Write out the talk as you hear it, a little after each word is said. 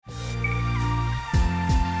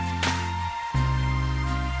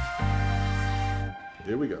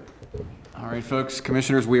Here we go. All right, folks,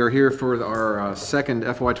 commissioners, we are here for our second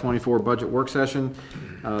FY24 budget work session.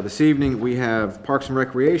 This evening, we have Parks and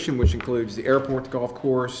Recreation, which includes the airport, the golf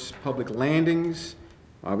course, public landings,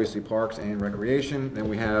 obviously parks and recreation. Then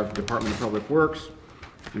we have Department of Public Works,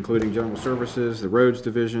 including general services, the roads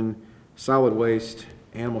division, solid waste,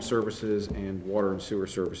 animal services, and water and sewer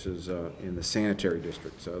services in the sanitary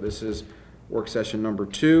district. So this is work session number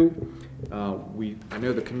 2. I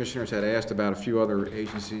know the commissioners had asked about a few other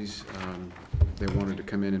agencies. They wanted to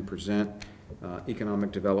come in and present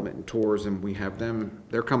economic development and tourism. We have them.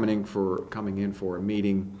 They're coming in for a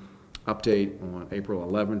meeting update on April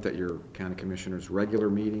 11th at your county commissioners' regular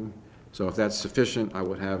meeting. So if that's sufficient, I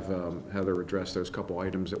would have Heather address those couple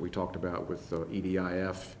items that we talked about with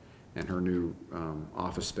EDIF and her new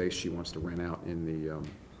office space she wants to rent out in the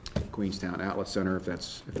Queenstown Outlet Center, if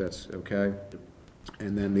that's okay.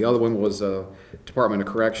 And then the other one was Department of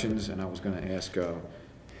Corrections, and I was going to ask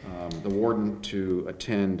the warden to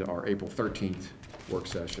attend our April 13th work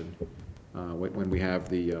session when we have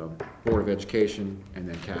the Board of Education and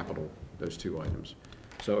then Capital, those two items.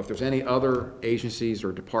 So if there's any other agencies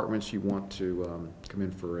or departments you want to come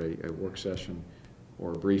in for a work session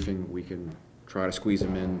or a briefing, we can try to squeeze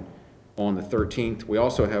them in on the 13th. We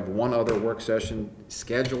also have one other work session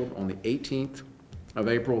scheduled on the 18th of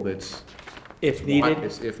April that's If needed.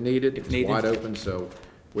 if needed. If It's needed. wide open, so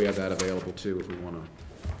we have that available too if we want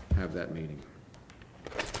to have that meeting.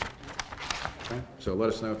 Okay, so let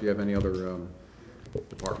us know if you have any other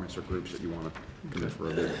departments or groups that you want to commit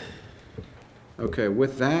for a bit. Okay,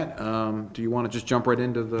 with that, do you want to just jump right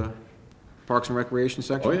into the Parks and Recreation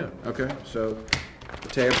section? Oh, yeah. Okay, so the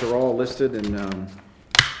tabs are all listed in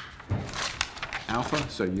alpha,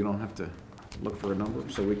 so you don't have to look for a number,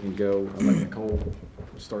 so we can go and let Nicole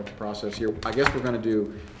start the process here. I guess we're going to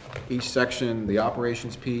do each section, the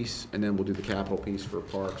operations piece, and then we'll do the capital piece for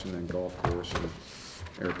parks, and then golf course and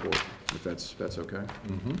airport, if that's okay.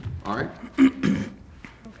 Mm-hmm. All right.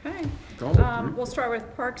 Okay. Nicole? We'll start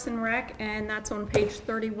with Parks and Rec, and that's on page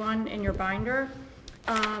 31 in your binder.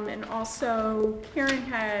 And also, Karen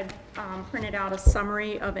had printed out a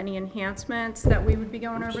summary of any enhancements that we would be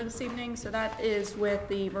going over this evening, so that is with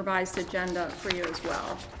the revised agenda for you as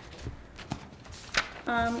well.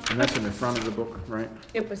 And that's in the front of the book, right?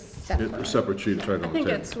 It was separate. A separate sheet, it's right on the I think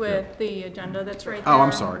table. it's with the agenda that's right there. Oh,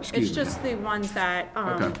 I'm sorry, excuse It's me. just the ones that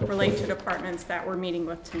Okay. relate to departments that we're meeting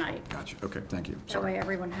with tonight. Gotcha, okay, thank you. That Sorry. way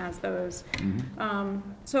everyone has those.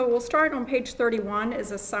 So we'll start on page 31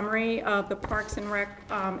 is a summary of the Parks and Rec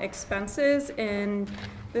expenses. And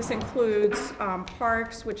this includes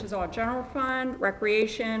parks, which is all general fund,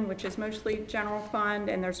 recreation, which is mostly general fund,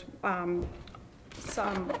 and there's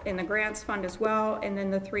some in the grants fund as well, and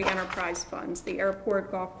then the 3 enterprise funds, the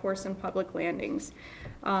airport, golf course, and public landings.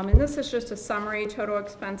 And this is just a summary, total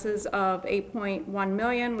expenses of $8.1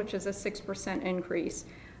 million, which is a 6% increase.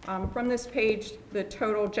 From this page, the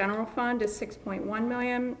total general fund is $6.1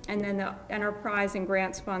 million, and then the enterprise and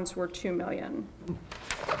grants funds were $2 million.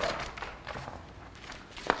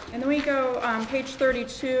 And then we go, page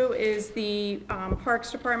 32 is the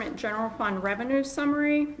Parks Department General Fund Revenue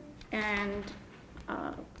Summary, and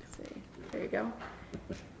let's see, there you go.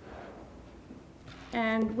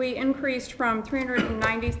 And we increased from we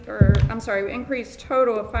increased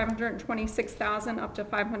total of 526,000 up to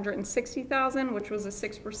 560,000, which was a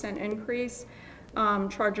 6% increase.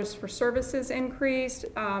 Charges for services increased,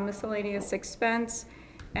 miscellaneous expense,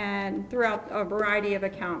 and throughout a variety of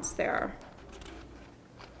accounts there.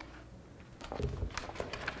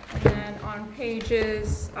 And then on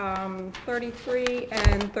pages 33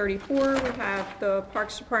 and 34, we have the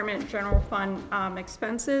Parks Department General Fund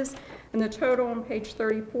expenses. And the total on page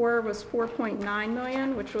 34 was $4.9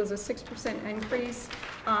 million, which was a 6% increase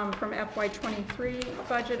from FY23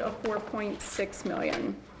 budget of $4.6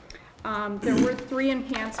 million. There were 3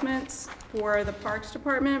 enhancements for the Parks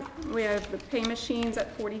Department. We have the pay machines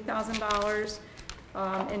at $40,000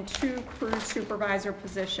 and 2 crew supervisor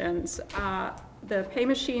positions. The pay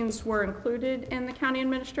machines were included in the county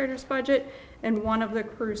administrator's budget, and one of the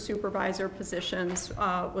crew supervisor positions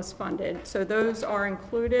was funded. So those are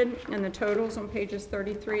included in the totals on pages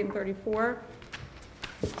 33 and 34.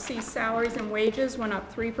 See, salaries and wages went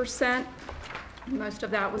up 3%. Most of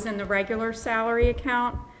that was in the regular salary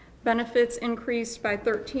account. Benefits increased by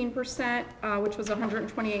 13%, which was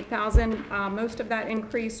 $128,000. Most of that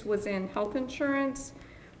increase was in health insurance.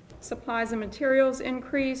 Supplies and materials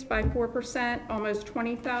increased by 4%, almost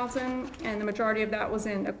 $20,000, and the majority of that was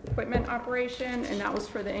in equipment operation, and that was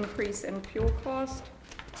for the increase in fuel cost.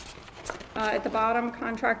 At the bottom,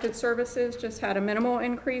 contracted services just had a minimal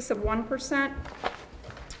increase of 1%.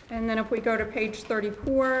 And then if we go to page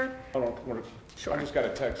 34, Hold on, I just got a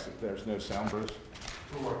text that there's no sound, Bruce.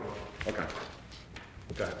 Okay.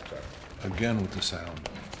 Go ahead, sorry. Again with the sound.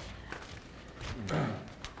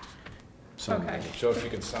 okay. Show if you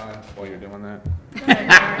can sign while you're doing that. Karen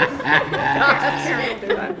will do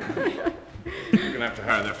that. You're gonna have to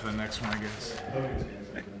hire that for the next one, I guess.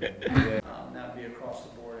 That'd be across the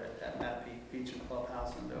board at Mattapique Beach and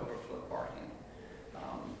Clubhouse and the overflow parking.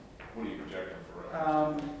 What are you projecting for,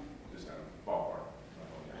 just a ballpark?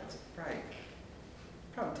 It's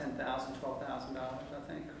probably $10,000, $12,000, I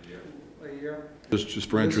think, a year. Just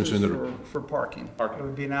for entrance This is into the, for parking. Parking. It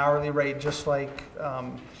would be an hourly rate, just like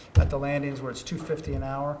at the landings where it's $2.50 an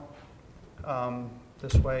hour.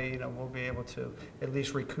 This way, we'll be able to at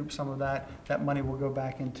least recoup some of that. That money will go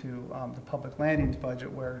back into the public landings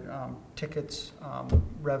budget where tickets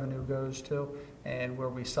revenue goes to, and where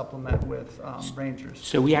we supplement with rangers.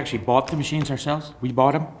 So we actually bought the machines ourselves? We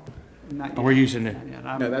bought them? Not Or we're yet. using it? Not yet.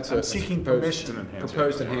 I'm- No, that's I'm a seeking proposed- permission.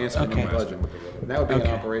 Proposed enhancement in the Okay. budget. And that would be an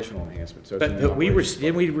Okay. operational enhancement, so it's in the But we operations.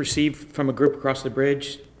 didn't we receive from a group across the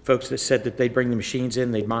bridge, folks that said that they'd bring the machines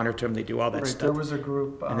in, they'd monitor them, they'd do all that Right, there stuff? was a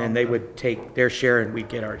group. And then they would take their share and we'd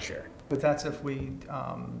get our share. But that's if we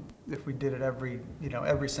did it every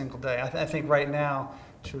single day. I think right now,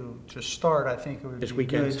 to start, I think it would be Just good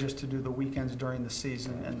weekends. just to do the weekends during the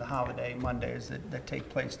season and the holiday Mondays that take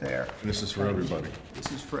place there. and this is for everybody.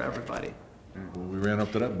 This is for everybody. Well, we ran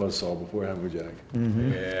up to that buzzsaw before, haven't we, Jack?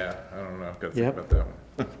 Yeah, I don't know, I've got to think Yep. about that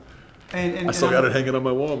one. And I still got it hanging on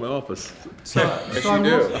my wall in my office. So Yes, I you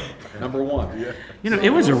will- do. Number one.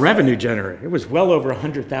 It was a revenue generator. It was well over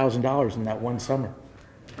 $100,000 in that one summer.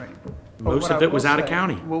 Right. But Most what of I it was will out of say,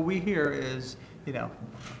 county. What we hear is, and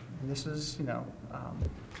this is,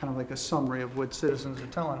 kind of like a summary of what citizens are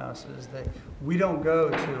telling us, is that we don't go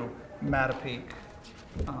to Mattapique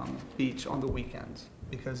Beach on the weekends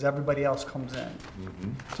because everybody else comes in.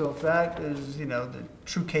 So if that is, the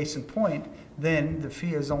true case in point, then the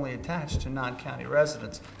fee is only attached to non-county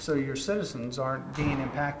residents. So your citizens aren't being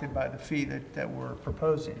impacted by the fee that we're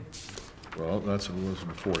proposing. Well, that's what it was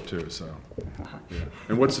before too, so. Yeah.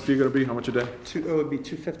 And what's the fee gonna be? How much a day? It would be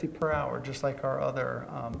 $250 per hour, just like our other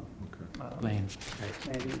Lane.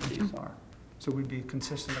 landing fees are. So we'd be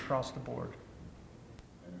consistent across the board.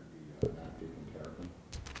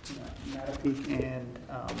 Mattapique and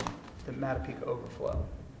the Mattapique overflow,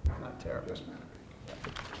 not Terrapin.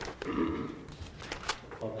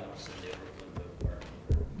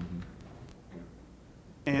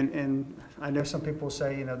 And I know some people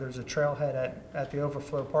say, there's a trailhead at the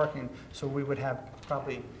overflow parking, so we would have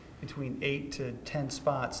probably between 8 to 10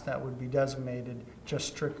 spots that would be designated just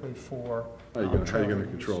strictly for. How you gonna trailhead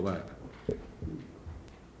control that?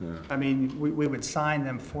 Yeah. I mean, we would sign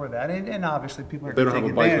them for that, and obviously people are They going don't to have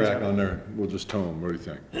take a bike advantage rack of it. on there, we'll just tow them, what do you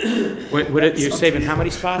think? You're saving how many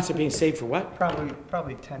spots? They're being saved for what?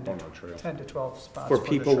 Probably 10 On the trail. to 12 spots. For the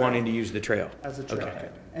people trail, wanting to use the trail? as a Okay. trailhead.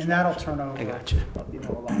 And that'll turn over. I gotcha. A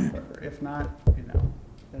lot quicker. If not,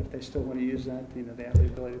 then if they still want to use that, they have the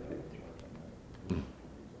ability to.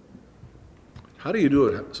 How do you do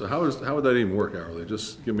it? So how would that even work hourly?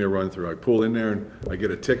 Just give me a run through. I pull in there and I get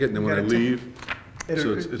a ticket, and then when I You get a leave,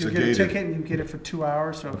 So it's You a get a gated- ticket and you get it for 2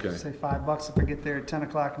 hours, so Okay. say $5 if I get there at 10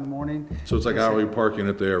 o'clock in the morning. so it's like hourly parking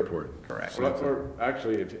at the airport. Correct. Or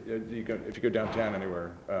actually, if you go downtown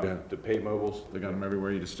anywhere, Yeah. the pay mobiles, they got them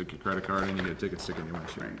everywhere, you just stick your credit card in, you get a ticket, stick it in your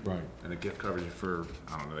windshield. Right. And it covers you for,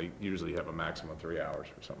 I don't know, they usually have a maximum of 3 hours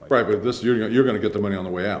or something like Right, that. but this, you're gonna get the money on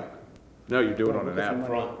the way out. No, you do it on an app.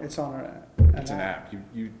 It's on an It's an app.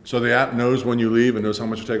 You, So the app knows when you leave and knows how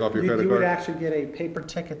much to take off your credit You would card? actually get a paper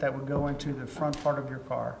ticket that would go into the front part of your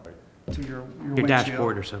car, to your windshield. Your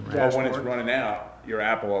dashboard or something, right? well, when it's Dashboard. running out, your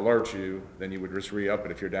app will alert you, then you would just re-up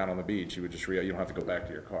it. If you're down on the beach, you would just re-up, you don't have to go back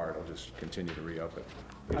to your car, it'll just continue to re-up it.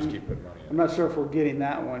 You just keep putting money I'm in. not sure if we're getting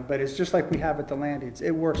that one, but it's just like we have at the landings.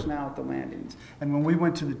 It works now at the landings. And when we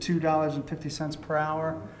went to the $2.50 per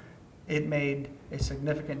hour, it made a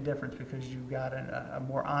significant difference because you got a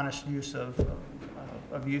more honest use of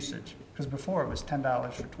usage. Because before it was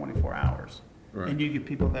 $10 for 24 hours. Right. And you get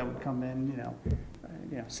people that would come in,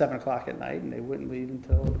 7 o'clock at night and they wouldn't leave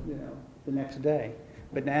until, the next day.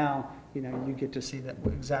 But now, you get to see that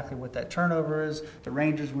exactly what that turnover is. The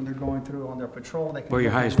rangers, when they're going through on their patrol, they can. Where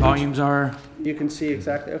your go highest through each- volumes are? You can see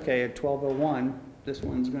exactly, okay, at 12:01, this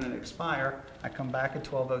one's gonna expire. I come back at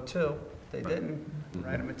 12:02, they didn't,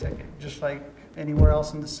 write them a ticket, just like anywhere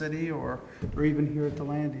else in the city or even here at the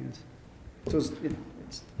landings. So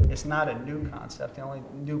it's not a new concept. The only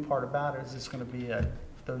new part about it is it's gonna be at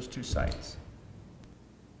those two sites.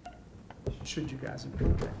 should you guys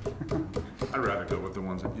approve it. I'd rather go with the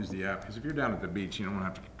ones that use the app, because if you're down at the beach, you don't want to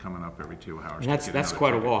have to keep coming up every 2 hours. And to that's, get that's another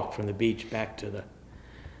quite a ticket. walk from the beach back to the,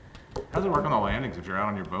 How's it work on the landings if you're out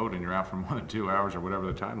on your boat and you're out for more than 2 hours or whatever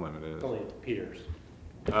the time limit is? Only at Peters.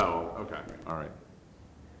 Oh, okay, all right.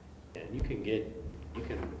 And you can,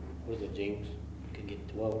 what is it, James? You can get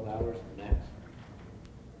 12 hours max.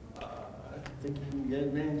 I think you can get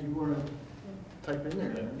as many as you want to type in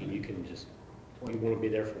there. I mean, you can just, you want to be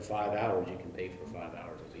there for 5 hours, you can pay for 5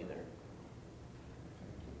 hours either.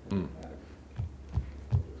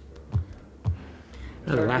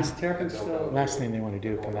 no, the last, Terrapin's still, last thing they want to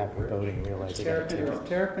do is come back from boating and realize they got Terrapin, to.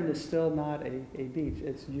 Terrapin is still not a beach.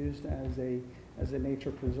 It's used as a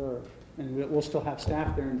nature preserve. And we'll still have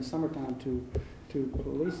staff there in the summertime to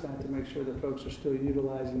police that, to make sure that folks are still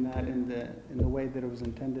utilizing that in the way that it was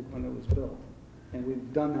intended when it was built. And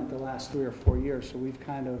we've done that the last 3 or 4 years, so we've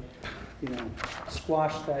kind of,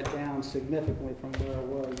 squashed that down significantly from where it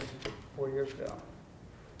was 4 years ago.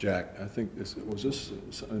 Jack, I think was this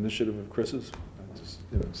an initiative of Chris's? I just,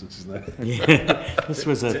 since he's not. Yeah, this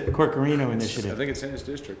was a Corcorino I initiative. think it's in his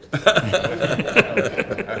district.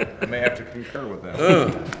 I may have to concur with that.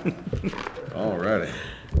 All righty.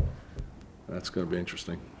 That's gonna be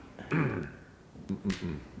interesting.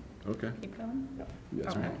 Okay. Keep going? Yes,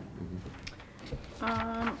 Okay.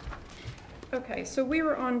 ma'am. Okay, so we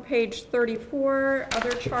were on page 34,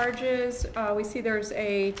 other charges. We see there's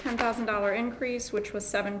a $10,000 increase, which was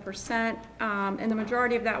 7%, and the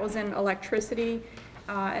majority of that was in electricity.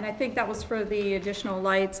 And I think that was for the additional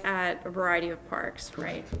lights at a variety of parks,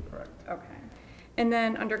 right? Correct. Okay. And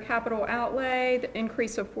then under capital outlay, the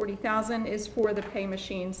increase of 40,000 is for the pay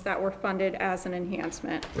machines that were funded as an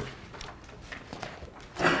enhancement.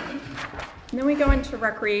 And then we go into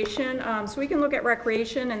recreation. So we can look at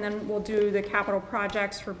recreation and then we'll do the capital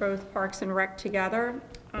projects for both Parks and Rec together.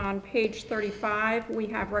 On page 35, we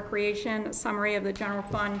have recreation, a summary of the general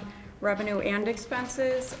fund revenue and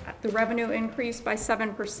expenses. The revenue increased by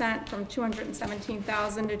 7% from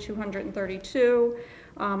 217,000 to 232.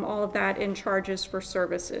 All of that in charges for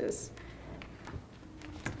services.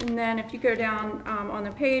 And then if you go down on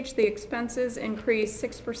the page, the expenses increased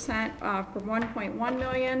 6% from 1.1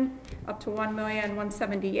 million up to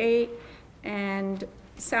 1,178,000, and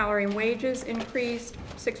salary and wages increased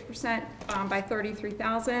 6% by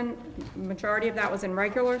 33,000. Majority of that was in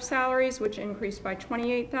regular salaries, which increased by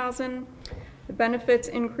 28,000. The benefits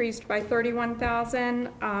increased by 31,000.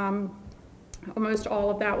 Almost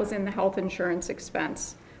all of that was in the health insurance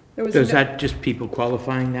expense. There was So is that just people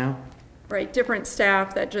qualifying now? Right, different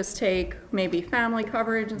staff that just take maybe family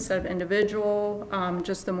coverage instead of individual,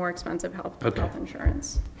 just the more expensive health Okay.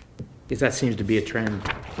 insurance. Because that seems to be a trend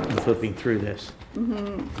in flipping through this.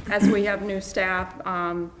 As we have new staff,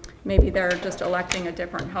 maybe they're just electing a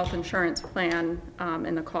different health insurance plan,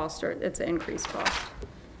 and the cost, or it's an increased cost.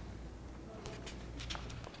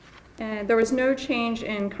 And there was no change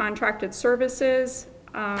in contracted services.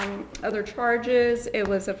 Other charges, it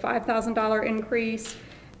was a $5,000 increase,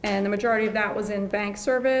 and the majority of that was in bank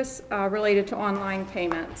service related to online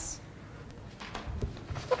payments.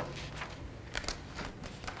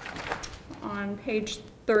 On page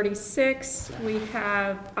 36, we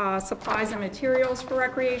have supplies and materials for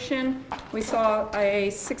recreation. We saw a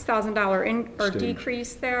 $6,000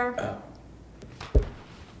 decrease there.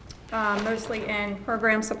 Mostly in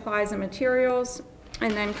program supplies and materials.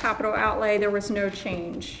 And then capital outlay, there was no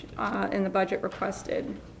change in the budget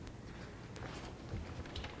requested.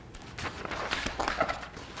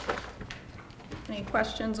 Any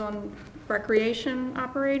questions on recreation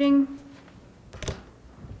operating?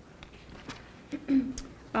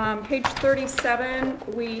 Page 37,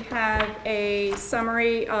 we have a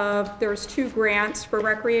summary of, there's 2 grants for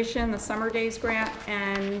recreation, the Summer Days grant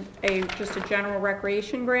and just a general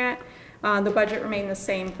recreation grant. The budget remained the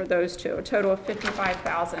same for those 2, a total of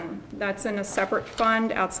 $55,000. That's in a separate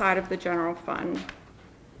fund outside of the general fund.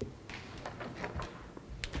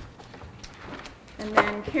 And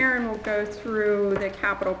then Karen will go through the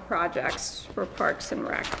capital projects for Parks and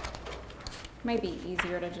Rec. Might be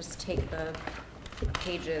easier to just take the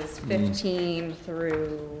pages 15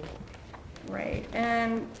 through Right,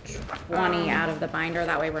 and 20 out of the binder.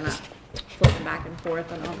 That way we're not flipping back and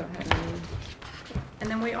forth, and I'll go ahead And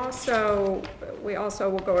then we also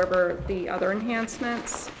will go over the other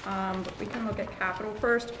enhancements, but we can look at capital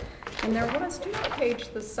first. And there was, do you know what page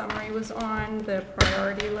the summary was on, the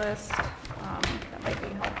priority list? That might be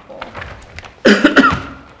helpful.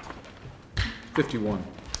 51.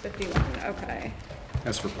 51, okay.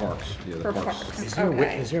 That's for parks. Yeah, the For parks. parks. Is there,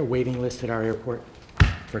 Okay. is there a waiting list at our airport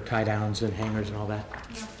for tie downs and hangars and all that?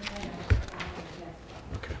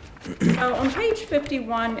 Okay. So on page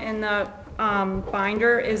 51 in the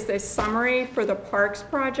binder is the summary for the parks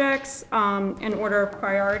projects in order of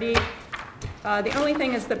priority. The only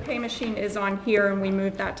thing is the pay machine is on here, and we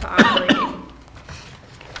moved that to operating.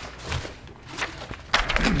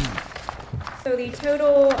 So the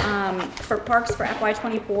total for parks for FY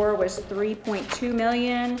 '24 was 3.2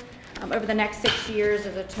 million. Over the next 6 years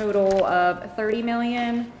is a total of 30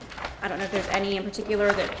 million. I don't know if there's any in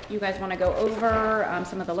particular that you guys want to go over,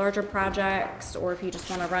 some of the larger projects, or if you just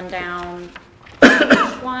want to run down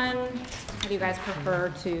each one. How do you guys prefer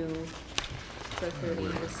to go through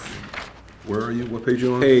these? Where are you? What page are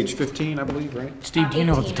you on? Page 15, I believe, right? Steve, do you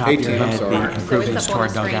know off the top of your 18, I'm head, sorry. the So improving it's a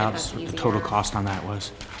storage bonus rate, dugouts, that's what the easier. total cost on that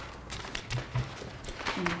was?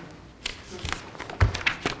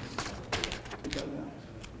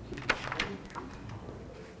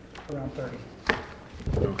 Around 30.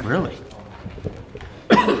 Really?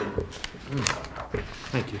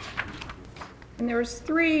 Thank you. And there was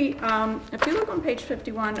three, if you look on page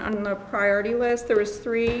 51 on the priority list, there was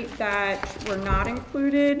three that were not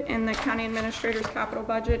included in the county administrator's capital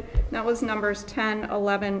budget. And that was numbers 10,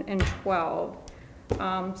 11, and 12.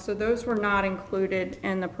 So those were not included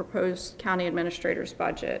in the proposed county administrator's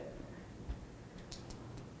budget.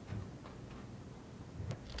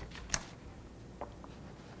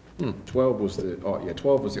 12 was the, oh, yeah,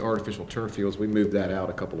 12 was the artificial turf fields. We moved that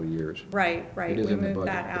out a couple of years. Right, right. It is We in the moved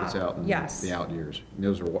budget, that but it's out in Yes. the out years. And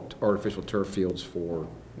those are artificial turf fields for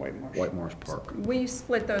White Marsh. White Marsh Park. We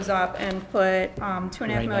split those up and put 2.5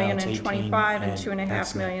 Right now million it's in 18, '25 and and 2.5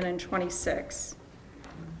 that's million in '26.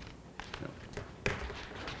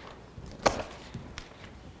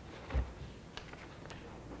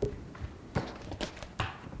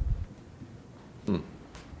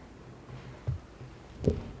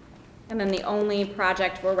 And then the only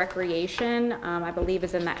project for recreation, I believe,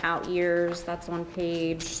 is in the out years. That's on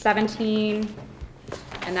page 17.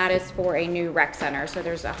 And that is for a new rec center. So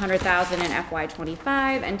there's 100,000 in FY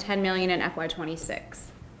 '25 and 10 million in FY '26.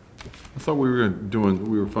 I thought we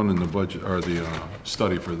were funding the budget, or the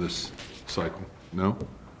study for this cycle, no?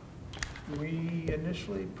 We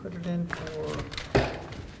initially put it in for, I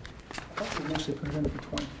thought we initially put it in for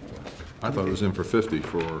 24. I thought it was in for 50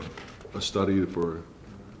 for a study for,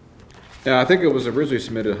 Yeah, I think it was originally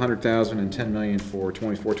submitted 100,000 and 10 million for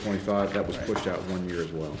 24, 25. That was pushed out 1 year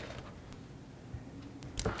as well.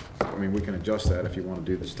 I mean, we can adjust that if you want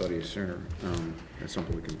to do the study sooner. It's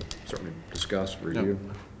something we can certainly discuss, yeah, review.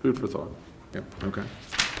 food for thought. Yep, okay.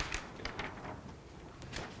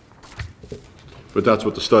 But that's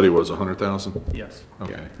what the study was, 100,000? Yes.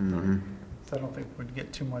 Okay. Yeah. Mm-hmm. So I don't think we'd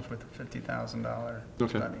get too much with a $50,000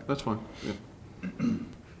 Okay, study. that's fine, yeah.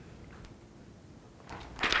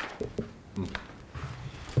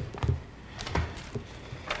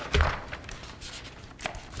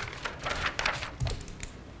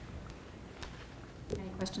 Any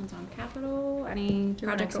questions on capital? Any Do you want to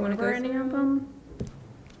projects you go want to over go any of through? them?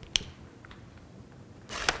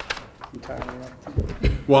 Entirely up to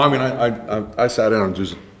you. Well, I mean, I sat down,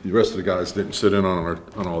 just, the rest of the guys didn't sit in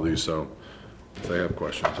on all these, so if they have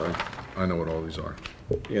questions, I know what all these are.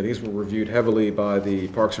 Yeah, these were reviewed heavily by the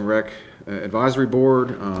Parks and Rec Advisory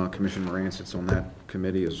Board. Commissioner Moran sits on that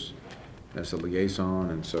committee as the liaison,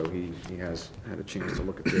 and so he has had a chance to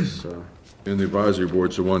look at this And the advisory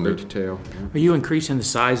board's the one in that, detail. Yeah. Are you increasing the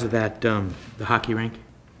size of that, the hockey rink?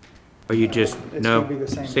 Or you just, It's no, gonna be the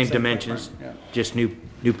same same footprint, dimensions? yeah. Just new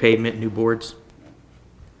pavement, new boards?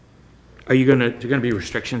 Are you gonna, there gonna be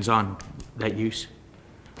restrictions on that use?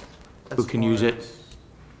 Who As can far use it? as-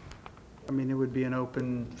 I mean, it would be an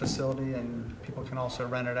open facility, and people can also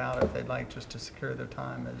rent it out if they'd like, just to secure their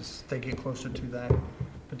time as they get closer to that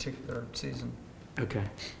particular season. Okay.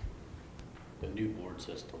 The new board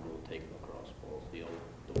system will take lacrosse balls,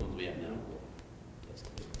 the ones we have now will. That's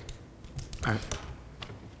the, All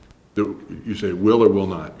right. you say will or will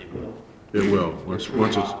not? they will. It will, once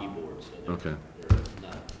it's, Hockey boards, so they're, okay. they're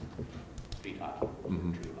not street hockey,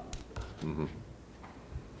 they're true hockey. Mhm.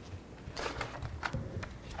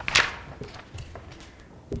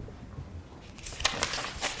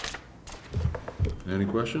 Any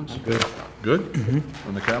questions? Good. Good?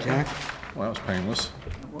 On the capital? Jack? Well, that was painless.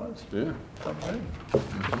 It was, Yeah. felt good.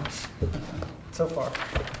 So far.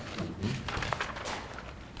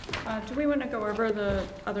 Do we want to go over the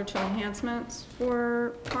other two enhancements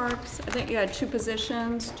for parks? I think you had two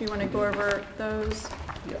positions. Do you want to go over those?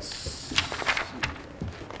 Yes.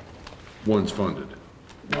 One's funded.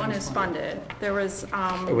 One is funded. There was,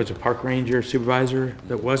 It was a park ranger supervisor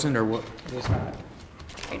that wasn't, or what? It was not.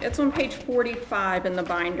 it's on page 45 in the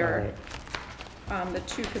binder, the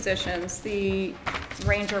two positions. The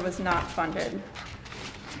ranger was not funded.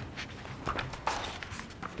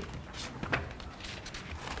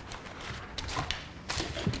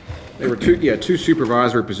 There were two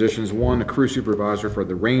supervisory positions, one a crew supervisor for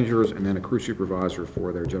the Rangers, and then a crew supervisor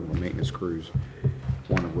for their general maintenance crews,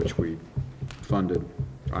 one of which I funded.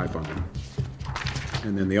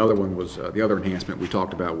 And then the other one was, the other enhancement we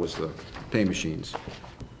talked about was the pay machines,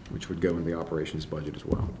 which would go in the operations budget as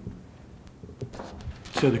well.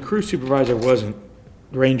 So the crew supervisor wasn't,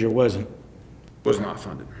 the ranger wasn't, Was not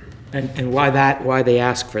funded. and why that, why they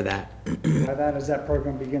ask for that? By that, as that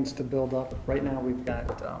program begins to build up, right now, we've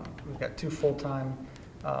got 2 full-time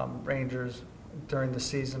rangers. During the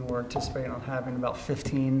season, we're anticipating on having about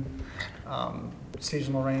 15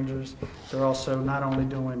 seasonal rangers. They're also not only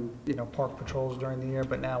doing, park patrols during the year,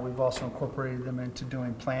 but now we've also incorporated them into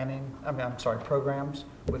doing programs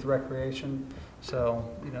with recreation. So,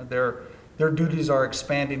 their duties are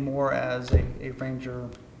expanding more as a ranger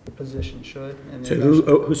position should. And So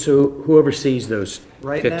who oversees those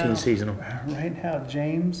Right now- 15 seasonal? Right now,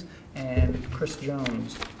 James and Chris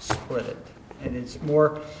Jones split it, and it's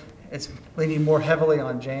leaning more heavily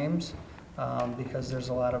on James, because there's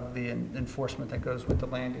a lot of the enforcement that goes with the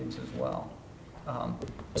landings as well.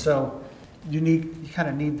 So you kind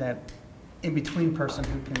of need that in-between person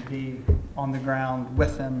who can be on the ground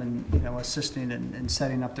with them and, assisting and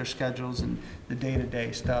setting up their schedules and the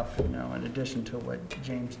day-to-day stuff, in addition to what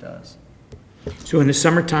James does. So in the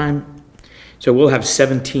summertime, so we'll have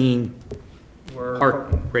 17 We're park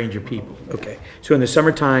ranger people, okay. So in the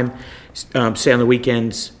summertime, say on the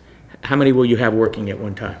weekends, how many will you have working at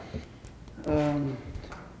one time? I'm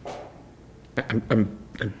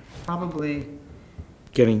probably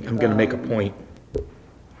gonna make a point.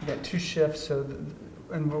 We got 2 shifts,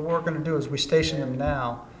 and what we're gonna do is we station them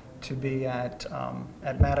now to be at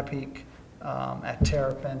Mattapique, at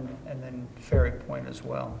Terrapin, and then Ferry Point as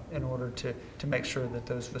well, in order to make sure that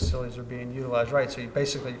those facilities are being utilized right. So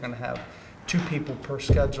you're gonna have 2 people per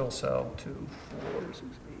schedule, so 2, 4, 6,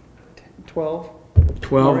 8, 10, 12.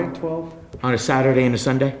 12 Lori, 12. on a Saturday and a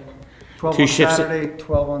Sunday? 12 2 on shifts. Saturday,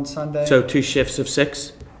 12 on Sunday. So 2 shifts of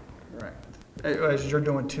 6? Correct. As you're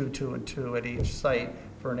doing 2, 2, and 2 at each site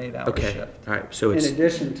for an 8-hour Okay, shift. all right, so In it's,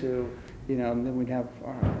 addition to, and then we'd have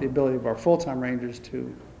the ability of our full-time rangers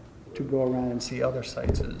to go around and see other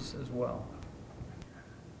sites as well.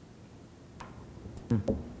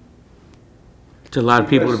 it's a lot of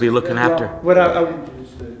people to be looking after. What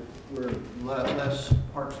Is that we're less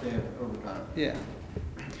park staff overtime. yeah.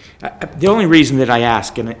 The only reason that I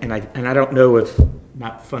ask, and I don't know if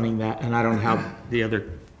not funding that, and I don't know how the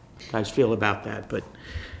other guys feel about that, but,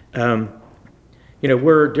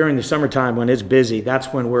 we're, during the summertime when it's busy,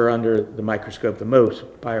 that's when we're under the microscope the most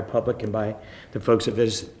by our public and by the folks that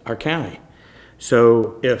visit our county.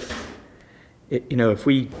 So if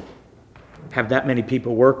we have that many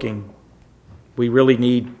people working, we're really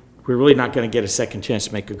not going to get a second chance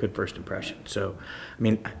to make a good first impression. So,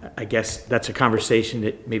 I guess that's a conversation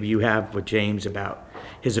that maybe you have with James about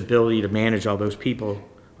his ability to manage all those people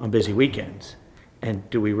on busy weekends. And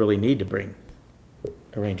do we really need to bring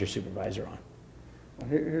a ranger supervisor on?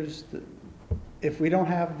 If we don't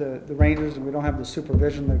have the rangers and we don't have the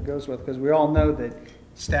supervision that goes with, because we all know that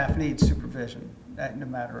staff needs supervision, no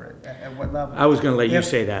matter at what level. I was going to let you If-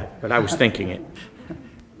 say that, but I was thinking it.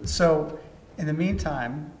 So, in the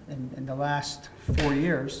meantime, in the last 4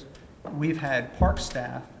 years, we've had park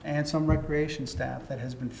staff and some recreation staff that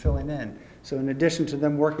has been filling in. So in addition to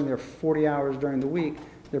them working their 40 hours during the week,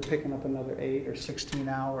 they're picking up another 8 or 16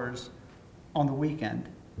 hours on the weekend,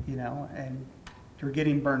 and you're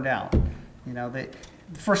getting burned out. The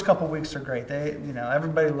first couple of weeks are great.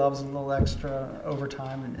 Everybody loves a little extra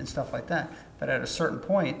overtime and stuff like that. But at a certain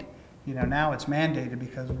point, now it's mandated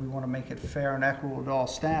because we want to make it fair and equitable to all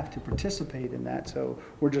staff to participate in that. So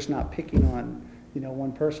we're just not picking on,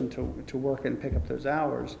 one person to work and pick up those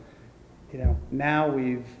hours. Now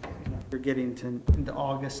we're getting into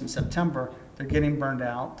August and September, they're getting burned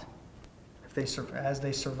out. As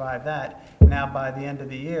they survive that, now by the end of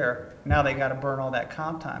the year, now they got to burn all that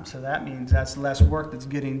comp time. So that means that's less work that's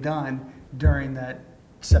getting done during that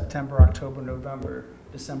September, October, November,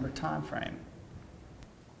 December timeframe.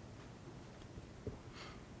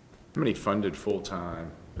 How many funded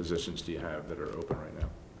full-time positions do you have that are open right now?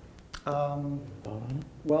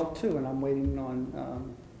 Well, 2, and I'm waiting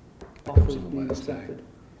on offers being accepted.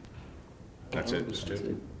 That's it, just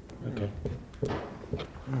 2? Okay.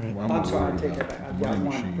 I'm sorry, I take that back. I've got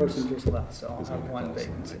one person just left, so I'll have 1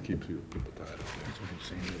 vacancy. That keeps people tied up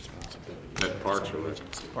there. At Parks or what?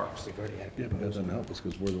 Parks. Yeah, but that doesn't help us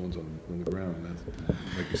because we're the ones on the ground, and that's,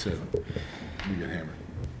 like you said, we get hammered.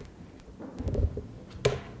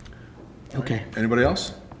 Okay. Anybody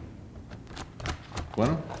else?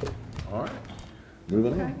 Bueno? All right.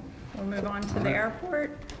 Moving Okay, on. we'll move on to the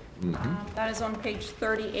airport. That is on page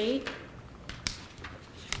 38.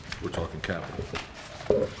 We're talking capital,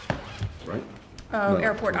 right? Oh, No,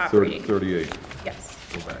 airport 30 operating. 38, Yes.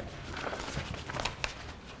 go back.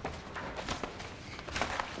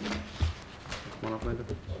 One up, Linda?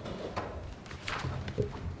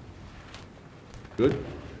 Good?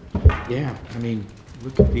 Yeah, I mean,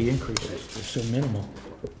 look at the increases, they're so minimal.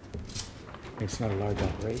 It's not a large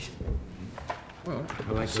operation. Well,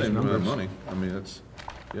 I like those same amount of numbers. money. I mean, that's,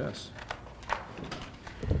 yes.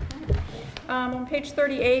 On page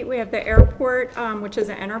 38, we have the airport, which is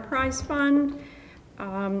an enterprise fund.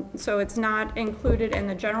 So it's not included in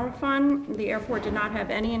the general fund. The airport did not have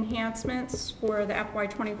any enhancements for the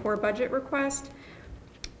FY24 budget request.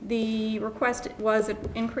 The request was an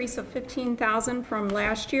increase of $15,000 from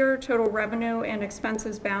last year. Total revenue and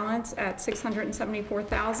expenses balance at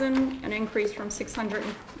 $674,000, an increase from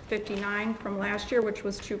 $659,000 from last year, which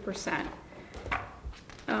was 2%.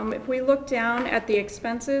 If we look down at the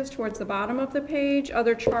expenses towards the bottom of the page,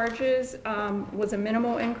 other charges was a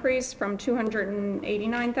minimal increase from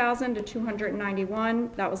 $289,000 to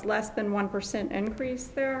 $291,000. That was less than 1% increase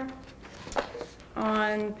there.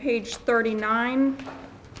 On page 39,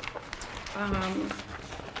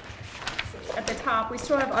 at the top, we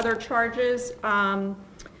still have other charges, and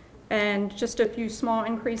just a few small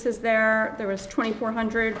increases there. There was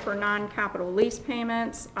 $2,400 for non-capital lease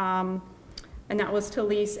payments, and that was to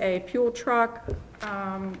lease a fuel truck.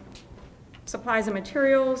 Supplies and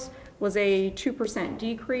materials was a 2%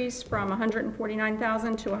 decrease from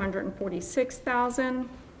 $149,000 to $146,000.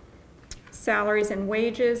 Salaries and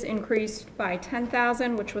wages increased by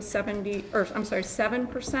 $10,000, which was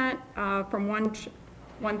 7%, from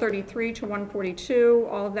 133 to 142.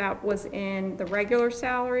 All of that was in the regular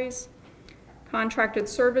salaries. Contracted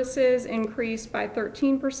services increased by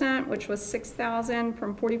 13%, which was $6,000,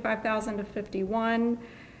 from $45,000 to $51,000.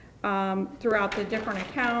 Throughout the different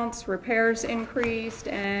accounts, repairs increased,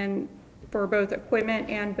 and for both equipment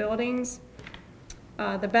and buildings.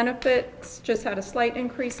 The benefits just had a slight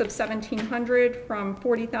increase of $1,700 from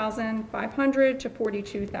 $40,500 to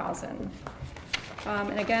 $42,000.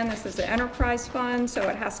 And again, this is an enterprise fund, so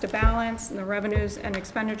it has to balance, and the revenues and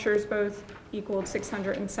expenditures both equaled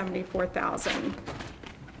 $674,000.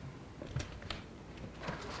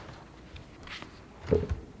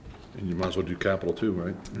 And you might as well do capital too,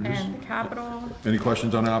 right? And the capital, Any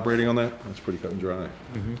questions on operating on that? That's pretty cut and dry.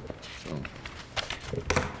 So,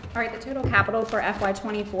 All right, the total capital for FY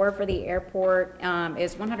 '24 for the airport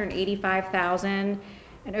is $185,000,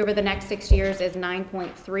 and over the next 6 years is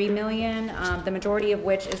 $9.3 million, the majority of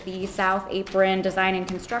which is the South Apron design and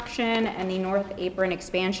construction and the North Apron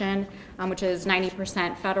expansion, which is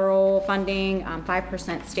 90% federal funding,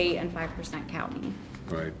 5% state, and 5% county.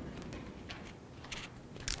 right.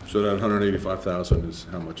 So that 185,000 is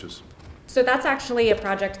how much is? So that's actually a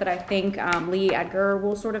project that I think Lee Edgar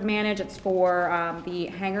will sort of manage. It's for the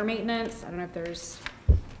hangar maintenance. I don't know if there's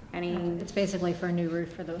any. It's basically for a new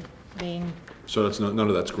roof for the main, So that's none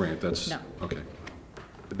of that's grant, that's, No. okay.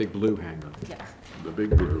 The big blue hangar. yes. The big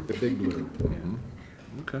blue. The big blue,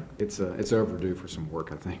 yeah. Okay. It's overdue for some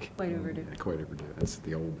work, I think. Quite overdue. Yeah, quite overdue. That's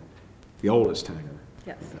the oldest hangar.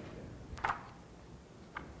 Yes.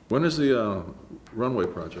 When is the runway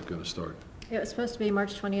project gonna start? It was supposed to be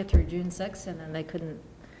March 20th through June 6th, and then they couldn't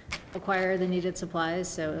acquire the needed supplies,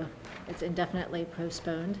 so it's indefinitely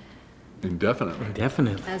postponed. Indefinitely?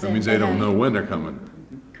 Definitely. As That in means they don't okay. know when they're coming.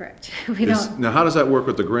 Correct. We don't, Now, how does that work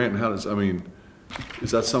with the grant, and how does, I mean,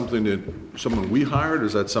 is that something that, someone we hired, or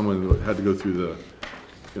is that someone that had to go through the,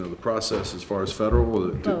 you know, the process as far as federal?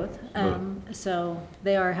 Or both. So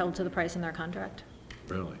they are held to the price in their contract.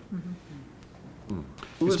 Really?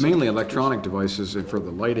 It's mainly electronic devices and for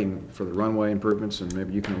the lighting, for the runway improvements, and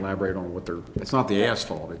maybe you can elaborate on what they're, it's not the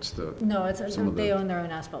asphalt, it's the, No, Some of they the- own their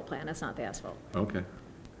own asphalt plant. It's not the asphalt. Okay.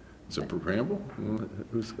 Is it Bramble?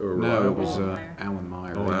 Who's, or no, it Reliable? was Alan Meyer. Alan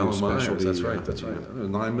Meyer. Oh, They do Alan Myers, specialty, that's right, that's right. yeah.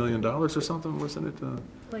 $9 million or something, wasn't it?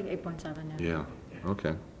 Like 8.7, yeah. Yeah,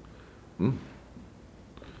 okay.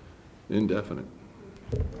 Indefinite.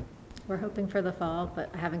 We're hoping for the fall, but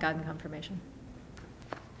I haven't gotten confirmation.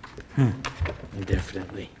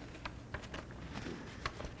 Definitely.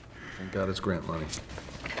 Thank God it's grant money.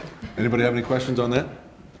 Anybody have any questions on that?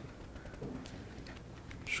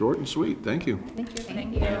 Short and sweet, thank you.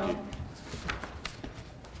 thank you.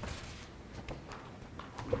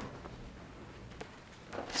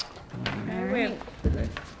 Okay, we have-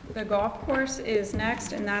 The golf course is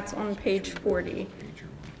next, and that's on page 40.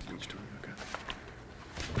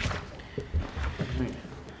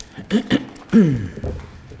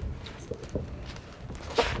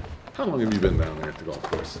 How long have you been down there at the golf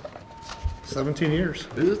course? 17 years.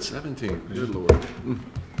 Is it 17? Good Lord.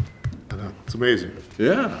 I know, it's amazing.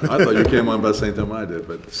 Yeah, I thought you came on about the same time I did,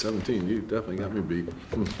 but 17, you definitely got me beat.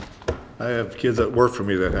 I have kids that work for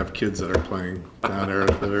me that have kids that are playing down there,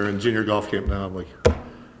 that are in junior golf camp now. I'm like,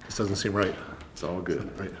 this doesn't seem right. It's all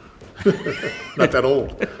good. Right. Not that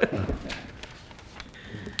old.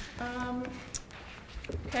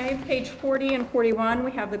 Okay, page 40 and 41,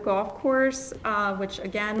 we have the golf course, which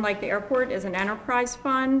again, like the airport, is an enterprise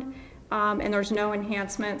fund, and there's no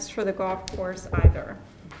enhancements for the golf course either.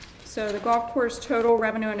 So the golf course total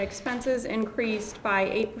revenue and expenses increased by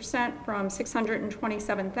 8% from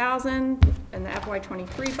 $627,000 in the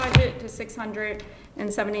FY23 budget to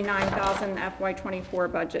 $679,000 in the FY24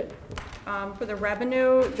 budget. For the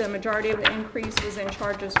revenue, the majority of the increase was in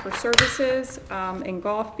charges for services, in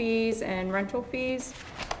golf fees and rental fees.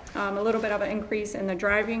 A little bit of an increase in the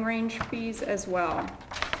driving range fees as well.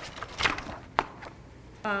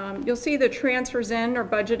 You'll see the transfers in are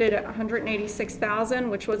budgeted at $186,000,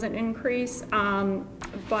 which was an increase,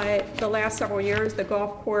 but the last several years, the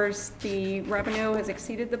golf course, the revenue has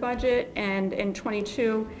exceeded the budget, and in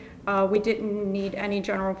 '22, we didn't need any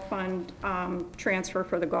general fund transfer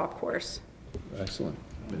for the golf course. Excellent.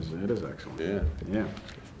 It is excellent. Yeah, Yeah.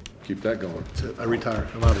 keep that going. That's it. I retire.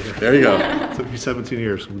 I'm out of here. There you go. Took me 17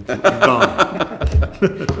 years. I'm gone.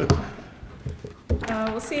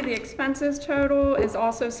 We'll see the expenses total is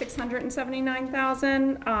also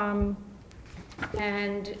 $679,000,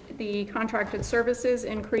 and the contracted services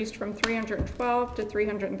increased from $312,000 to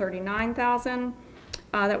 $339,000.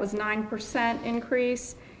 That was 9%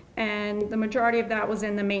 increase, and the majority of that was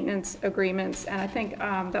in the maintenance agreements, and I think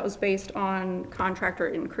that was based on contractor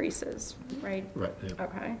increases, right? Right, yeah.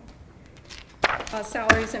 Okay.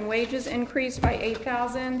 Salaries and wages increased by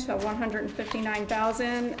 $8,000 to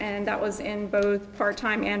 $159,000, and that was in both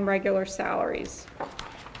part-time and regular salaries.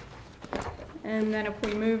 And then if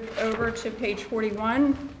we move over to page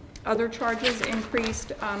 41, other charges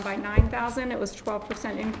increased by $9,000. It was a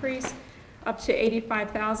 12% increase, up to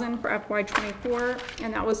 $85,000 for FY24,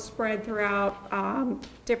 and that was spread throughout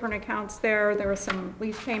different accounts there. There were some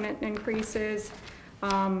lease payment increases,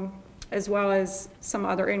 as well as some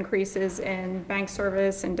other increases in bank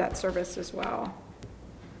service and debt service as well.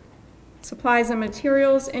 Supplies and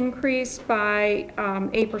materials increased by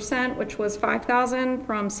 8%, which was $5,000,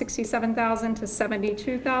 from $67,000 to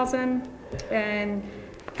 $72,000, and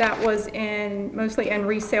that was mostly in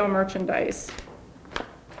resale merchandise.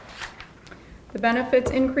 The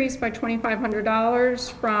benefits increased by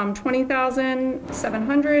 $2,500, from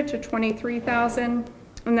 $20,700 to $23,000,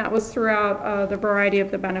 and that was throughout the variety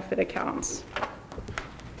of the benefit accounts.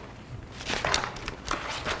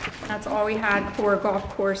 That's all we had for golf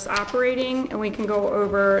course operating, and we can go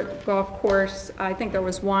over golf course. I think there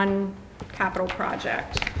was one capital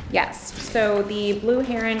project. Yes, so the Blue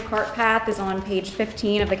Heron cart path is on page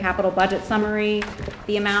 15 of the capital budget summary.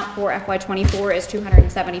 The amount for FY24 is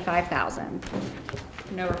 $275,000.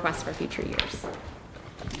 No request for future years.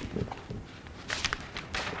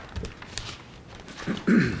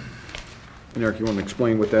 And Eric, you want to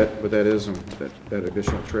explain what that is, and that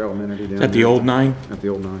additional trail amenity down there? At the old 9? At the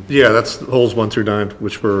old 9. Yeah, that's holes 1 through 9,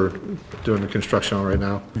 which we're doing the construction on right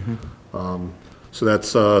now. So that's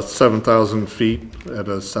 7,000 feet at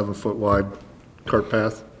a 7-foot wide cart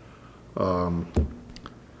path.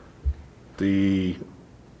 It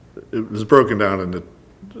was broken down into,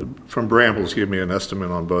 from Brambles gave me an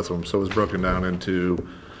estimate on both of them, so it was broken down into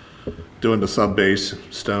doing the sub-base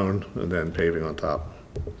stone and then paving on top.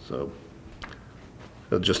 So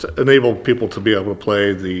it'll just enable people to be able to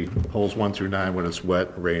play the holes 1 through 9 when it's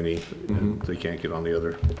wet, rainy, and they can't get on the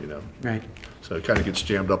other, Right. So it kind of gets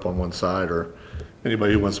jammed up on one side, or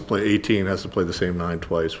anybody who wants to play 18 has to play the same 9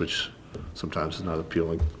 twice, which sometimes is not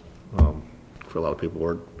appealing for a lot of people,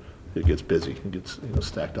 or it gets busy, it gets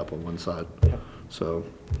stacked up on one side. So,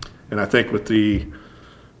 and I think with the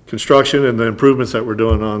construction and the improvements that we're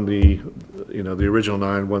doing on the original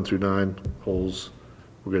 9, 1 through 9 holes,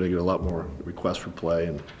 we're going to get a lot more requests for play,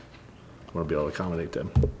 and I want to be able to accommodate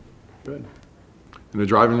them. Good. And the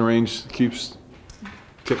driving range keeps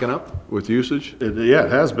ticking up with usage? Yeah,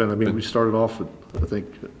 it has been. I mean, we started off with, I think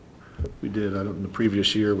we did, the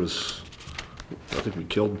previous year was, I think we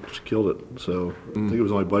killed it. So I think it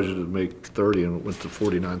was only budgeted to make 30 and it went to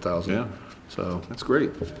 49,000. Yeah. So That's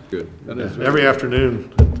great. Good. That is very every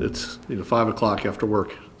afternoon, it's 5 o'clock after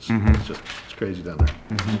work. It's crazy down there.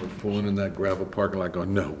 We're pulling in that gravel parking lot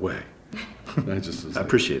going, no way. That just is I like,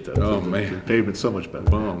 appreciate that. Oh, man. The pavement's so much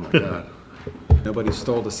better. oh my God. Nobody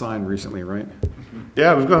stole the sign recently, right?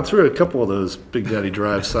 Yeah, we've gone through a couple of those Big Daddy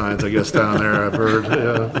Drive signs, I guess, down there, I've heard.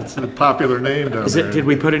 Yeah, it's a popular name down there. Did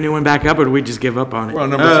we put a new one back up, or did we just give up on it? We're on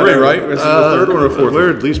number 3, right? This is the third one or fourth We're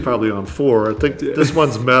one? at least probably on 4. I think this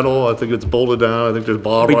one's metal, I think it's bolted down, I think there's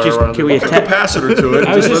barbed We wire just- around can it. we Put a capacitor to it.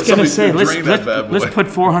 I was just let gonna somebody say, drain that bad boy. let's put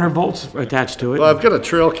 400 volts attached to it. Well, I've got a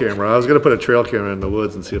trail camera. I was gonna put a trail camera in the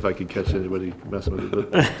woods and see if I could catch anybody messing with it.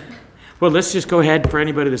 But Well, let's just go ahead, for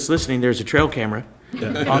anybody that's listening, there's a trail camera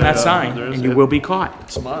on that sign, there is, and you yeah. will be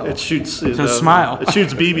caught. Smile. it shoots. So smile. It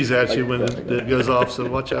shoots BBs at you when it goes off, so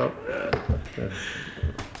watch out.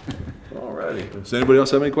 All righty. Does anybody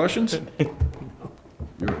else have any questions?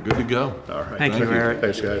 You're good to go. All right. Thank you, Eric.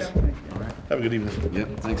 Thanks, guys. Have a good evening.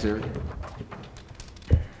 Yep, thanks, Eric.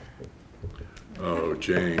 Oh,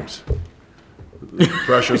 James. The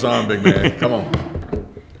pressure's on, big man. Come on.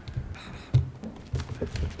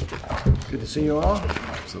 Good to see you all.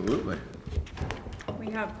 Absolutely. We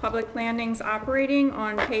have public landings operating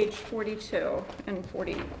on page 42 and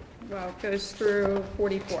 40, well, it goes through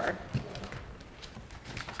 44.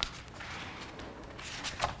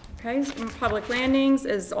 Okay, so public landings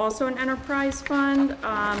is also an enterprise fund,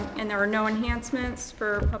 and there are no enhancements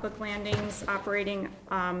for public landings operating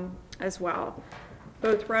as well.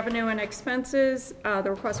 Both revenue and expenses, the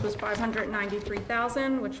request was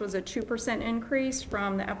 $593,000, which was a 2% increase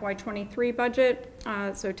from the FY23 budget,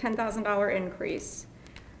 so $10,000 increase.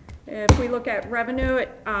 If we look at revenue,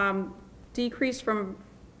 it decreased from,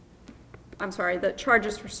 I'm sorry, the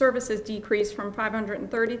charges for services decreased from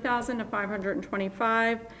 $530,000 to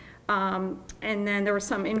 $525,000. And then there were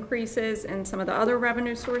some increases in some of the other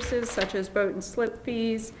revenue sources, such as boat and slip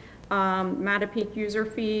fees, Matapeake user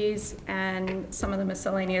fees, and some of the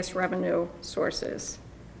miscellaneous revenue sources.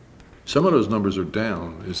 Some of those numbers are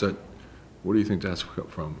down. Is that, what do you think that's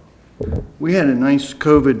from? We had a nice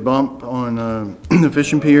COVID bump on the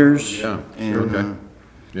fishing piers. Yeah, and, okay.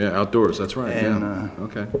 Yeah, outdoors, that's right, and, yeah.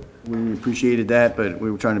 Okay, we appreciated that, but we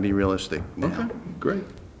were trying to be realistic now. okay, great.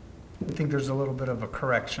 I think there's a little bit of a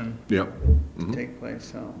correction Yep. to take place,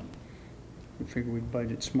 so we figured we'd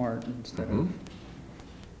budget smart instead of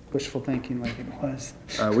wishful thinking like it was.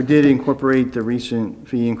 We did incorporate the recent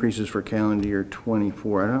fee increases for calendar year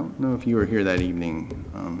 '24. I don't know if you were here that evening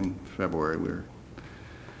in February. We were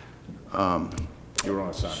You were on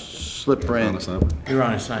assignment. slip On rent. assignment. You're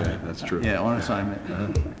on assignment That's true. Yeah, on assignment.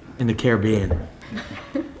 in the Caribbean.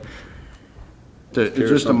 It's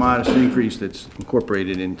just a modest increase that's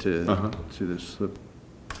incorporated into to the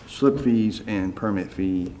slip fees and permit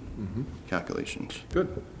fee calculations.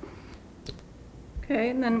 Good. Okay,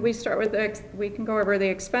 and then we start with we can go over the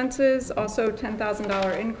expenses, also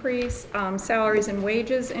 $10,000 increase. Salaries and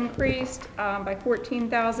wages increased by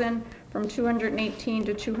 $14,000 from $218,000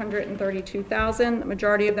 to $232,000. The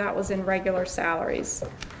majority of that was in regular salaries.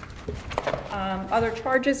 Other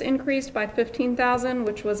charges increased by $15,000,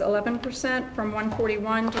 which was 11%, from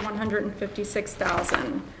 $141,000 to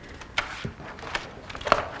 $156,000.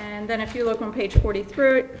 And then if you look on page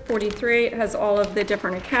 43, it has all of the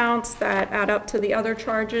different accounts that add up to the other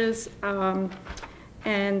charges. And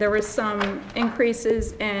there was some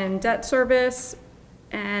increases in debt service,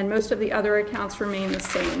 and most of the other accounts remain the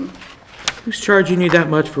same. Who's charging you that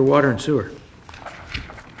much for water and sewer?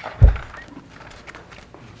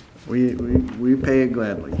 We pay it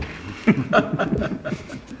gladly.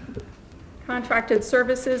 Contracted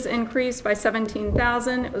services increased by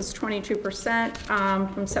 $17,000. It was 22%,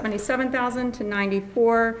 from $77,000 to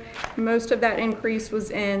 $94,000. Most of that increase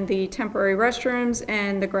was in the temporary restrooms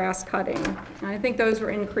and the grass cutting. And I think those were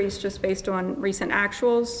increased just based on recent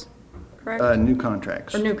actuals, correct? New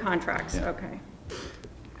contracts. Or new contracts, Yeah. okay.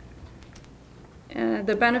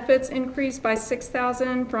 The benefits increased by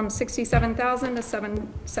 $6,000 from $67,000 to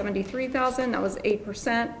 $73,000. That was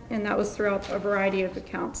 8%, and that was throughout a variety of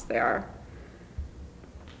accounts there.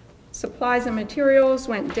 Supplies and materials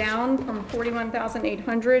went down from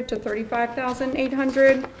 $41,800 to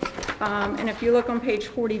 $35,800. And if you look on page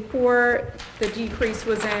 44, the decrease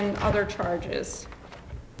was in other charges.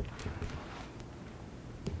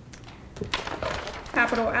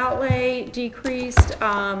 Capital outlay decreased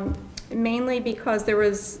mainly because there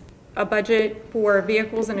was a budget for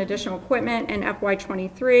vehicles and additional equipment in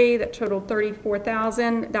FY23 that totaled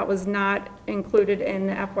 $34,000. That was not included in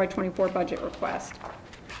the FY24 budget request.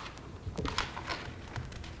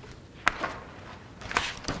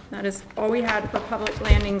 That is all we had for public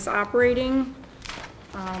landings operating.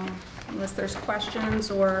 Unless there's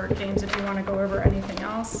questions, or James, if you want to go over anything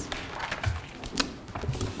else.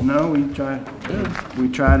 No, we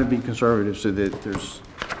try to be conservative so that there's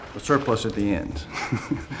a surplus at the end.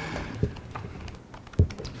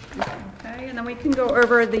 Okay, and then we we can go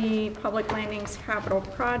over the public landings capital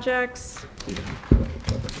projects.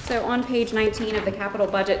 So on page 19 of the capital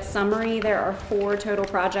budget summary, there are 4 total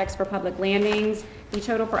projects for public landings. The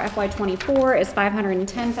total for FY '24 is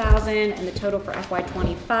 $510,000, and the total for FY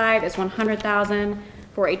 '25 is $100,000,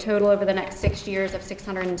 for a total over the next 6 years of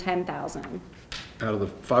 $610,000. Out of the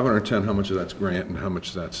 510, how much of that's grant and how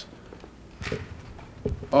much of that's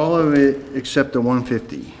All of it except the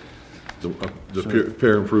 150. the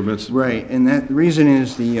pier improvements? Right, and that, the reason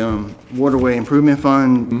is the Waterway Improvement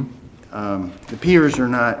Fund, the piers are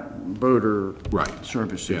not boater Right,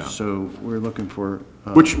 services, yeah. so we're looking for.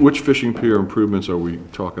 Which fishing pier improvements are we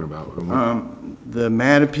talking about? The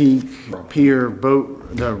Mattapique Pier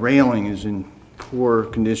boat, the railing is in poor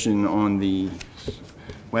condition on the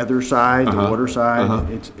weather side, the water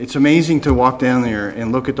side. It's amazing to walk down there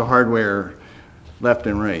and look at the hardware left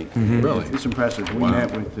and right. Really? It's impressive. We Wow.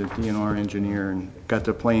 met with the DNR engineer and got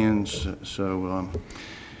the plans, so,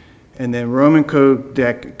 and then Roman Cove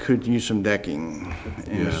deck could use some decking.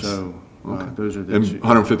 And Yes. so, those are the And two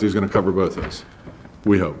 150 is going to cover both those?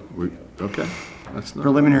 We hope. Okay, that's not.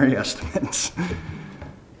 preliminary estimates.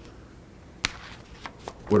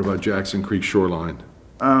 What about Jackson Creek shoreline?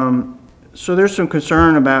 So there's some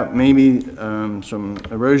concern about maybe some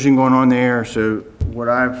erosion going on there, so what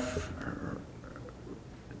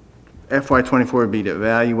FY '24 would be to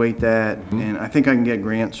evaluate that, and I think I can get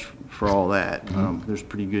grants for all that. There's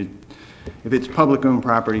pretty good, if it's public-owned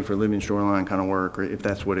property for living shoreline kind of work, or if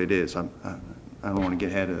that's what it is, I don't want to get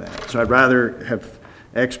ahead of that. So I'd rather have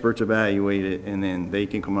experts evaluate it, and then they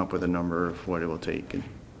can come up with a number of what it will take, and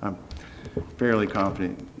I'm fairly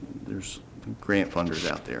confident there's grant funders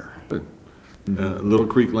out there. Little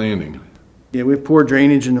Creek Landing. Yeah, we have poor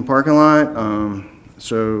drainage in the parking lot,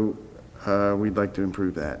 so we'd like to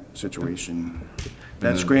improve that situation.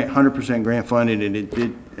 That's 100% grant funded, and it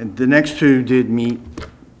did, and the next two did meet,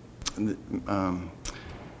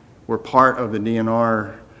 were part of the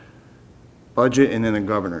DNR budget and then the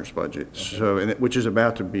governor's budget, so, which is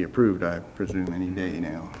about to be approved, I presume, any day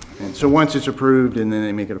now. And so once it's approved, and then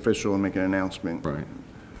they make it official and make an announcement. Right.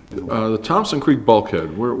 The Thompson Creek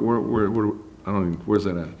bulkhead, where, I don't even, where's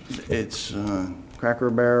that at? It's Cracker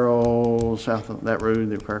Barrel, south of that road,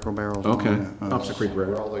 the Cracker Barrel's on. Okay. Thompson Creek Road.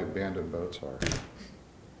 Where all the abandoned boats are.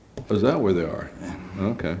 Is that where they are?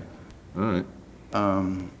 Okay, all right.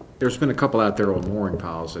 There's been a couple out there on mooring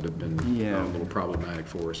piles that have been Yeah. a little problematic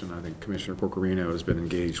for us, and I think Commissioner Corcorino has been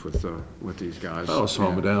engaged with these guys. I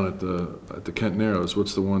saw them down at the Kent Narrows.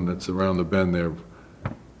 What's the one that's around the bend there?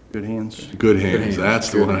 Good Hands. Good Hands,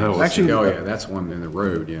 that's the one I was. Actually, Oh, yeah, that's one in the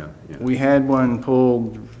road, yeah. We had one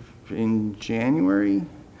pulled in January,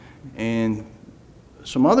 and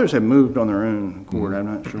some others have moved on their own accord. I'm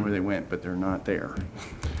not sure where they went, but they're not there.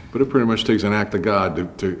 But it pretty much takes an act of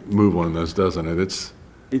God to move one of those, doesn't it?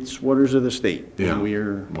 It's waters of the state. Yeah. And we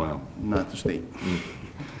are Wow. not the state.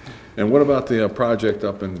 And what about the project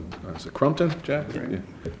up in, is it Crumpton, Jack? Yeah.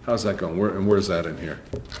 How's that going? Where's that in here?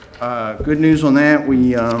 Good news on that,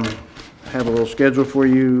 we have a little schedule for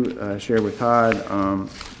you, shared with Todd.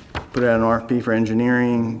 Put out an RFP for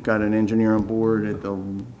engineering, got an engineer on board at the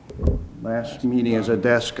last meeting as a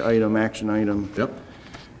desk item, action item. Yep.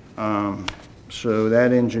 So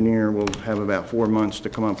that engineer will have about 4 months to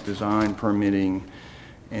come up with design, permitting,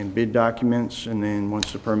 and bid documents, and then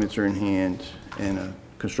once the permits are in hand and a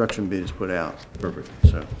construction bid is put out. Perfect.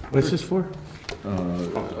 So, What's this for?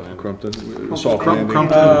 Crumpton, soft landing,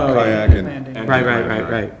 Crumpton. kayak, and, Landing.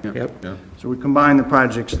 Right, yep. yeah. so we combine the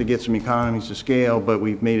projects to get some economies of scale, but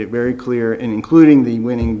we've made it very clear, and including the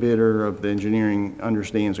winning bidder of the engineering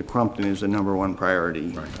understands that Crumpton is the #1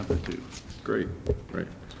 priority of the two. Great, great.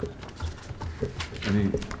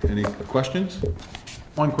 Any questions?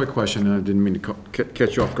 One quick question, I didn't mean to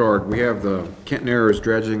catch you off guard. We have the Kent Narrows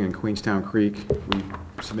dredging and Queenstown Creek. We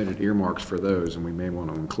submitted earmarks for those, and we may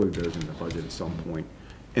want to include those in the budget at some point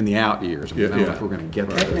in the out years. I mean, I don't know if we're going to get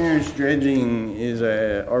Kent those. Narrows dredging is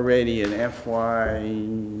already an FY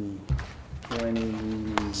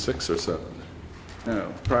 20, 6 or 7?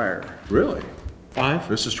 no, prior. Really? 5?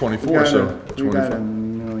 This is We 24, got so we got 24. $1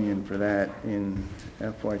 million for that in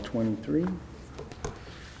FY 23.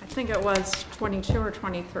 I think it was 22 or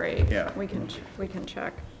 23. Yeah. We can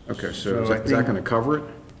check. Okay, so So is I that going to think- cover it?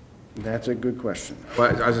 That's a good question.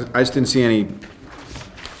 But I just didn't see any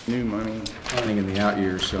New money. planning in the out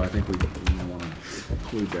years, so I think we want to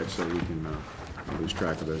include that so we can lose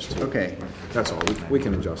track of those too. Okay. That's all. We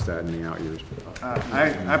can adjust that in the out years.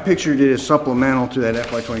 I pictured it as supplemental to that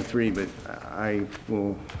FY 23, but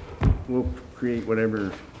we'll create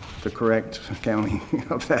whatever the correct accounting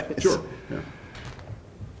of that is. Sure, yeah.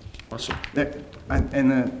 Awesome.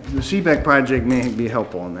 And the CBEC project may be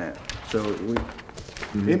helpful on that, so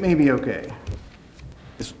it may be okay.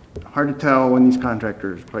 It's hard to tell when these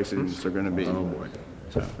contractors' prices are gonna be. Oh, boy.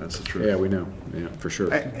 That's the truth. Yeah, we know, yeah, for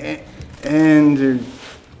sure. And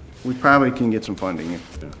we probably can get some funding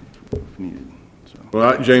if needed, so.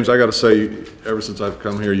 Well, James, I gotta say, ever since I've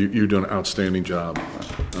come here, you've done an outstanding job.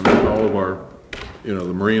 I mean, all of our,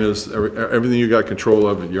 the marinas, everything you got control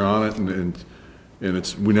of, you're on it, and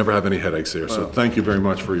it's, we never have any headaches there, so thank you very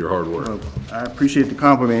much for your hard work. Well, I appreciate the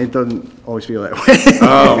compliment. It doesn't always feel that way.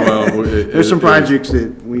 Oh, well. There's some projects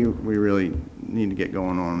that we really need to get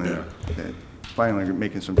going on Yeah. that finally are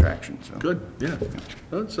making some traction, so. Good, yeah.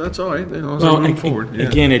 That's all right, as long as Well, I'm moving forward, yeah.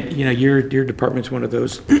 again, your department's one of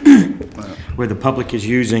those where the public is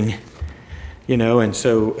using, and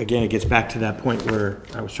so, again, it gets back to that point where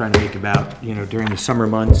I was trying to make about, during the summer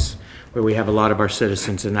months, where we have a lot of our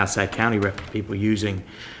citizens in outside county people using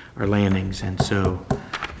our landings, and so,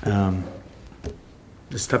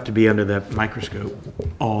 it's tough to be under that microscope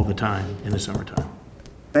all the time in the summertime.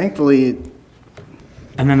 Thankfully,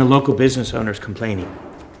 And then the local business owners complaining.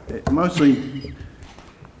 mostly,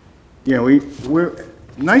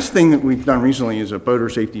 nice thing that we've done recently is a boater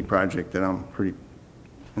safety project that I'm pretty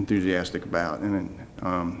enthusiastic about, and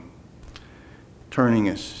turning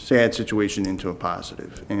a sad situation into a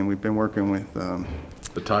positive. And we've been working with, The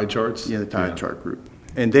tide charts? the Tide Chart Group.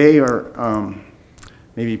 And they are,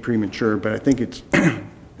 maybe premature, but I think it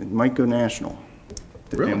might go national.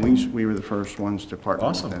 Really? And we were the first ones to partner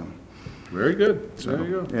with Awesome. them. Very good, there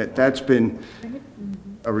you go. That's been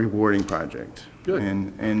a rewarding project. Good.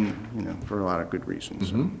 And, for a lot of good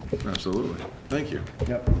reasons. so. Absolutely, thank you.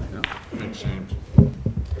 Yep. Yeah. Thanks, James.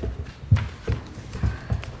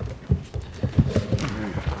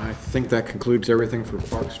 I think that concludes everything for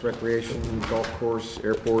Parks, Recreation, Golf Course,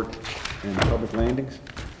 Airport, and Public Landings.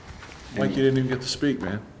 Mike, you didn't even get to speak,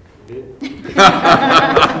 man.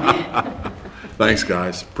 Thanks,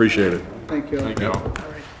 guys, appreciate it. Thank you. Yep.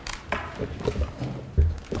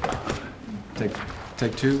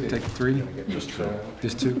 Take two, take three? Just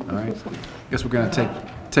two, all right. Guess we're gonna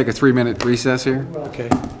take a 3-minute recess here, Okay.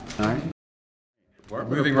 all right?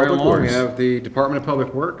 Department of Moving right Public along, we Works. have the Department of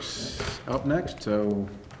Public Works up next, so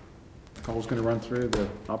Cole's gonna run through the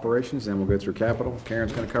operations, then we'll go through capital.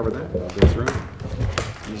 Karen's gonna cover that, I'll go through them.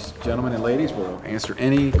 These gentlemen and ladies will answer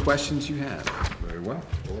any questions you have. Very well.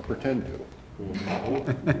 Or pretend to.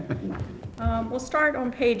 We'll start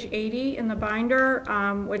on page 80 in the binder,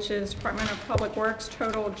 which is Department of Public Works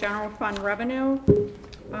total general fund revenue,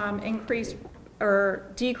 increased or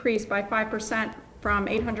decreased by 5% from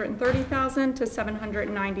 $830,000 to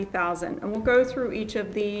 $790,000. And we'll go through each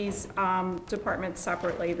of these departments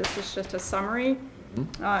separately. This is just a summary.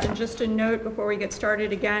 And just a note before we get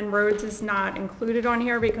started, again, roads is not included on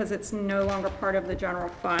here because it's no longer part of the general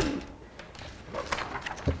fund.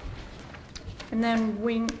 And then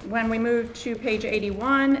when we move to page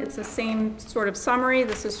 81, it's the same sort of summary.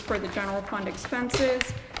 This is for the general fund expenses.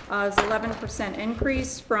 It's 11%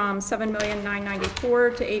 increase from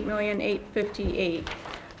 $7,994,000 to $8,858,000.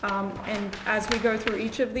 And as we go through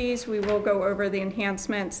each of these, we will go over the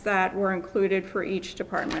enhancements that were included for each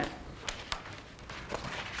department.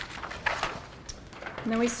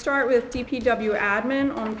 And then we start with DPW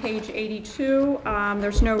admin on page 82.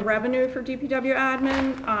 There's no revenue for DPW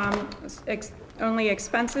admin, only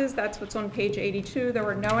expenses. That's what's on page 82. There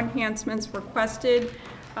were no enhancements requested,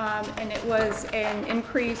 and it was an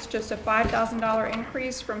increase, just a $5,000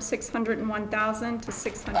 increase from $601,000 to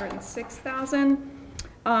 $606,000.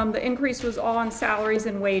 The increase was all on salaries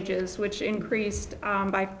and wages, which increased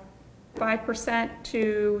by 5%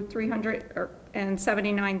 to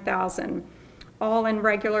 $379,000. All in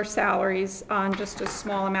regular salaries on just a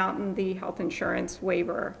small amount in the health insurance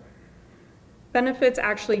waiver. Benefits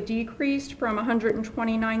actually decreased from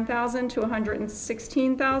 $129,000 to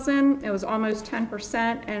 $116,000. It was almost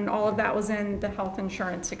 10%, and all of that was in the health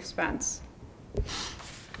insurance expense.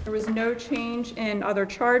 There was no change in other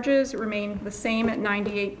charges. It remained the same at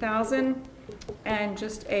 $98,000, and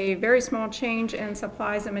just a very small change in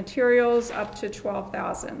supplies and materials up to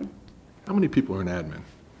 $12,000. How many people are in admin?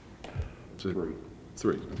 Is it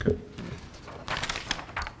three, okay.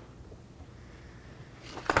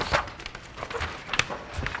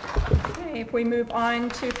 Okay, if we move on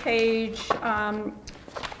to page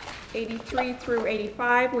 83 through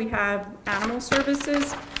 85, we have animal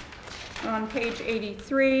services. On page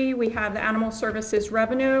 83, we have the animal services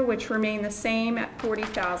revenue, which remain the same at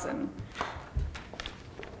 $40,000.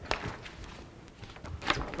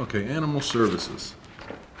 Okay, animal services.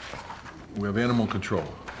 We have animal control.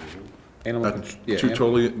 Animal, That's yeah, two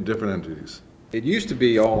totally different entities. It used to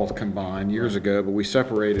be all combined years ago, but we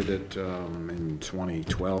separated it in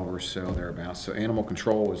 2012 or so, thereabouts. So animal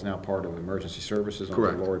control is now part of emergency services under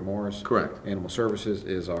Correct. Lord Morris. Correct. Animal services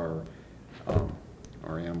is our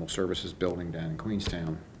animal services building down in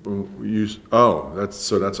Queenstown.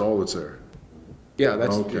 That's all that's there. Yeah,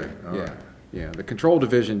 that's, Okay, all yeah, right. yeah. The control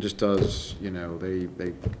division just does, they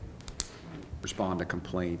respond to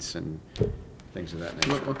complaints and things of that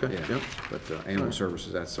nature. Well, okay, Yeah. yep. But animal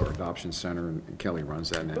services, that's our adoption center, and Kelly runs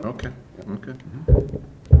that now. Okay, okay.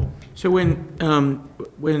 So when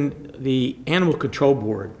the Animal Control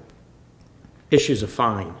Board issues a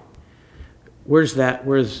fine, where's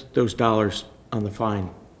those dollars on the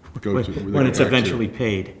fine? Go When to- when it's back to- eventually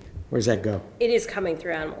paid, where's that go? It is coming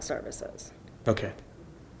through animal services. Okay.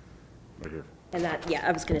 Right here. And that, yeah,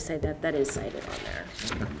 I was gonna say that is cited on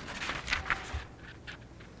there.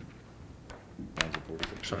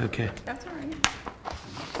 Okay. That's all right.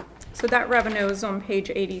 So that revenue is on page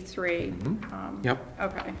 83. Yep.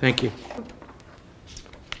 Okay. Thank you.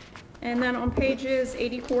 And then on pages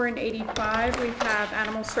 84 and 85, we have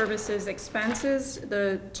animal services expenses.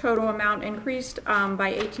 The total amount increased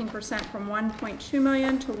by 18% from 1.2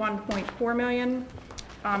 million to 1.4 million.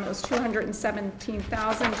 It was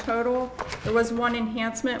 217,000 total. There was one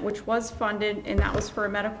enhancement which was funded, and that was for a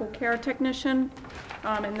medical care technician.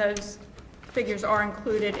 And those figures are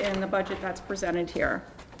included in the budget that's presented here.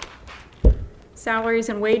 Salaries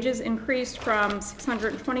and wages increased from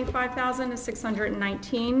 625,000 to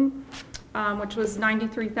 619, which was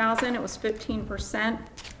 93,000. It was 15%.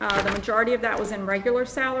 The majority of that was in regular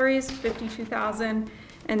salaries, 52,000.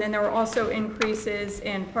 And then there were also increases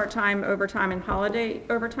in part-time, overtime, and holiday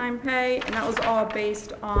overtime pay. And that was all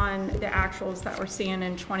based on the actuals that we're seeing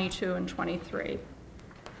in 22 and 23.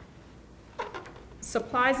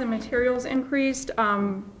 Supplies and materials increased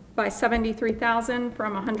by 73,000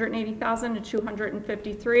 from 180,000 to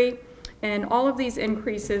 253. And all of these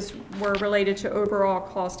increases were related to overall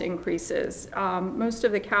cost increases. Most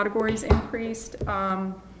of the categories increased.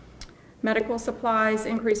 Medical supplies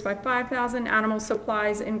increased by 5,000. Animal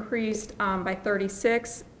supplies increased by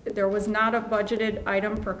 36. There was not a budgeted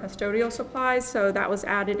item for custodial supplies, so that was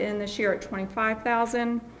added in this year at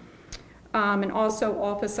 25,000. And also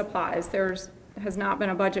office supplies. Has not been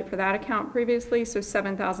a budget for that account previously, so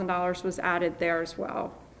 $7,000 was added there as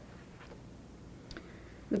well.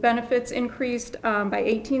 The benefits increased by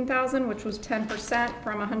 18,000, which was 10%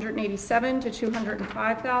 from 187 to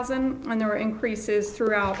 205,000, and there were increases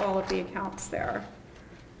throughout all of the accounts there.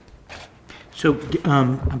 So,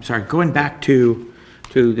 I'm sorry, going back to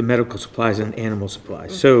the medical supplies and animal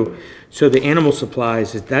supplies. So the animal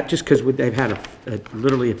supplies, is that just because they've had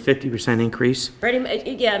literally a 50% increase? Pretty much,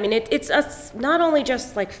 yeah, I mean, it's us, not only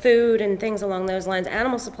just like food and things along those lines,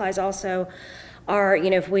 animal supplies also are,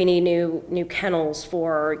 if we need new kennels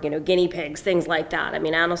for, guinea pigs, things like that. I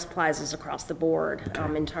mean, animal supplies is across the board,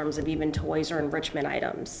 in terms of even toys or enrichment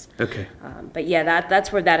items. Okay. But yeah,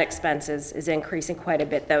 that's where that expense is increasing quite a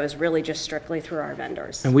bit, though, is really just strictly through our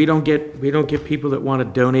vendors. And we don't get people that want to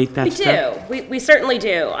donate that stuff? We do, we certainly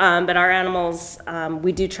do, but our animals,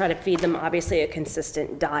 we do try to feed them, obviously, a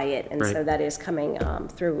consistent diet, and so Right. that is coming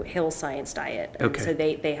through Hill Science Diet. And Okay. so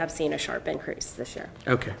they have seen a sharp increase this year.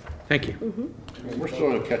 Okay, thank you. We're still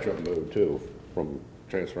in a catch-up mode too, from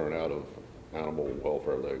transferring out of animal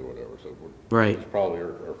welfare leg or whatever, so Right. it's probably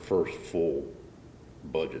our first full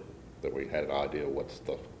budget that we had an idea what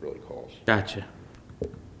stuff really costs. Gotcha.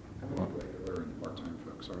 How many regular and part-time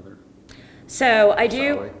folks are there? So I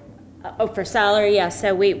do, Salary? for salary, yeah,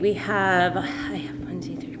 so we have, I have 1,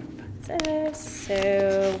 2, 3, 4, 5, 6.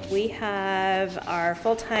 So we have our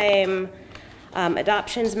full-time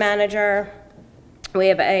adoptions manager. We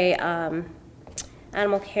have a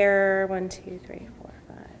animal care, 1, 2, 3, 4,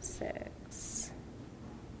 5, 6.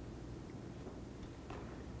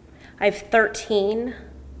 I have 13,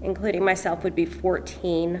 including myself would be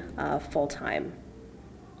 14 full-time.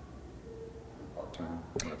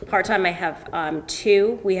 Part-time, I have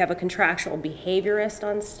 2. We have a contractual behaviorist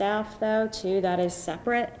on staff, though, too. That is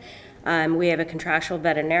separate. We have a contractual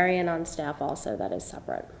veterinarian on staff also. That is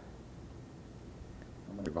separate.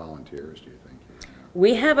 How many volunteers do you think?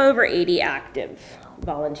 We have over 80 active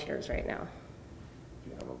volunteers right now. Do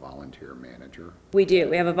you have a volunteer manager? We do.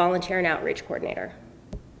 We have a volunteer and outreach coordinator.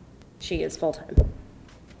 She is full-time.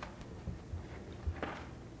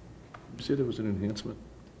 You say there was an enhancement?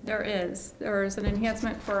 There is an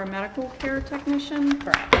enhancement for a medical care technician.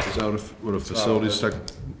 Correct. Is that what a facilities tech?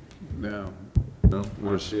 No. No?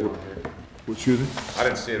 Where's, excuse me? I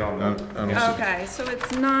didn't see it on I the, don't see- Okay, so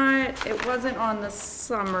it's not, it wasn't on the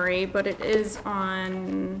summary, but it is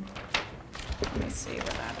on Let me see where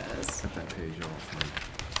that is. Cut that page off.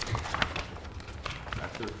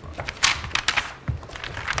 Back to the front.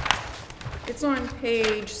 It's on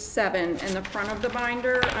page 7 in the front of the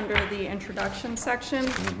binder, under the introduction section.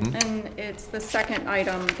 And it's the second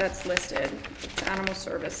item that's listed, it's animal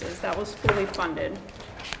services. That was fully funded.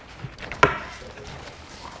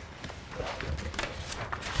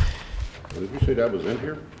 Did you say that was in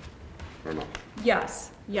here, or not?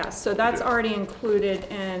 Yes, yes, so that's already included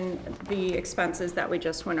in the expenses that we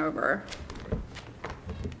just went over.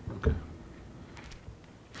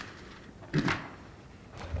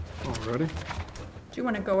 Alrighty. Do you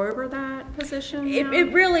want to go over that position now?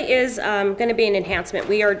 It really is going to be an enhancement.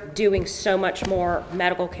 We are doing so much more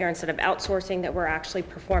medical care instead of outsourcing, that we're actually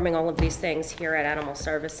performing all of these things here at Animal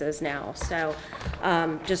Services now. So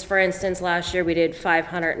just for instance, last year we did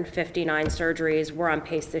 559 surgeries. We're on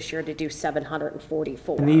pace this year to do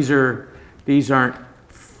 744. And these aren't,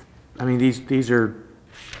 I mean, these are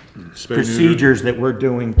Spay neuter. procedures that we're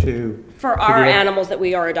doing to. For our animals that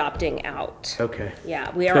we are adopting out. Okay.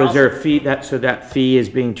 Yeah, we are So is there also, a fee, so that fee is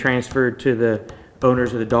being transferred to the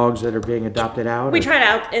owners of the dogs that are being adopted out? we or-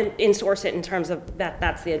 try to in-source it in terms of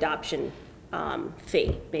that's the adoption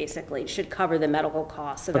fee, basically. It should cover the medical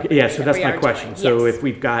costs of Okay, everything yeah, so that that's we my are question. doing. So Yes. if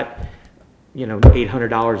we've got,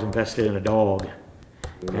 $800 invested in a dog,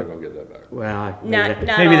 We're not gonna get that back. well, Not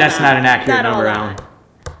maybe all that's that. not an accurate Not all number, that. Alan.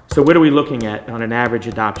 So what are we looking at on an average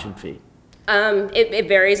adoption fee? It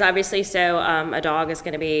varies, obviously, so a dog is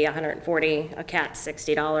going to be $140, a cat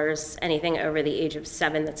 $60. Anything over the age of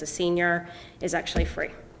 7 that's a senior is actually free,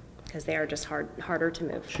 because they are just harder to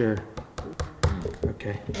move. Sure.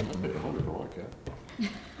 Okay.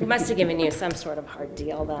 We must have given you some sort of hard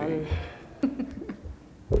deal then.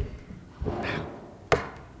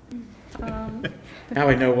 Now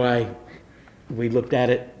I know why we looked at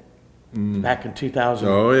it back in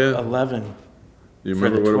 2011. You For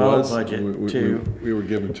the remember what it 12 was? budget We- to We were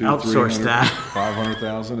given two, outsource 300, that.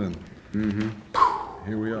 500,000 and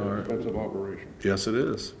here we are. Expensive operation. Yes, it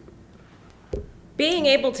is. Being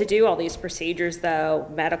able to do all these procedures, though,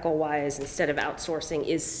 medical-wise, instead of outsourcing,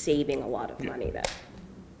 is saving a lot of money, though.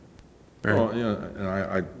 Well, yeah, and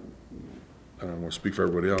I don't want to speak for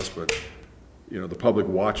everybody else, but, the public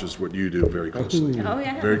watches what you do very closely. Oh,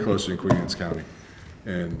 yeah. Very closely in Queen Anne's County.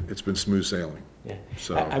 And it's been smooth sailing. Yeah.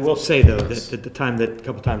 So- I will say, though, that a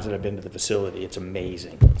couple times that I've been to the facility, it's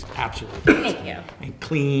amazing. It's absolutely amazing. Thank you. And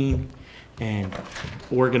clean and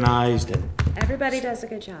organized and, Everybody does a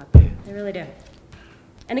good job. They really do.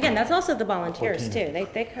 And again, that's also the volunteers, too.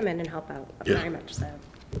 They come in and help out, Yeah. very much so.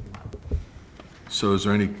 So is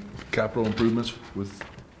there any capital improvements with,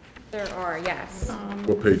 There are, yes.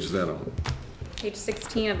 what page is that on? Page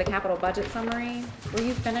 16 of the capital budget summary. Were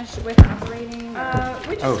you finished with operating?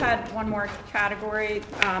 We just had one more category,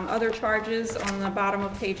 other charges. On the bottom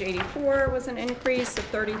of page 84 was an increase of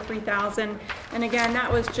 33,000. And again,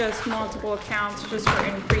 that was just multiple accounts, just for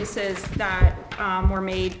increases that were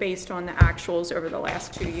made based on the actuals over the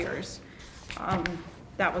last 2 years.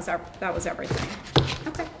 That was everything.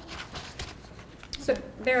 Okay. So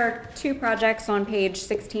there are 2 projects on page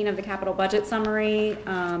 16 of the capital budget summary.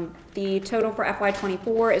 The total for FY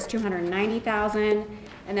 '24 is $290,000,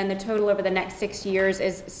 and then the total over the next 6 years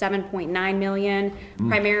is $7.9 million.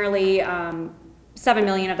 Primarily, $7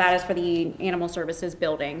 million of that is for the animal services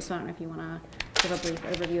building. So I don't know if you want to give a brief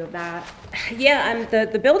overview of that. Yeah,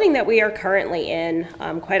 the building that we are currently in,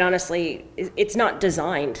 quite honestly, it's not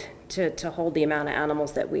designed to hold the amount of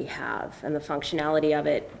animals that we have, and the functionality of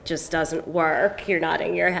it just doesn't work. You're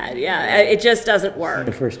nodding your head, yeah, it just doesn't work.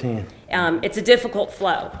 firsthand. It's a difficult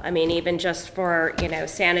flow, I mean, even just for,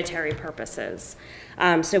 sanitary purposes.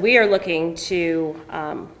 So we are looking to,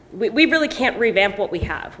 we really can't revamp what we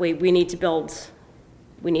have. We need to build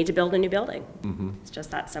a new building. It's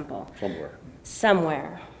just that simple.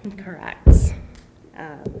 Somewhere, correct.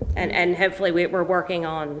 And hopefully we're working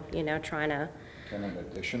on, trying to. Can an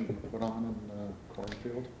addition be put on in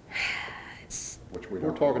Cornfield? Which we We're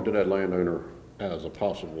don't. talking to that landowner as a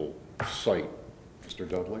possible site. Mr.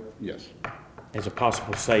 Dudley? Yes, As a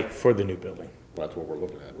possible site for the new building. that's what we're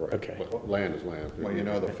looking at, right? Okay. But land is land. Well,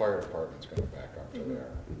 the fire department's gonna back up to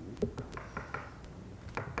there.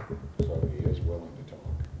 So he is willing to talk.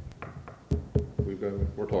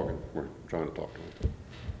 We're trying to talk to him.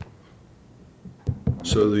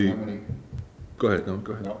 So How many? go ahead, no,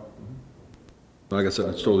 go ahead. No, Like I said,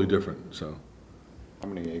 it's totally different, so. how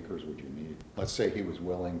many acres would you need? Let's say he was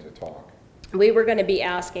willing to talk. We were gonna be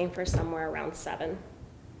asking for somewhere around 7.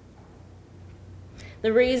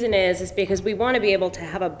 The reason is because we want to be able to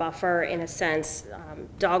have a buffer, in a sense,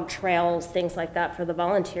 dog trails, things like that, for the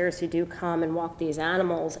volunteers who do come and walk these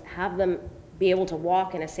animals, have them be able to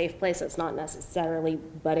walk in a safe place that's not necessarily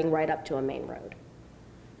butting right up to a main road.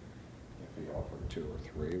 If he offered 2 or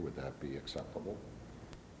 3, would that be acceptable?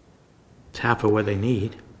 It's half of what they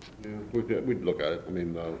need. Yeah, we'd look at it. I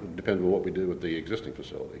mean, it depends on what we do with the existing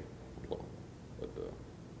facility. But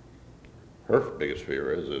her biggest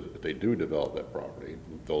fear is that if they do develop that property,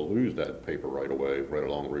 they'll lose that paper right away, right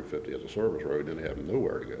along Route 50 as a service road, and they have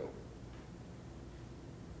nowhere to go.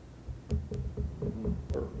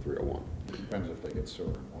 Or 301. Depends if they get sewer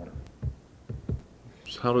and water.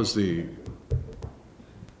 So how does like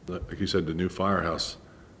you said, the new firehouse,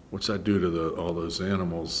 what's that do to all those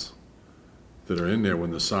animals that are in there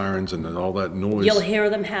when the sirens and then all that noise? You'll hear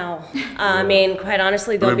them howl. I mean, quite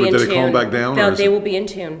honestly, they'll be in but tune. do they calm back down, or is They it- will be in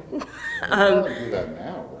tune. They do that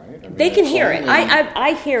now, right? I mean, They can it's hear it. only-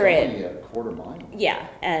 I hear it's it. only a quarter mile. Yeah,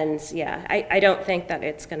 and yeah, I don't think that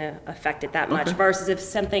it's gonna affect it that much Okay. versus if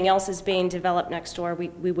something else is being developed next door,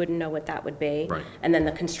 we wouldn't know what that would be. Right. And then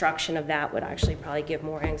the construction of that would actually probably give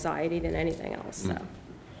more anxiety than anything else, so.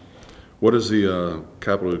 What is the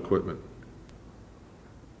capital equipment?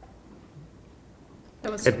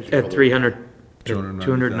 That was, At 300, 290,000.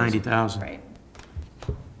 290,000. right.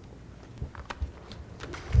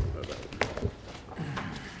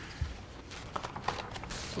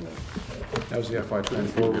 That was the FY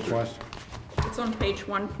 '24 request. It's on page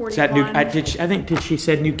 141. Is that new, did she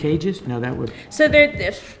said new cages? No, that would, So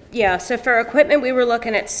so for equipment, we were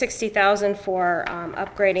looking at 60,000 for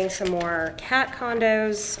upgrading some more cat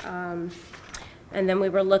condos. And then we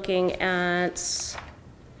were looking at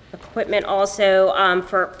equipment also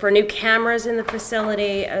for new cameras in the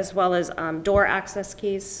facility, as well as door access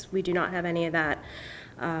keys. We do not have any of that.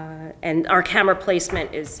 And our camera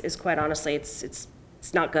placement is quite honestly, it's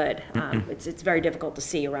not good. It's very difficult to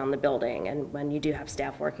see around the building, and when you do have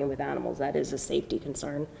staff working with animals, that is a safety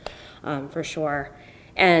concern, for sure.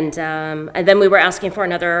 And then we were asking for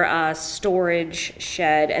another storage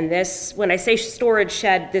shed, and this, when I say storage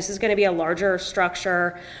shed, this is gonna be a larger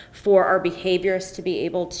structure for our behaviorists to be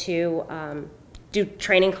able to do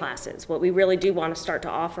training classes. What we really do want to start to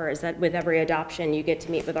offer is that with every adoption, you get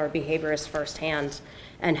to meet with our behaviorists firsthand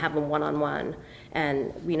and have them one-on-one,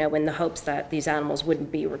 and, you know, in the hopes that these animals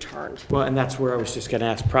wouldn't be returned. well, and that's where I was just gonna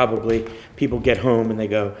ask, probably, people get home and they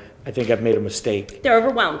go, I think I've made a mistake. They're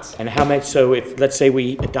overwhelmed. And how much, so if, let's say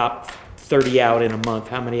we adopt 30 out in a month,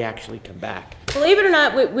 how many actually come back? Believe it or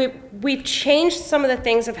not, we've changed some of the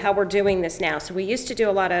things of how we're doing this now. So we used to do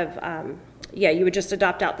a lot of, you would just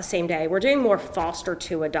adopt out the same day. We're doing more foster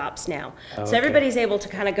to adopts now. So okay. everybody's able to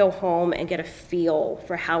kind of go home and get a feel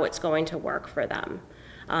for how it's going to work for them.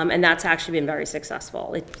 And that's actually been very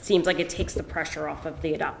successful. It seems like it takes the pressure off of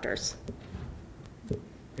the adopters.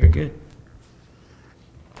 Very good.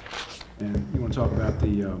 And you want to talk about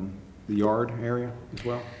the yard area as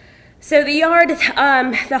well? So the yard,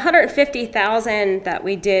 the 150,000 that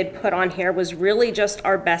we did put on here was really just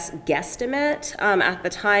our best guesstimate. At the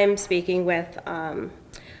time, speaking with a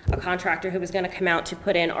contractor who was gonna come out to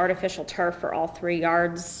put in artificial turf for all 3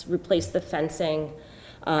 yards, replace the fencing,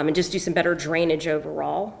 and just do some better drainage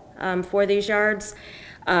overall for these yards.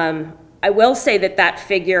 I will say that that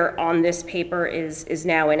figure on this paper is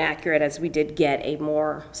now inaccurate, as we did get a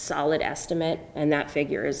more solid estimate, and that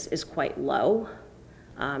figure is quite low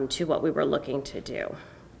to what we were looking to do.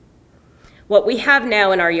 What we have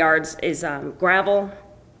now in our yards is gravel,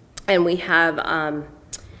 and we have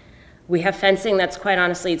fencing that's, quite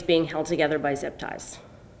honestly, it's being held together by zip ties.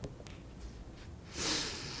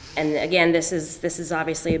 And again, this is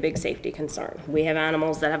obviously a big safety concern. We have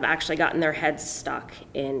animals that have actually gotten their heads stuck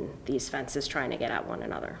in these fences trying to get at one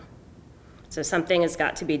another. So something has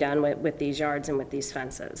got to be done with these yards and with these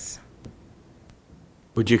fences.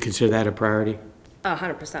 Would you consider that a priority?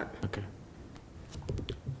 100%. Okay.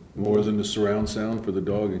 More than the surround sound for the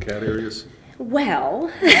dog and cat areas? Well,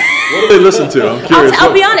 What do they listen to? I'm curious.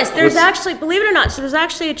 I'll be honest, there's What's- actually, believe it or not, so there's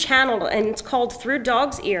actually a channel, and it's called Through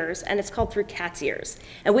Dog's Ears, and it's called Through Cat's Ears.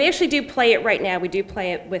 And we actually do play it right now. We do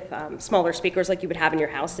play it with smaller speakers like you would have in your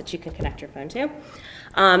house that you can connect your phone to.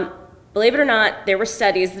 Believe it or not, there were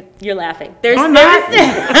studies, you're laughing.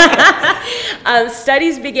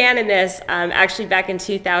 Studies began in this actually back in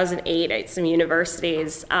 2008 at some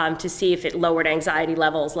universities to see if it lowered anxiety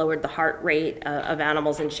levels, lowered the heart rate of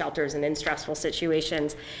animals in shelters and in stressful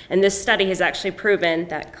situations. And this study has actually proven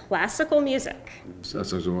that classical music,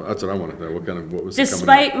 That's what I wanted to know. What was it coming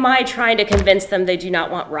despite out? my trying to convince them they do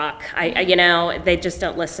not want rock, they just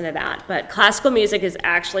don't listen to that. But classical music is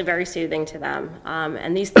actually very soothing to them.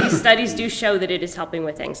 And these studies do show that it is helping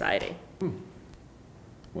with anxiety.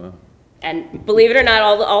 Wow. And believe it or not,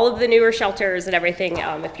 all of the newer shelters and everything,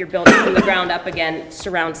 if you're building from the ground up again,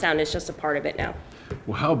 surround sound is just a part of it now.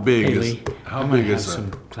 Well, how big Hey, is, Lee, how I'm gonna big have is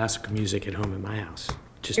some that? classical music at home in my house.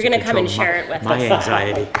 Just You're to gonna come and control share it with my us.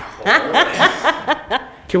 anxiety.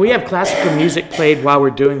 Can we have classical music played while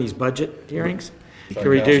we're doing these budget hearings? To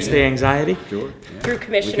reduce the anxiety? Sure. Through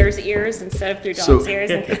commissioners' ears instead of through So, dogs'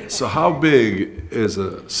 ears. so how big is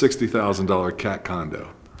a $60,000 cat condo?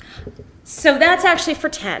 So that's actually for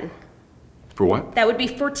 10. For what? That would be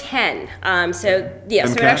for 10. So, yeah,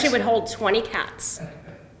 so it cats? actually would hold 20 cats.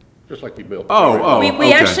 Just like you built. Oh, We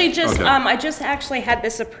okay, actually just, okay. I just actually had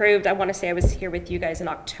this approved, I want to say I was here with you guys in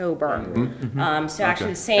October. So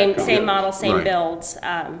actually the same model, same Right. builds.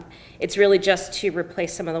 It's really just to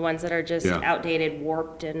replace some of the ones that are just Yeah. outdated,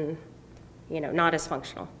 warped, and, not as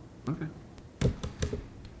functional.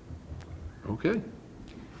 Okay.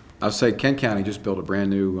 I'll say Kent County just built a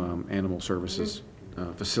brand-new animal services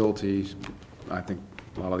facility. I think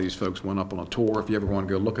a lot of these folks went up on a tour, if you ever want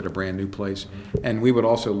to go look at a brand-new place. And we would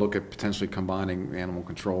also look at potentially combining animal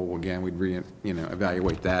control. Again, we'd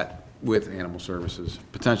evaluate that with animal services,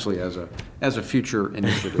 potentially as a future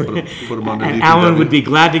initiative. Put them under And DPW. Alan would be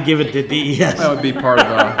glad to give it to DES. That would be part of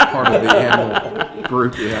the animal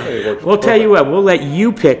group, yeah. We'll tell you what, we'll let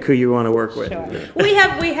you pick who you want to work with. Sure. We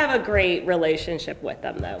have a great relationship with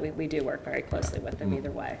them, though. We do work very closely with them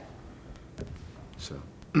either way. So,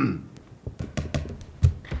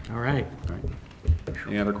 All right. All right.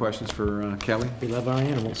 Any other questions for Kelly? We love our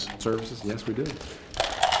animals. Services? Yes, we do.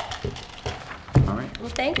 All right. Well,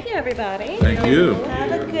 thank you, everybody. Thank you.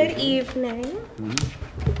 Have a good evening.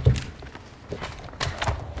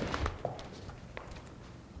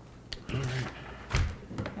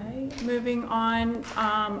 Okay, moving on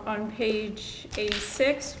page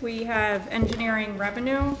 86, we have engineering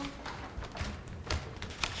revenue.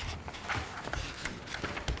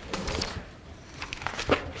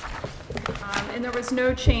 And there was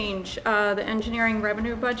no change. The engineering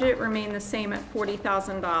revenue budget remained the same at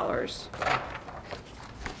 $40,000.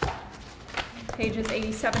 Pages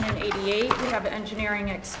 87 and 88, we have engineering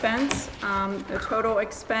expense. The total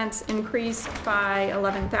expense increased by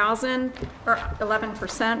 11,000, or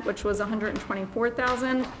 11%, which was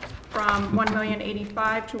 124,000, from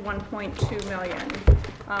 1,085,000 to 1.2 million.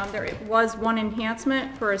 There was one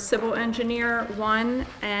enhancement for a civil engineer,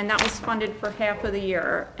 and that was funded for half of the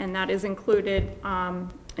year, and that is included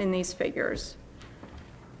in these figures.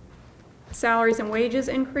 Salaries and wages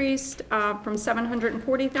increased from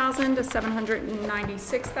 $740,000 to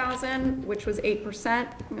 $796,000, which was 8%,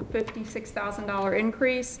 a $56,000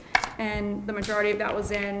 increase, and the majority of that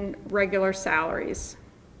was in regular salaries.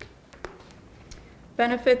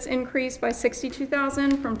 Benefits increased by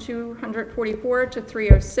 $62,000 from $244 to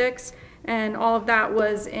 $306, and all of that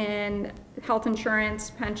was in health insurance,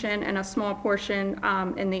 pension, and a small portion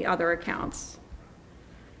in the other accounts.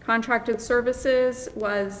 Contracted services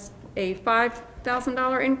was a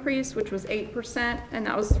 $5,000 increase, which was 8%, and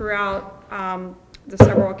that was throughout the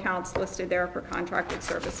several accounts listed there for contracted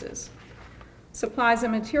services. Supplies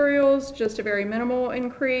and materials, just a very minimal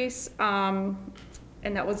increase, and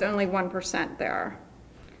that was only 1% there.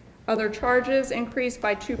 Other charges increased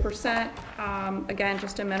by 2%, again,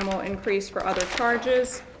 just a minimal increase for other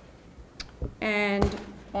charges. And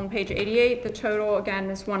on page 88, the total, again,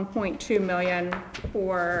 is 1.2 million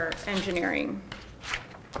for engineering.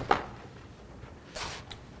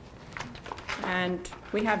 And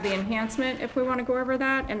we have the enhancement if we want to go over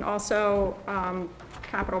that, and also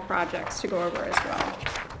capital projects to go over as well.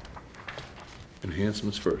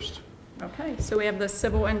 enhancements first. Okay, so we have the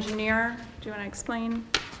civil engineer. Do you want to explain?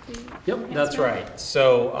 Yep, that's right.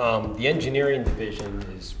 So the engineering division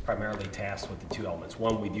is primarily tasked with the two elements.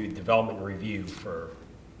 One, we do development review for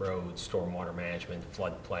roads, stormwater management,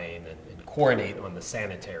 floodplain, and coordinate on the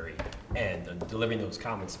sanitary end and delivering those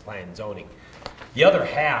comments to plan and zoning. The other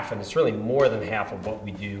half, and it's really more than half of what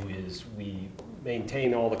we do, is we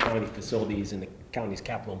maintain all the county facilities in the county's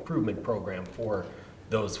capital improvement program for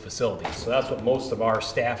those facilities. So that's what most of our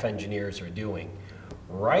staff engineers are doing.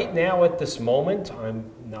 Right now, at this moment,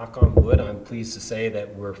 I'm, knock on wood, I'm pleased to say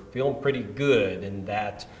that we're feeling pretty good in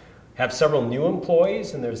that have several new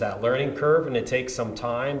employees, and there's that learning curve, and it takes some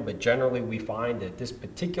time, but generally we find at this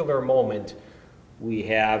particular moment,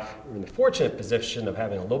 we're in the fortunate position of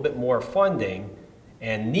having a little bit more funding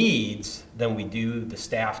and needs than we do the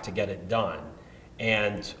staff to get it done.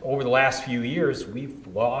 And over the last few years, we've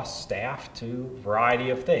lost staff to a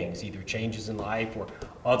variety of things, either changes in life or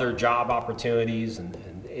other job opportunities, and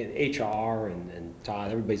HR and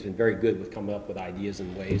Todd, everybody's been very good with coming up with ideas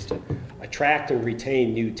and ways to attract and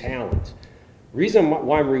retain new talent. The reason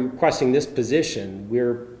why I'm requesting this position,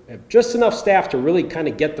 we're have just enough staff to really kind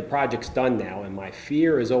of get the projects done now, and my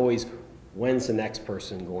fear is always, when's the next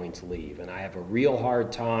person going to leave? And I have a real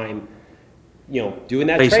hard time, doing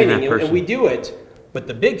that Facing training, that and we person. do it. But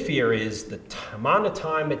the big fear is the amount of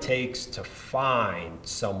time it takes to find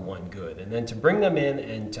someone good, and then to bring them in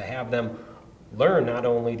and to have them learn not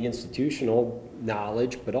only the institutional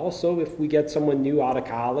knowledge, but also if we get someone new out of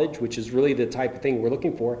college, which is really the type of thing we're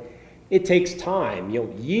looking for, it takes time,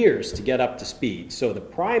 years to get up to speed. So the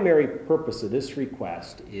primary purpose of this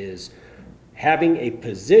request is having a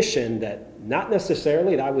position that not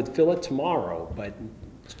necessarily that I would fill it tomorrow, but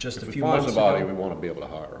it's just a If we few find months somebody, ago. we want to be able to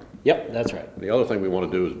hire them. Yep, that's right. The other thing we want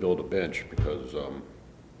to do is build a bench because,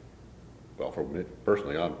 well, for me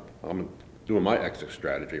personally, I'm doing my exit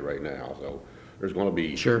strategy right now, so there's going to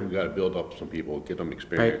be, Sure. we've got to build up some people, get them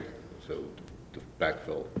experience, so to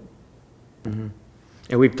backfill.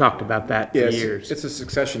 And we've talked about that for Yes, years. it's a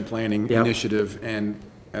succession planning Yep. initiative, and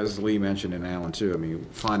as Lee mentioned, and Alan too, I mean,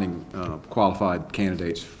 finding qualified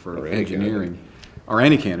candidates for Or any engineering, or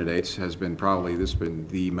any candidates, has been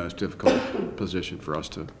the most difficult position for us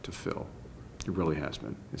to fill. It really has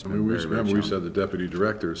been. It's I been mean, we very, very remember we challenging. said the deputy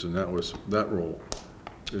directors, and that was, that role.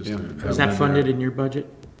 Is Yeah. to Is have Is that them funded there. in your budget?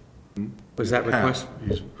 Was that Half.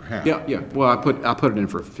 request? Half. Yeah, well, I put it in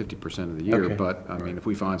for 50% of the year, Okay. but, I mean, if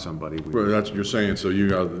we find somebody, Well, we, that's what you're saying, so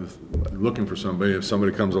you are looking for somebody, if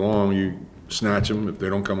somebody comes along, you snatch them, if they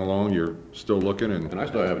don't come along, you're still looking, and And I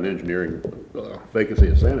still have an engineering vacancy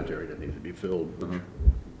in sanitary that needs to be filled, which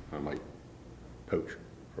I might poach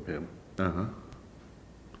from him. uh-huh.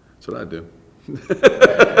 That's what I do.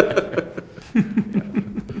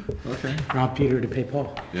 Okay, Rob Peter to pay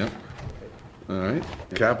Paul. yep. All right,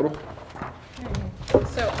 capital?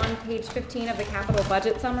 So on page 15 of the capital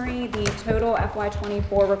budget summary, the total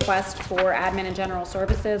FY24 request for admin and general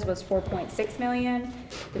services was 4.6 million.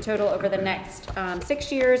 The total over the next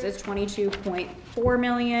 6 years is 22.4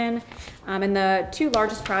 million. And the two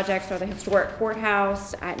largest projects are the historic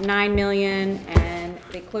courthouse at 9 million and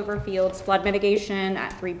the Cloverfields flood mitigation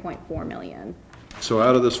at 3.4 million. So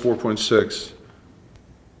out of this 4.6,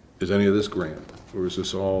 is any of this grant, or is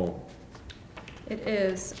this all, It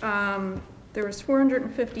is. There was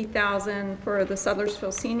 450,000 for the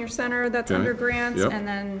Sudlersville Senior Center that's Okay, under grants, yep. and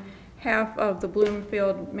then half of the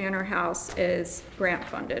Bloomfield Manor House is grant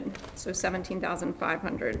funded, so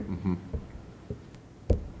 17,500.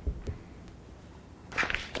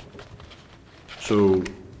 so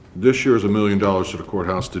this year is $1 million to the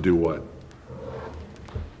courthouse to do what?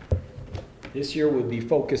 This year we'll be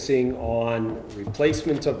focusing on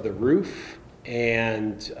replacement of the roof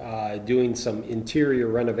and doing some interior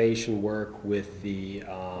renovation work with the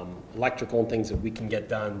electrical and things that we can get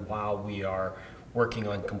done while we are working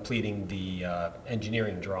on completing the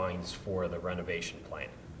engineering drawings for the renovation plan.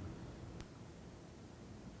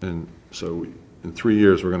 And so in 3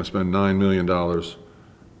 years, we're gonna spend $9 million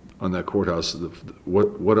on that courthouse.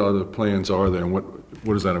 What other plans are there, and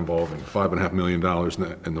what is that involving? $5.5 million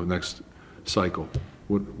in the next cycle?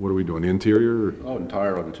 What are we doing, the interior? or- Oh,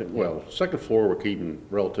 entire, well, second floor, we're keeping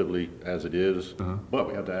relatively as it is, but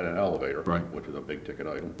we have to add an elevator. Right. Which is a big ticket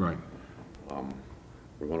item. Right,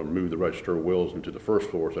 We're gonna move the register of wills into the first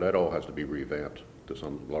floor, so that all has to be revamped to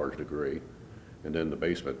some large degree. And then the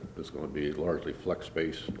basement is gonna be largely flex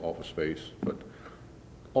space, office space, but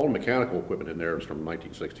all the mechanical equipment in there is from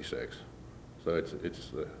 1966. So it's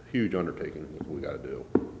a huge undertaking that we gotta do.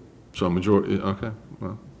 so majority, okay,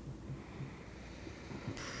 well,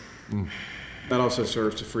 that also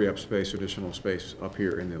serves to free up space, additional space up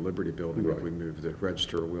here in the Liberty Building if Right. we move the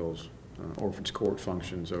Register of Wills, Orphans Court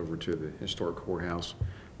functions over to the historic courthouse.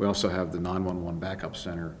 We also have the 911 backup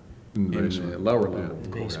center In the in the basement. lower Yeah. level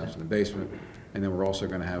courthouse, in the basement. And then we're also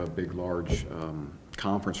gonna have a big, large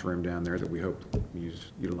conference room down there that we hope to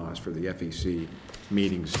utilize for the FEC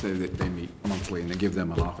meetings. They meet monthly, and they give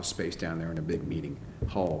them an office space down there in a big meeting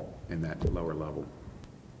hall in that lower level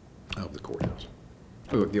of the courthouse.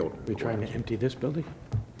 Oh, the old We trying to courthouse. empty this building?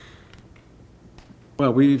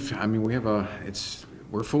 Well, we have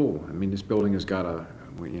we're full. I mean, this building has got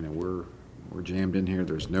we're jammed in here.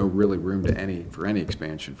 There's no really room for any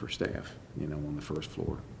expansion for staff, on the first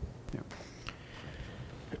floor. Yeah.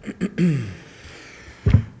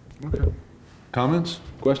 okay. Comments,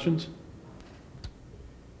 questions?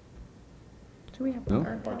 Do we have No?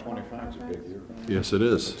 more? By 25 is a big year. Yes, it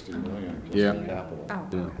is. 60 million just Yeah. in capital. Oh,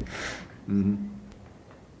 Yeah. okay.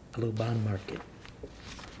 A little bond market.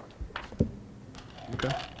 Okay.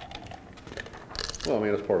 Well, I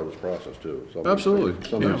mean, that's part of this process too. Some of these Absolutely, things-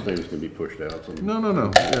 Some of yeah. these things can be pushed out, some.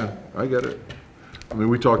 No, yeah, I get it. I mean,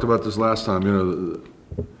 we talked about this last time,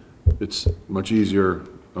 it's much easier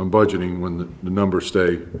on budgeting when the numbers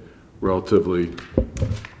stay relatively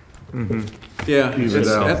Yeah, Even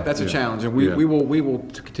out. that's a Yeah. challenge, and Yeah. we will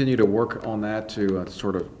continue to work on that to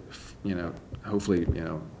sort of, hopefully,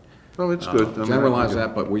 Oh, it's good. I mean, generalize I-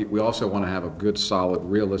 that, but we also want to have a good, solid,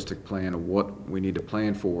 realistic plan of what we need to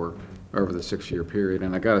plan for over the 6-year period.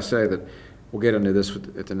 And I got to say that we'll get into this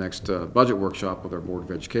at the next budget workshop with our Board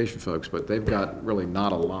of Education folks, but they've got really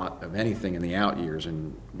not a lot of anything in the out years,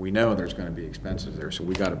 and we know there's going to be expenses there, so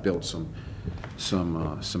we got to build some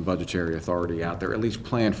budgetary authority out there, at least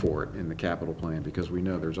plan for it in the capital plan, because we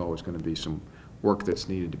know there's always going to be some work that's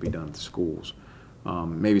needed to be done at the schools.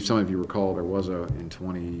 Maybe some of you recall, there was in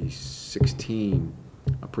 2016,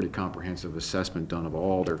 a pretty comprehensive assessment done of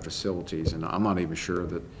all their facilities, and I'm not even sure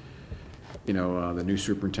that, the new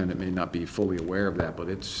superintendent may not be fully aware of that, but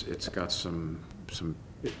it's got some,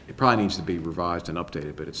 it probably needs to be revised and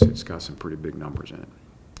updated, but it's got some pretty big numbers in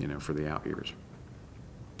it, for the out years.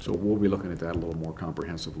 So we'll be looking at that a little more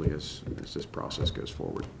comprehensively as this process goes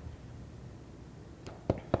forward.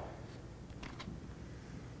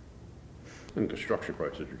 And construction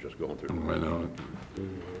prices are just going through. I know.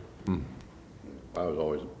 I was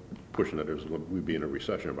always pushing that we'd be in a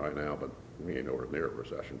recession by now, but we ain't nowhere near a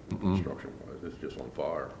recession, construction wise. It's just on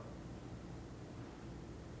fire.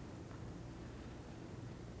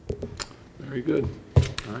 Very good.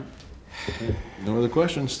 All right. No other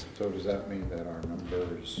questions? So does that mean that our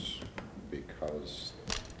numbers, because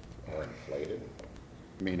are inflated,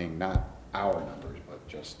 meaning not our numbers, but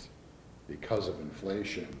just because of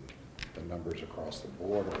inflation, the numbers across the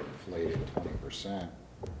board are inflated 20%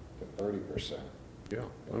 to 30%? Yeah,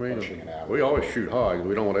 I Pushing it mean, out. we always shoot high.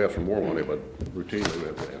 We don't want to ask for more money, but routinely we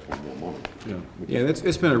have to ask for more money. Yeah. Yeah,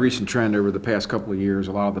 it's been a recent trend over the past couple of years.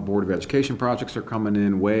 A lot of the Board of Education projects are coming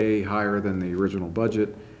in way higher than the original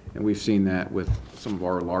budget, and we've seen that with some of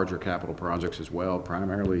our larger capital projects as well,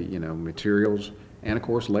 primarily, materials and, of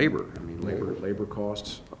course, labor. I mean, labor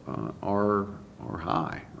costs are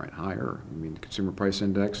high, right, higher. I mean, the Consumer Price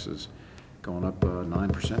Index is going up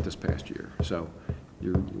 9% this past year. So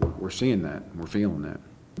we're seeing that, we're feeling that.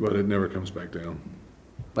 But it never comes back down.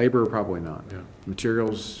 Labor, probably not. Yeah.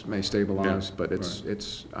 Materials may stabilize, Yeah, but I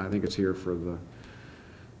think it's here for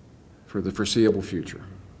the foreseeable future,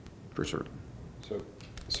 for certain. So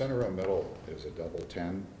Center Row Middle is a double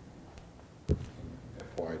 10,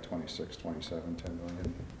 FY 26, 27, 10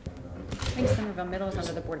 million. I think Centerville Middle is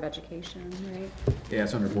under the Board of Education, right? Yeah,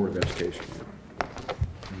 it's under Board of Education.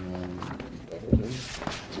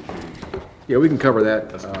 Yeah, we can cover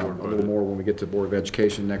that a little more when we get to Board of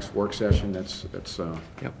Education next work session. That's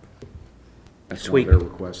Yep. That's Sweet. one of their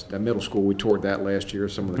requests. That middle school, we toured that last year.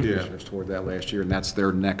 Some of the Yeah. commissioners toured that last year, and that's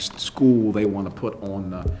their next school they want to put on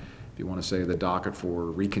the, if you want to say, the docket for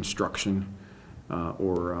reconstruction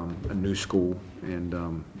or a new school. And,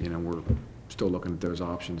 we're still looking at those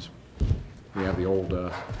options. We have the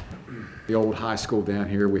old high school down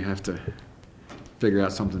here we have to figure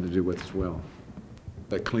out something to do with as well.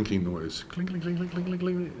 That clinking noise. Clink, clink, clink, clink, clink,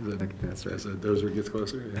 clink. That's right. As the dozer gets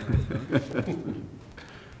closer. Yeah.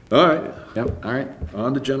 All right. Yep, all right.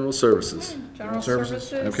 On to general services. General Services,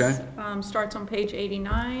 Services. okay. Starts on page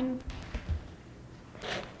 89.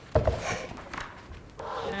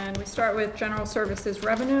 And we start with General Services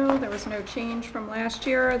revenue. There was no change from last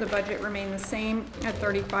year. The budget remained the same at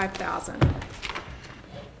 $35,000.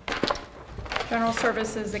 General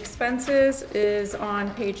Services expenses is on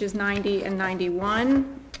pages 90 and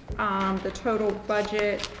 91. The total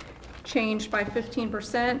budget changed by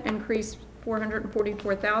 15%, increased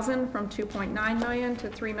 $444,000 from $2.9 million to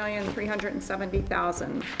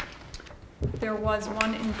 $3,370,000. There was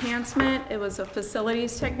one enhancement. It was a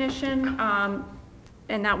facilities technician,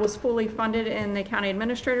 and that was fully funded in the county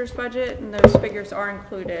administrator's budget, and those figures are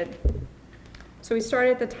included. So we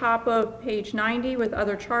started at the top of page 90 with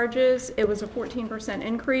other charges. It was a 14%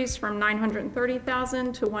 increase from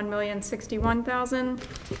 $930,000 to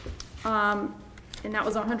 $1,061,000. And that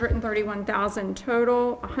was $131,000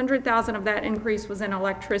 total. $100,000 of that increase was in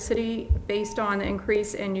electricity based on the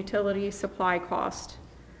increase in utility supply cost.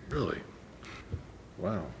 Really?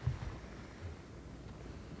 Wow.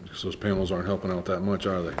 Guess those panels aren't helping out that much,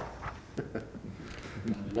 are they?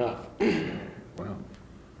 Enough. Wow.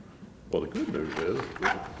 Well, the good news is,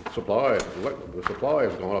 the supply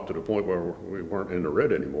has gone up to the point where we weren't in the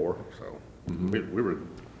red anymore, so we were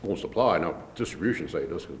on supply. Now, distribution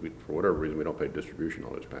saved us, because for whatever reason, we don't pay distribution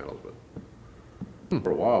on those panels, but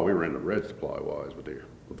for a while, we were in the red supply-wise with the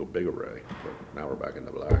big array, but now we're back in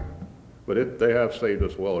the black. But they have saved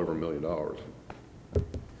us well over $1 million. Wow.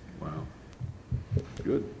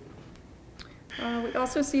 Good. We We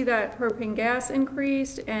also see that propane gas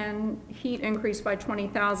increased and heat increased by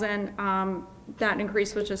 20,000. That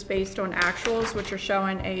increase was just based on actuals, which are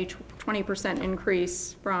showing a 20%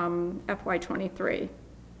 increase from FY '23.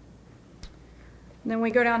 Then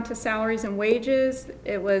we go down to salaries and wages.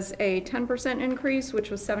 It was a 10% increase,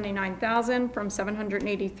 which was 79,000 from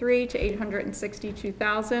 783 to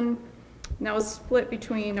 862,000. And that was split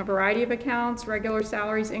between a variety of accounts. Regular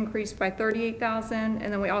salaries increased by 38,000,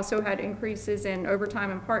 and then we also had increases in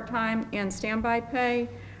overtime and part-time and standby pay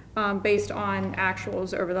based on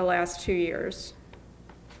actuals over the last 2 years.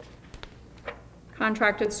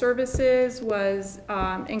 Contracted services was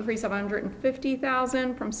increase of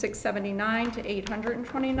 150,000 from 679 to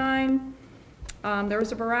 829. There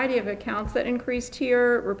was a variety of accounts that increased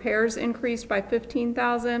here. Repairs increased by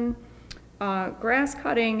 15,000. Grass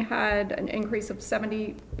cutting had an increase of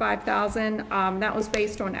 75,000. That was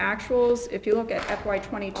based on actuals. If you look at FY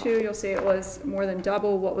 '22, you'll see it was more than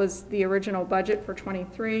double what was the original budget for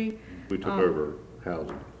 '23. We took over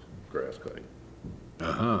housing, grass cutting.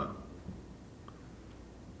 Uh-huh.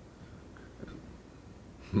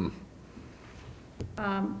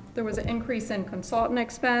 There was an increase in consultant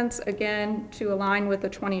expense, again, to align with the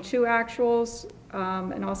 '22 actuals,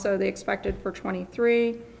 and also the expected for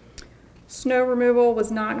 '23. Snow removal was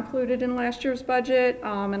not included in last year's budget,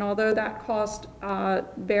 and although that cost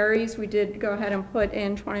varies, we did go ahead and put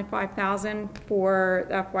in 25,000 for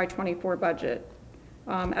the FY '24 budget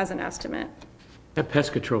as an estimate. That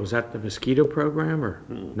pest control, is that the mosquito program, or,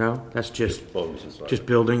 no? That's just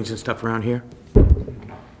buildings and stuff around here?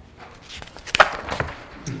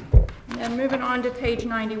 And moving on to page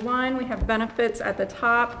 91, we have benefits at the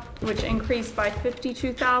top, which increased by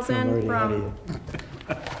 52,000 from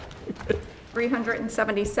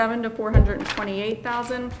 377 to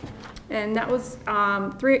 428,000. And that was,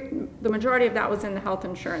 the majority of that was in the health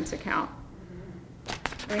insurance account.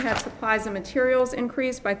 We had supplies and materials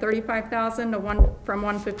increased by 35,000 from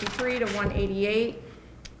 153 to 188.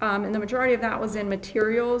 And the majority of that was in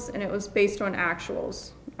materials, and it was based on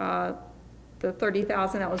actuals. The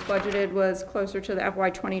 30,000 that was budgeted was closer to the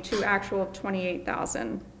FY '22 actual of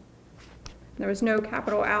 28,000. There was no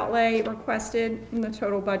capital outlay requested, and the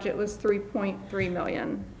total budget was 3.3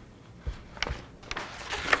 million.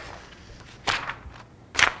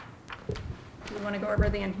 We want to go over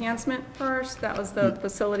the enhancement first. That was the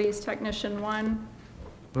facilities technician one.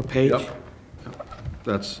 What page? Yep.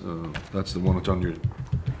 That's the one that's on your,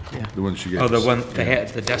 Yeah. the one she gave Oh, the us. one,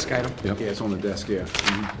 the desk item? Yep. Yeah, it's on the desk, yeah.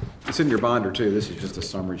 It's in your binder too. This is just a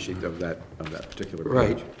summary sheet of that particular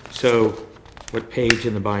page. Right. So, what page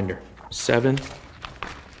in the binder? 7?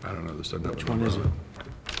 I don't know, this doesn't have a Which one number is on it?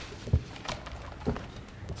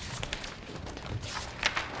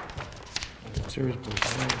 Service,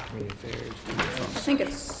 community affairs. I think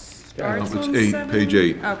it starts It's on 8, 7. page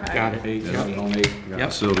 8. Okay. Got it. Yeah, On 8. Yep.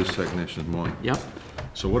 Facilities technician 1. Yep.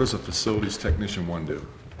 So what does a facilities technician 1 do?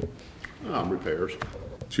 Repairs.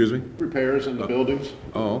 Excuse me? Repairs in the buildings,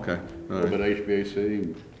 Oh, okay. a All little right. bit HVAC,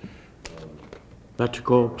 You're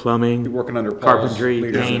Electrical, plumbing, working under Paul's carpentry,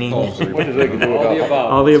 leadership, painting. Paul's much as they can do All the about,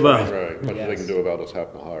 above. all the above. right, much as they Yes. can do about us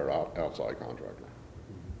having to hire outside contractor.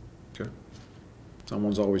 Okay.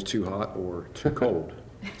 Someone's always too hot or too cold,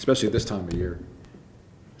 especially this time of year.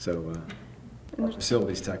 So,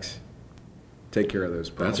 facilities techs take care of those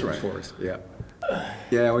problems That's right. for us. Yeah.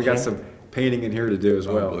 Yeah, we got some painting in here to do as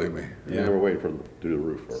Oh, well. believe me. And then we're waiting for them to do the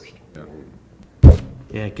roof first.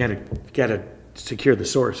 Yeah. Yeah, gotta secure the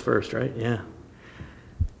source first, right? Yeah.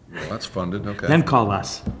 Well, that's funded, okay. Then call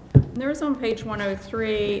us. There's on page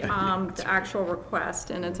 103, the actual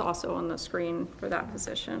request, and it's also on the screen for that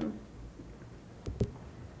position.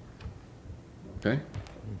 Okay.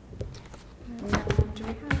 Do we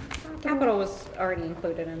have Capital was already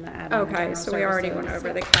included in the admin. Okay, general so we already went services.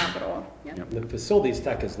 over the capital. The facilities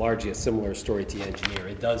tech is largely a similar story to the engineer.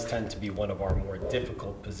 It does tend to be one of our more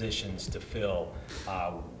difficult positions to fill.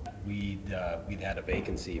 We'd had a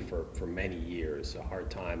vacancy for many years, a hard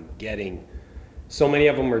time getting, so many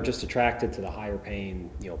of them are just attracted to the higher paying,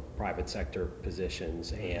 private sector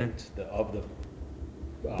positions. And of the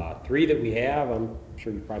 3 that we have, I'm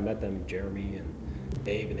sure you've probably met them, Jeremy and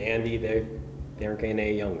Dave and Andy, they aren't getting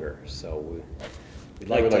any younger, so we'd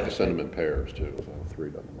like I would to. like to send them in pairs too, so 3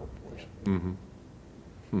 doesn't work for us.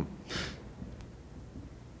 Mm-hmm.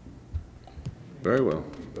 Very well.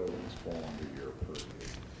 Buildings fall under your purview.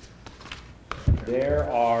 There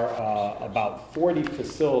are about 40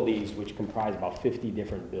 facilities which comprise about 50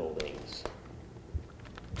 different buildings.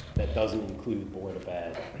 That doesn't include Board of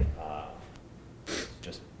Ed,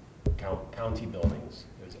 just county buildings.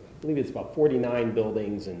 I believe it's about 49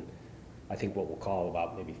 buildings and I think what we'll call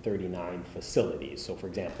about maybe 39 facilities. So for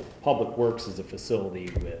example, Public Works is a facility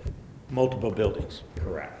with, Multiple buildings.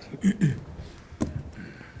 correct.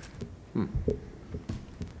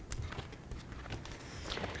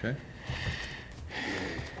 Okay.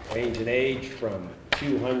 Range in age from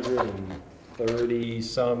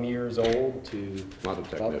 230-some years old to Not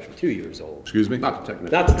the about technicians. 2 years old. Excuse me? Not the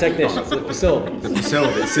technician. Not the technicians, the facilities.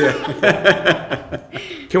 Facilities, yeah.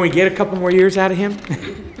 Can we get a couple more years out of him?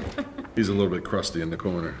 He's a little bit crusty in the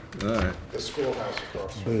corner. All right. The schoolhouse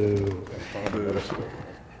across in front of the middle school.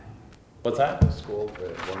 What's that? The school,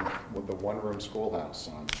 with the one-room schoolhouse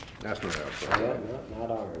on. That's not ours. Yeah,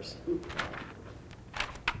 not ours. I'm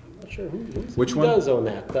not sure who Which who one? does own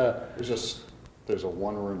that. There's a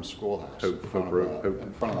one-room schoolhouse in Hope front of, Road, Hope.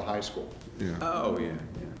 in front of the high school. Yeah, Oh, yeah, yeah.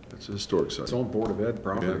 it's a historic site. It's on Board of Ed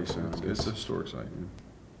property, Yeah, so it's a historic site. yeah.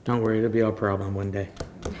 Don't worry, it'll be our problem one day.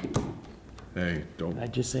 Hey, Did I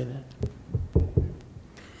don't, just say that?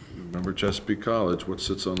 remember Chesapeake College, what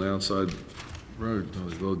sits on the outside road?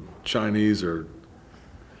 Those little Chinese or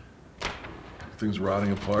things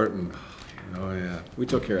rotting apart and, oh, yeah. we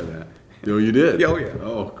took care of that. Oh, you did? Oh, yeah.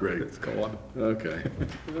 Oh, great. It's gone. Okay,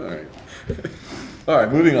 all right. All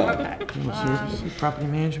right, moving on. Okay. Property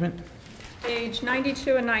management? Page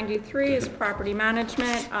 92 and 93 is property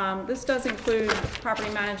management. This does include property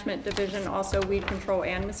management division, also weed control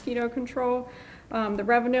and mosquito control. The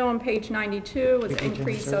revenue on page 92 was an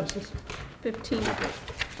increase of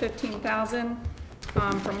 15,000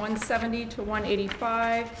 from 170 to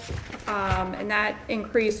 185. And that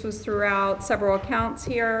increase was throughout several accounts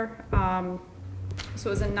here. So it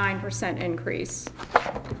was a 9% increase.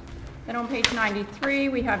 Then on page 93,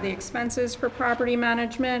 we have the expenses for property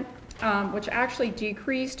management, which actually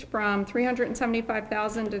decreased from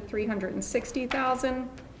 375,000 to 360,000.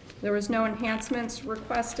 There was no enhancements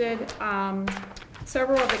requested.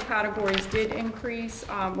 Several of the categories did increase,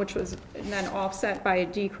 which was then offset by a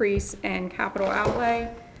decrease in capital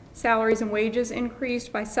outlay. Salaries and wages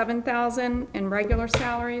increased by 7,000 in regular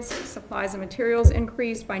salaries. Supplies and materials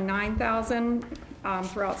increased by 9,000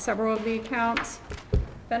 throughout several of the accounts.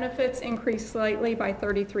 Benefits increased slightly by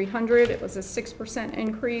 3,300. It was a 6%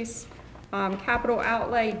 increase. Capital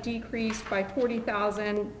outlay decreased by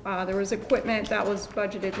 40,000. There was equipment that was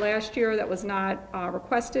budgeted last year that was not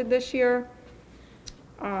requested this year.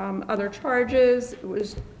 Other charges, it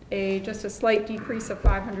was just a slight decrease of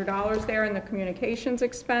 $500 there in the communications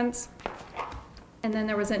expense. And then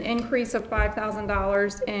there was an increase of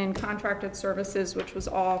 $5,000 in contracted services, which was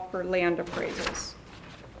all for land appraisals.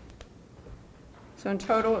 So in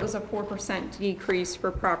total, it was a 4% decrease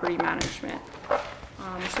for property management.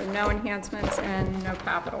 So no enhancements and no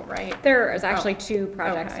capital, right? There is actually two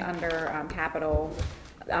projects Okay. under capital.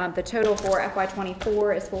 The total for FY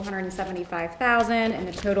 '24 is $475,000, and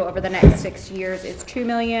the total over the next 6 years is $2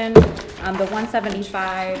 million. The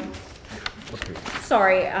 175,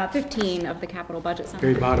 sorry, 15 of the capital budget.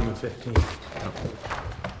 Very bottom of 15.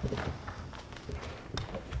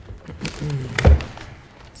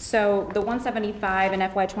 So the 175 in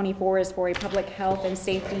FY '24 is for a public health and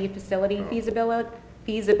safety facility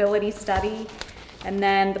feasibility study. And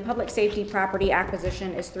then the public safety property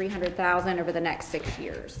acquisition is $300,000 over the next 6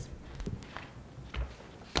 years.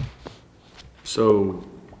 So,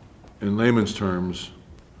 in layman's terms,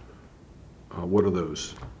 what are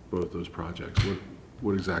those, both those projects?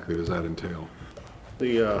 What exactly does that entail?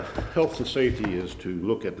 The health and safety is to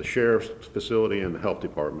look at the sheriff's facility and the health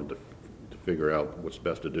department to figure out what's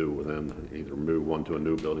best to do with them, either move one to a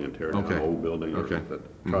new building and tear down an Okay. old building, or Okay.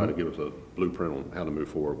 try to give us a blueprint on how to move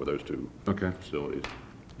forward with those two Okay. facilities.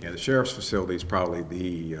 Yeah, the sheriff's facility is probably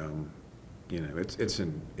the,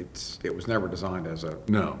 it was never designed as a.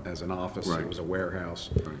 No. As an office. Right. It was a warehouse.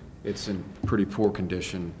 Right. It's in pretty poor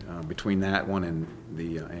condition. Between that one and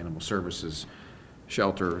the animal services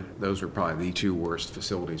shelter, those are probably the two worst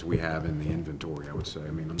facilities we have in the inventory, I would say. I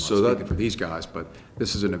mean, I'm not So that- speaking for these guys, but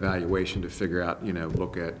this is an evaluation to figure out,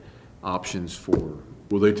 look at options for.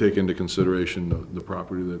 Will they take into consideration the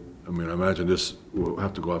property that, I mean, I imagine this will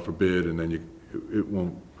have to go out for bid, and then it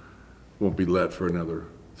won't be let for another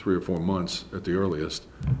 3 or 4 months at the earliest.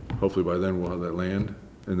 Hopefully by then we'll have that land,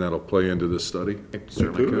 and that'll play into this study. It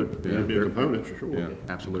certainly could. Yeah. It'd be a component, for sure. Yeah.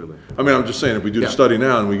 Absolutely. I mean, I'm just saying, if we do the Yeah. study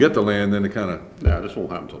now and we get the land, then it kind of, No, this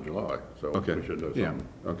won't happen until July, so Okay. we should know Yeah. something.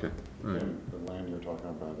 okay, all right. And the land you're talking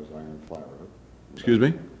about is Iron Flat Road. Excuse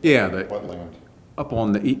me? Yeah, What land? up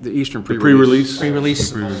on the eastern The pre-release.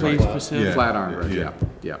 pre-release? Pre-release facility? Flatiron Road, Yeah.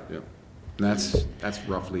 yeah. Yeah. And that's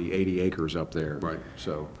roughly 80 acres up there. Right.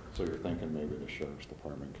 So So you're thinking maybe the sheriff's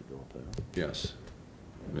department could go up there? Yes,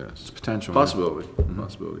 it's yes. potential. Possibility,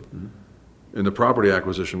 possibility. And the property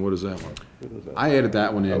acquisition, what is that one? I added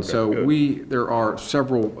that one in. Okay, So good. there are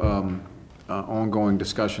several ongoing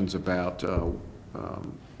discussions about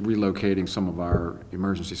relocating some of our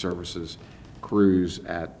emergency services crews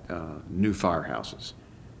at new firehouses.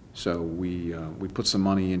 So we put some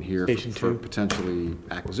money in here Station for 2. potentially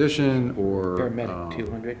acquisition or Paramedic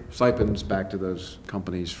 200. stipends back to those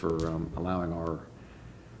companies for allowing our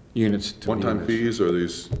units to be in One-time this. fees or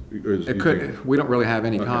these? or is- It you could, think- we don't really have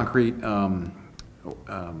any Okay. concrete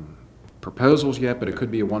proposals yet, but it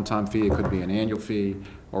could be a one-time fee, it could be an annual fee,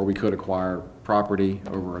 or we could acquire property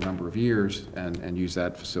over a number of years and use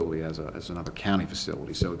that facility as another county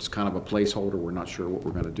facility. So it's kind of a placeholder. We're not sure what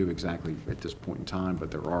we're going to do exactly at this point in time,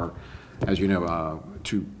 but there are, as you know,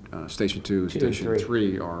 Station 2 and Two and Station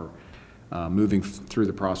 3 are moving through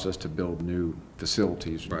the process to build new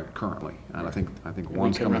facilities Right. currently. And I think We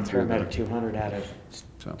one's can coming run through. Paramedic 200 out of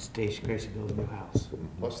So. Station Gracie, build a new house.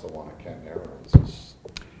 Plus the one at Kent Narrows is just.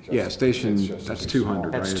 Yeah, station, it's just that's too 200, right?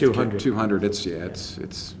 small. That's It's 200. 200, it's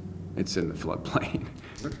in the floodplain.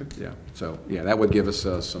 Yeah, so, yeah, that would give us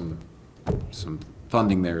some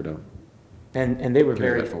funding there to, And they were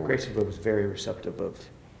Carry that forward. Graceville was very receptive of,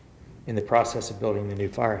 in the process of building the new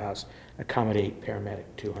firehouse, accommodate Paramedic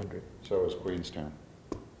 200. So is Queenstown.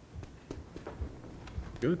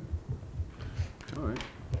 Good. All right,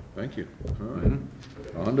 thank you. All right,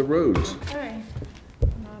 on to roads. Okay.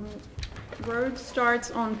 Road starts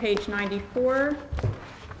on page 94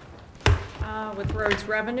 with roads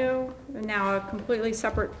revenue, now a completely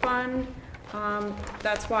separate fund.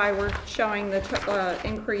 That's why we're showing the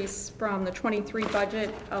increase from the '23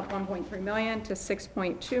 budget of 1.3 million to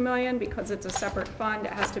 6.2 million, because it's a separate fund.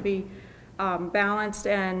 It has to be balanced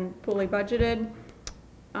and fully budgeted.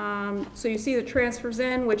 So you see the transfers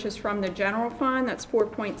in, which is from the general fund, that's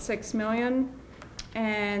 4.6 million.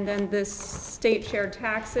 And then this state shared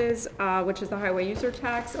taxes, which is the highway user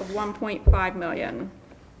tax of 1.5 million.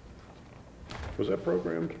 Was that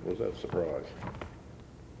programmed? Was that a surprise?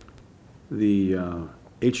 the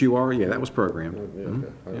HUR, yeah, that was programmed. Yeah, Mhm.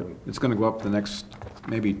 okay. Yep. It's gonna go up the next,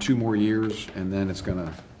 maybe 2 more years, and then it's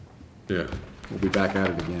gonna, Yeah. we'll be back at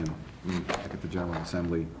it again, back at the General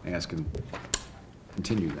Assembly, asking,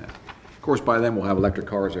 continue that. Of course, by then, we'll have electric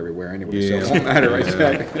cars everywhere anyway, so it won't matter, right?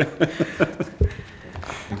 Yeah.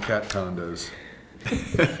 And cat condos.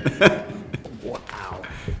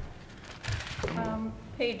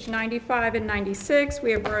 Page 95 and 96,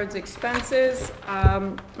 we have roads expenses,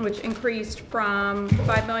 which increased from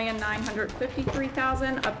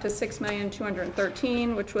 5,953,000 up to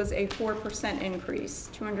 6,213,000, which was a 4% increase,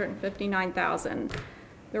 259,000.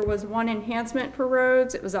 There was one enhancement for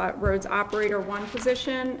roads. It was a roads operator 1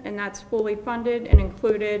 position, and that's fully funded and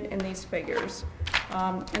included in these figures.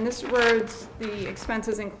 And this roads, the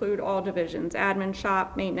expenses include all divisions, admin,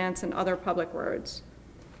 shop, maintenance, and other public roads.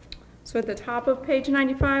 So at the top of page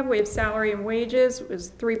 95, we have salary and wages. It was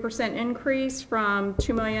 3% increase from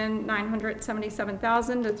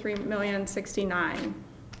 2,977,000 to 3,069,000.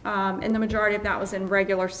 And the majority of that was in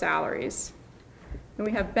regular salaries. Then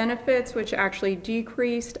we have benefits, which actually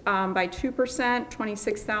decreased by 2%,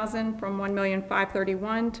 26,000 from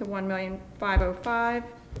 1,531,000 to 1,505,000,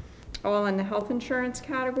 all in the health insurance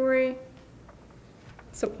category.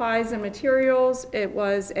 Supplies and materials, it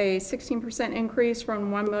was a 16% increase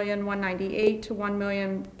from 1,198,000 to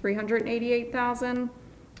 1,388,000.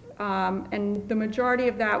 And the majority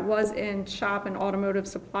of that was in shop and automotive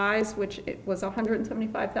supplies, which it was a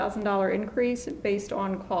 $175,000 increase based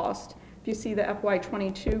on cost. If you see the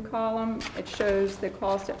FY22 column, it shows the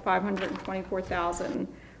cost at $524,000.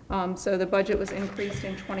 So the budget was increased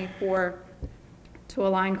in '24 to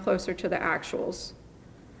align closer to the actuals.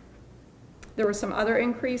 There were some other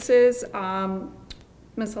increases,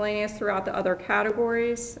 miscellaneous throughout the other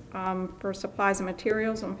categories for supplies and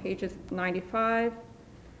materials on pages 95.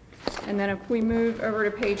 And then if we move over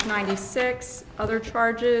to page 96, other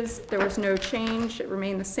charges, there was no change. It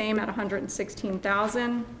remained the same at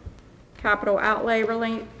 $116,000. Capital outlay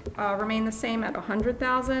remained the same at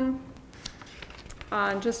 $100,000.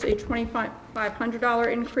 Just a $2,500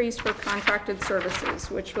 increase for contracted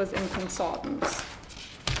services, which was in consultants.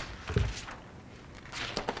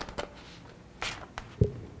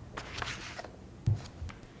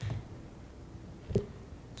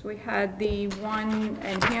 So we had the one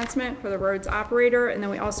enhancement for the roads operator, and then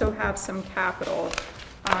we also have some capital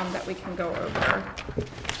that we can go over.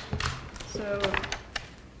 So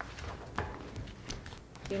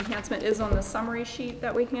the enhancement is on the summary sheet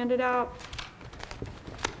that we handed out.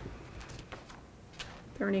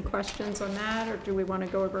 Are there any questions on that, or do we want to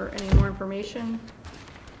go over any more information?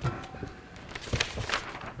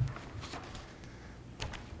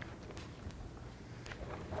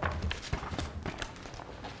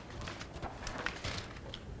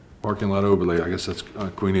 parking lot overlay, I guess that's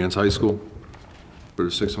Queen Anne's High School for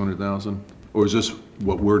the 600,000? Or is this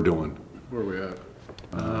what we're doing? Where are we at?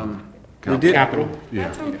 We did. Capital.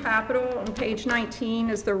 That's on capital. On page 19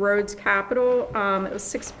 is the roads capital. It was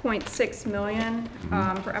 6.6 million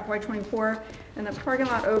for FY '24. And the parking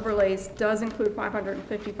lot overlays does include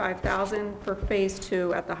 555,000 for phase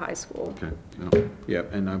 2 at the high school. Okay, yeah.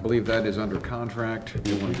 Yep, and I believe that is under contract.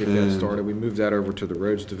 We want to get that started. We moved that over to the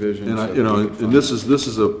roads division. And I, so you know, we can and this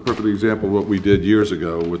is a perfect example of what we did years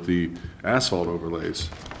ago with the asphalt overlays.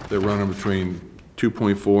 They're running between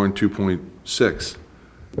 2.4 and 2.6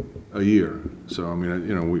 a year. So, I mean,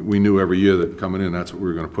 you know, we knew every year that coming in, that's what we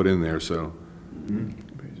were gonna put in there, so.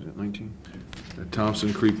 Is it 19? The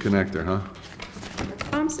Thompson Creek Connector, huh?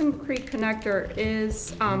 Thompson Creek Connector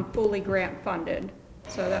is fully grant funded.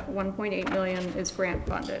 So that 1.8 million is grant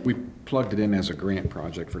funded. We plugged it in as a grant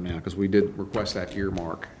project for now, because we did request that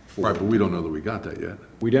earmark. for Right, but we don't know that we got that yet.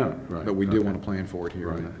 We don't, Right, but we do okay. want to plan for it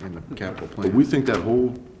here in the capital But plan. we think that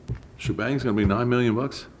whole shebang's gonna be $9 million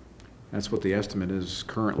bucks? That's what the estimate is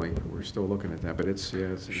currently. We're still looking at that, but it's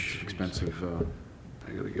expensive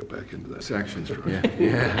I gotta get back into that. sections. Yeah.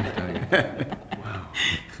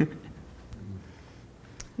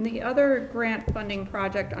 And the other grant funding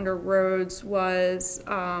project under roads was,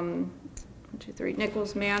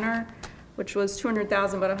 Nichols Manor, which was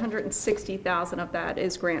 200,000, but 160,000 of that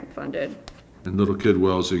is grant funded. And Little Kid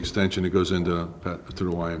Wells, the extension that goes into the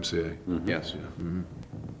YMCA. Yes.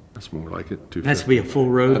 That's more like it, That's 250. be a full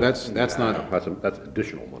road. That's not, That's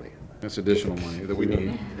additional money. that's additional money that we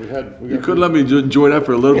need. You couldn't let me enjoy that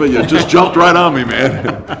for a little bit, you just jumped right on me,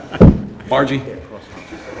 man. Margie?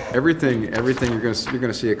 Everything you're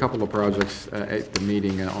gonna see a couple of projects at the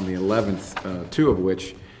meeting on the 11th, two of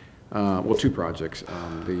which, two projects.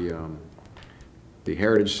 The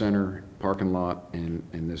Heritage Center parking lot and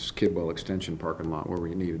this Kidwell Extension parking lot where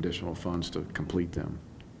we need additional funds to complete them.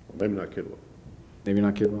 Maybe not Kidwell. Maybe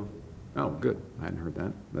not Kidwell? Oh, good. I hadn't heard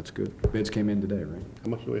that. That's good. Bids came in today, right? How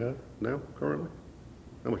much do we have now, currently?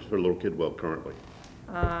 How much is for Little Kidwell currently?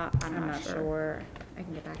 I'm not sure. I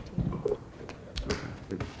can get back to you.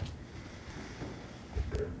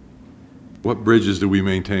 What bridges do we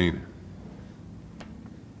maintain?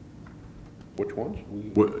 Which ones?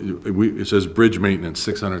 It says bridge maintenance,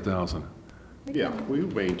 600,000. Yeah, we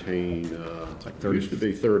maintain, like it used to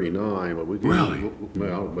be 39, but we gave. Really?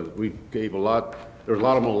 Well, but we gave a lot, there's a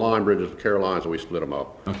lot of them on line bridges, Carolina, so we split them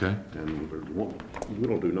up. Okay. And we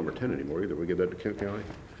don't do number 10 anymore either. We give that to Kent County.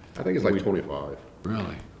 I think it's like 25.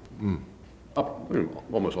 Really? Up,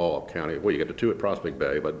 almost all up county. Well, you get the two at Prospect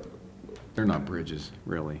Bay, but They're not bridges,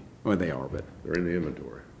 really. Well, they are, but, they're in the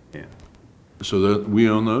inventory. yeah. So we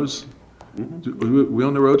own those? We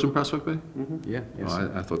own the roads in Prospect Bay? Yeah, Oh, yes.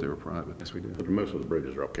 I thought they were private. Yes, we do. But most of the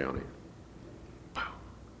bridges are up county.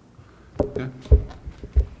 Okay.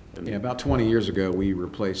 Yeah, about 20 years ago, we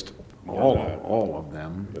replaced all of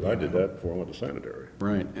them. Because I did that before I went to sanitary.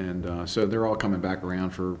 Right, and so they're all coming back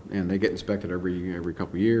around and they get inspected every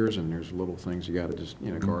couple of years, and there's little things you gotta just,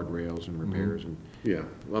 guardrails and repairs and. Yeah,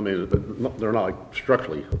 I mean, they're not like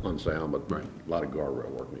structurally unsound, but a lot of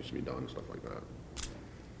guardrail work needs to be done and stuff like that.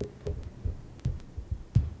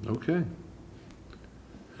 Okay.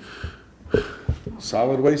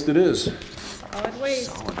 Solid waste it is. Solid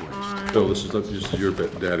waste on Phil, this is your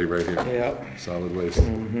daddy right here. Yep. Solid waste.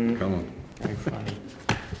 Come on. Very funny.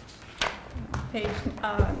 page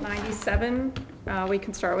 97. We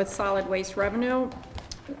can start with solid waste revenue.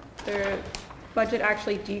 The budget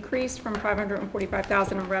actually decreased from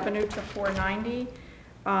 545,000 in revenue to 490.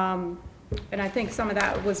 And I think some of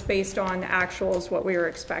that was based on actuals, what we were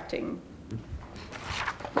expecting.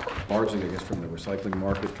 Largely, I guess, from the recycling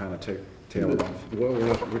market kind of tailed off. Well,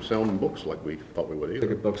 we're selling books like we thought we would either.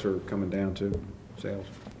 Ticket books are coming down too, sales.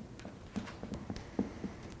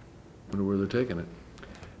 Wonder where they're taking it.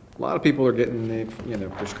 A lot of people are getting the,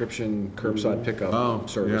 prescription curbside pickup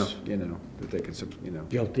service, that they can,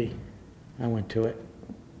 Guilty. I went to it.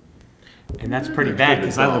 And that's pretty bad,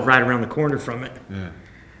 because I live right around the corner from it. Yeah.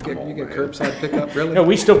 You get curbside pickup, really? No,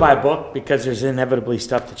 we still buy a book, because there's inevitably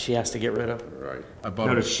stuff that she has to get rid of. Right. I bought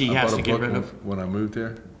Notice she has to get book rid of. when I moved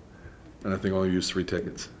here, and I think I only used 3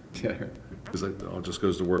 tickets, Yeah. because it all just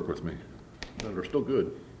goes to work with me. No, they're still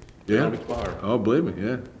good. Yeah? Don't expire. Oh, believe me,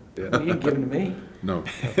 yeah. You ain't giving to me. No.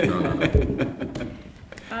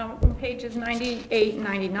 On pages 98 and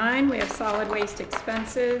 99, we have solid waste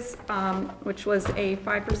expenses, which was a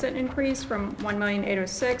 5% increase from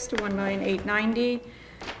 1,806,000 to 1,890,000.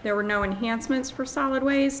 There were no enhancements for solid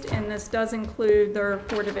waste, and this does include their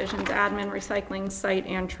 4 divisions: admin, recycling, site,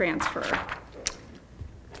 and transfer.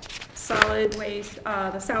 solid waste,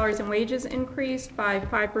 the salaries and wages increased by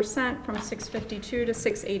 5% from 652 to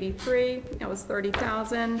 683. That was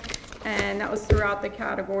 30,000, and that was throughout the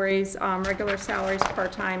categories, regular salaries,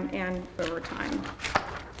 part-time, and overtime.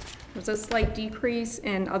 There's a slight decrease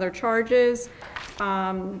in other charges.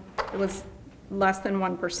 It was less than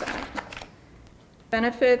 1%.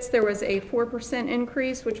 Benefits, there was a 4%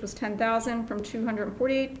 increase, which was 10,000 from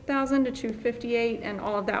 248,000 to 258, and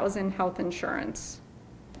all of that was in health insurance.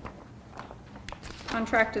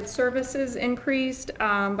 Contracted services increased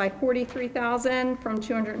by 43,000 from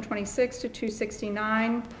 226 to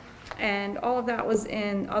 269, and all of that was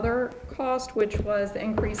in other cost, which was the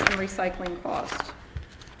increase in recycling cost.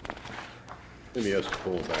 MES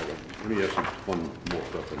pull back, MES used to fund more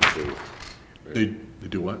stuff than they do. They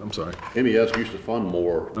do what? I'm sorry. MES used to fund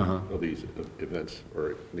more of these events,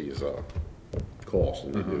 or these costs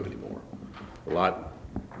than they do anymore. The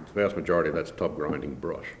vast majority of that's tub grinding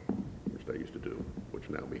brush, which they used to do, which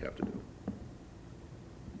now we have to do.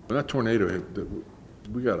 When that tornado,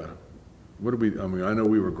 we got what did we, I mean, I know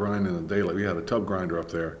we were grinding in the daylight. We had a tub grinder up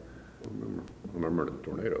there. I remember the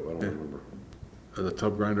tornado, I don't remember. The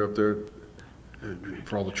tub grinder up there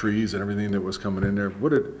for all the trees and everything that was coming in there.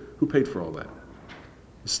 Who paid for all that?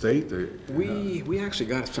 The state? We actually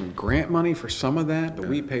got some grant money for some of that, but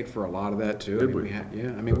we paid for a lot of that too. Did I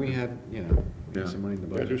mean, we? we had, you know, we had some money in the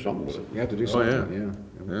budget. do something with it. We had to do Oh, something,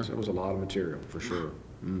 yeah. It was a lot of material, for sure.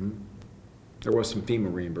 There was some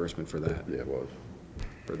FEMA reimbursement for that, Yeah, it was.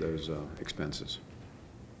 for those expenses.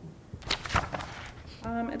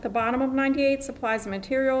 At the bottom of 98, supplies and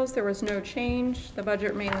materials, there was no change. The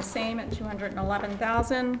budget remained the same at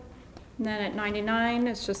 211,000. And then at 99,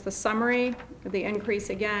 it's just the summary. The increase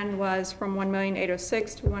again was from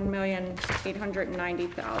 1,806,000 to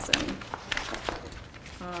 1,890,000.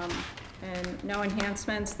 And no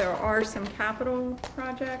enhancements. There are some capital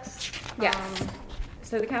projects. Yes.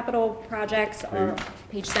 So the capital projects are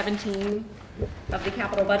page 17 of the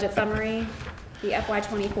capital budget summary. The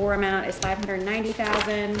FY24 amount is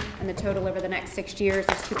 590,000, and the total over the next 6 years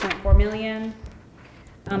is 2.4 million.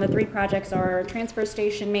 The 3 projects are transfer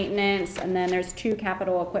station maintenance, and then there's 2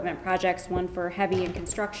 capital equipment projects, one for heavy and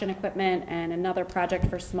construction equipment, and another project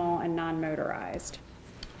for small and non-motorized.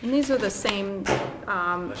 And these are the same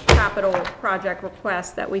capital project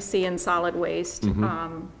requests that we see in solid waste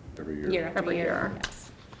Every year. Year after every year.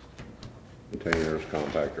 Yes. Containers,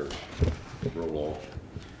 compactors, roll-off.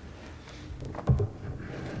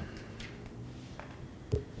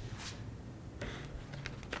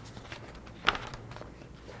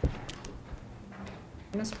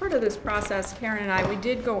 And as part of this process, Karen and I, we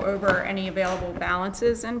did go over any available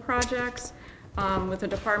balances in projects. With the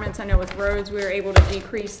departments, I know with roads, we were able to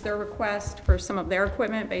decrease their request for some of their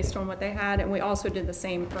equipment based on what they had, and we also did the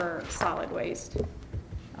same for solid waste.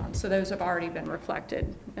 So those have already been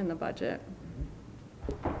reflected in the budget.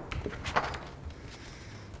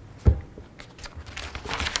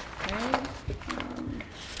 Okay.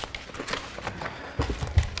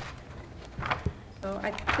 So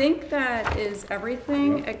I think that is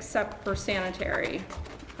everything except for sanitary.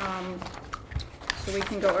 So we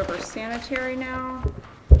can go over sanitary now.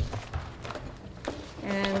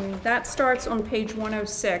 And that starts on page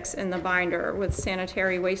 106 in the binder with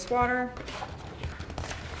sanitary wastewater.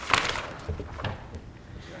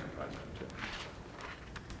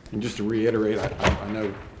 And just to reiterate, I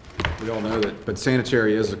know, we all know that, but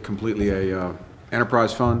sanitary is completely a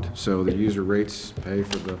enterprise fund, so the user rates pay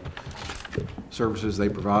for the services they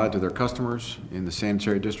provide to their customers in the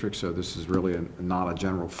sanitary district, so this is really not a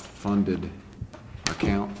general funded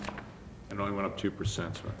account. It only went up 2%, so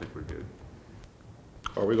I think we're good.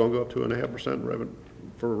 Are we gonna go up 2.5% revenue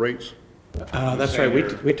for rates? That's right,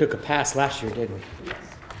 we took a pass last year, didn't we?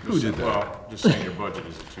 Who did that? Well, just saying your budget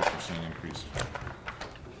is a 2% increase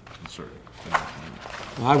in certain things.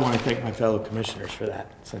 Well, I want to thank my fellow commissioners for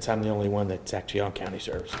that, since I'm the only one that's actually on county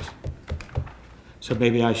services. So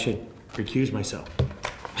maybe I should recuse myself.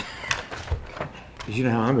 Because you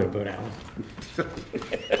know how I'm going to vote, Alan.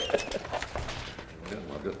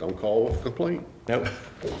 Well, just don't call with a complaint. Nope.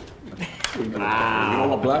 You're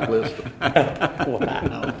on the blacklist.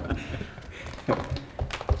 Wow.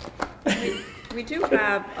 We do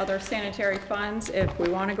have other sanitary funds if we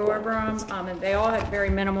want to go over them, and they all have very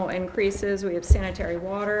minimal increases. We have sanitary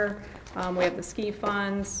water, we have the ski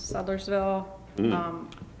funds, Sudlersville.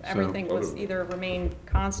 Everything was either remained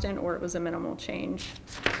constant or it was a minimal change.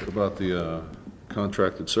 What about the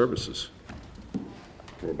contracted services?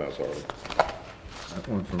 Whereabouts are they? That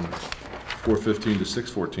went from 415 to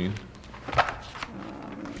 614.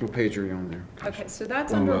 What page are you on there? Okay, so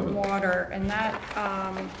that's One under level. water, and that,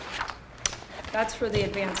 That's for the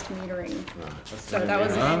advanced metering. So that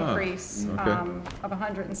was an increase okay. of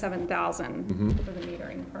 107,000 for the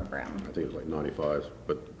metering program. I think it was like 95,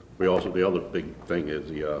 but we also, the other big thing is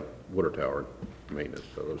the water tower maintenance,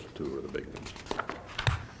 so those two are the big ones.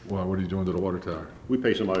 Well, what are you doing to the water tower? We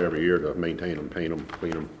pay somebody every year to maintain them, paint them,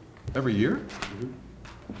 clean them. Every year?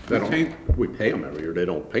 They You paint- don't, we pay them every year, they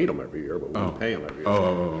don't paint them every year, but we pay them every year.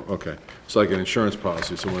 Okay. It's like an insurance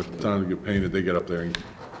policy, so when it's time to get painted, they get up there and,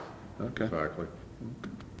 okay, Exactly.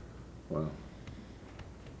 wow.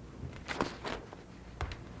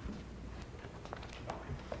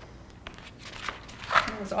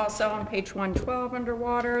 It was also on page 112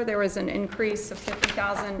 underwater, there was an increase of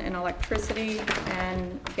 50,000 in electricity,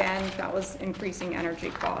 and again, that was increasing energy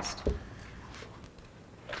cost.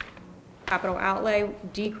 Capital outlay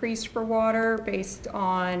decreased for water based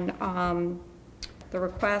on the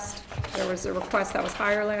request. There was a request that was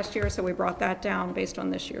higher last year, so we brought that down based on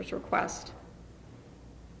this year's request.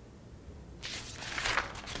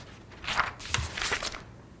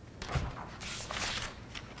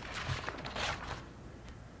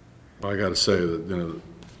 Well, I gotta say that,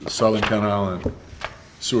 the Southern Ken Island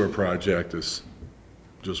sewer project is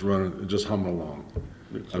just humming along.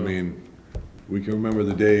 I mean, we can remember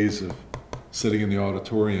the days of sitting in the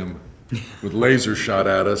auditorium with lasers shot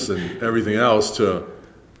at us and everything else to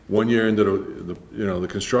 1 year into the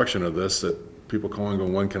construction of this, that people calling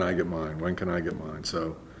going, when can I get mine? When can I get mine?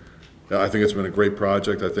 So I think it's been a great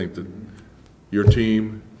project. I think that your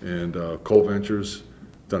team and Coal Ventures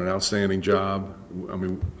done an outstanding job. I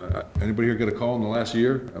mean, anybody here get a call in the last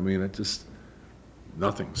year? I mean, it just,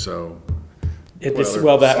 nothing, so.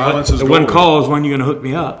 Silence is golden. one call is when you're gonna hook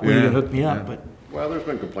me up, when you're gonna Yeah, hook me up, yeah. but. Well, there's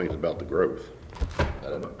been complaints about the growth.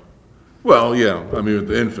 Well, yeah, I mean, with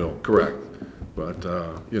the infill, correct. But,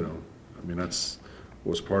 I mean,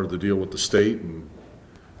 was part of the deal with the state, and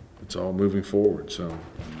it's all moving forward, so,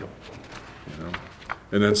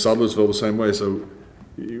 And then Sudlersville the same way, so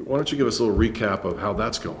why don't you give us a little recap of how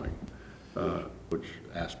that's going? Which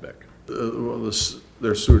aspect? Well,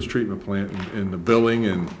 their sewage treatment plant and the billing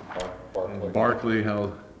and Barclay,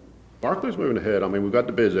 how, Barclay's moving ahead. I mean, we've got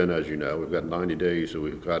the bids in, as you know. We've got 90 days, so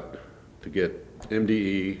we've got to get,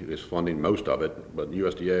 MDE is funding most of it, but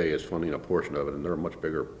USDA is funding a portion of it, and they're a much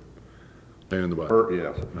bigger. pain in the butt.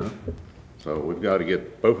 Yeah. So we've got to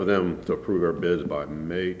get both of them to approve our bids by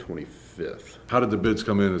May 25th. How did the bids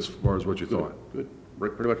come in as far as what you thought? Good.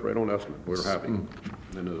 Pretty much right on estimate. We were happy. And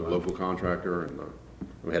there's a local contractor, and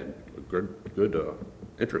we had good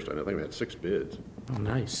interest in it. I think we had 6 bids. Oh,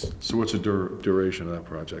 nice. So what's the duration of that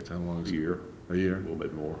project? How long is it? A year. A year? A little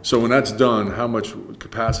bit more. So when that's done, how much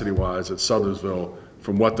capacity-wise at Sudlersville,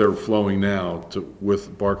 from what they're flowing now to,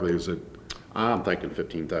 with Barclay, is it, I'm thinking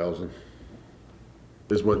 15,000.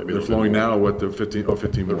 is what Maybe a they're little flowing bit more. now, or what they're 15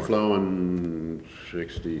 They're more? flowing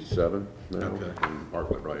 67 now. Okay. And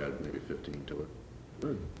Barclay probably had maybe 15 to it.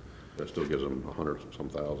 That still gives them 100-some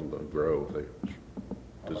thousand to grow if they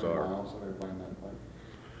How many desire. miles are they planning that pipe?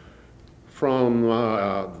 From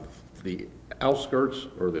the outskirts,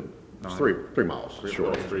 or the, it's 3 miles,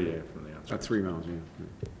 sure. That's 3 miles, yeah.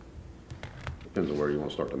 Depends on where you want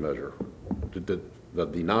to start to measure. The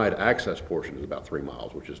denied access portion is about 3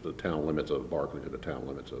 miles, which is the town limits of Barclay to the town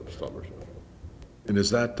limits of Sudlersville. And is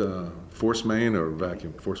that force main or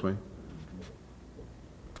vacuum? Force main?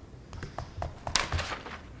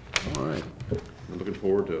 All right. I'm looking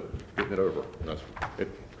forward to getting it over.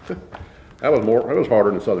 That was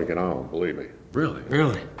harder than Southern Ken Island, believe me. Really?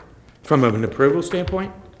 Really? From an approval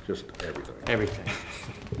standpoint? Just everything. Everything.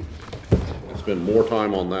 Spend more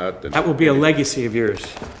time on that than. That will be a legacy of yours.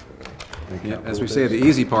 Yeah, as we say, the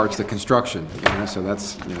easy part's the construction, so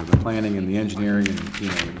that's, the planning and the engineering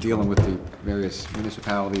and, dealing with the various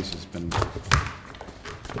municipalities has been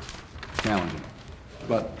challenging.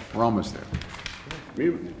 But we're almost there.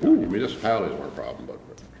 Municipalities weren't a problem, but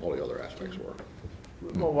all the other aspects were.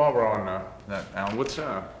 Well, while we're on that, Alan, what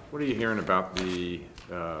are you hearing about the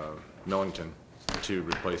Millington to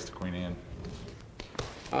replace the Queen Anne?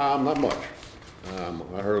 Not much.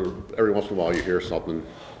 I heard every once in a while you hear something.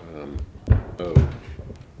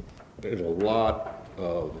 There's a lot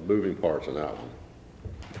of moving parts in that one.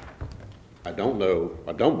 I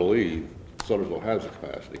don't believe Sudlersville has the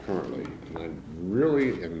capacity currently, and I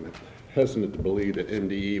really am hesitant to believe that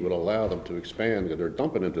MDE would allow them to expand, because they're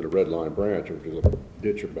dumping into the Red Line Branch, which is a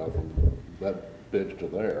ditch about from that ditch to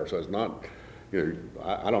there, so it's not,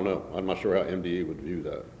 I don't know. I'm not sure how MDE would view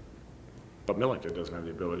that. But Millington doesn't have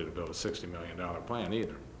the ability to build a $60 million plant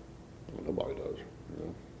either. Well, nobody does,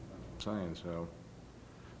 I'm saying, so.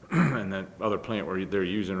 And that other plant where they're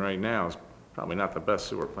using right now is probably not the best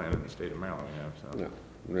sewer plant in the state of Maryland, so. No.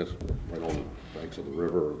 And it's right on the banks of the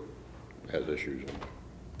river, has issues,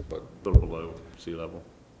 but A little below sea level.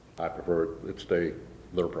 I prefer it stay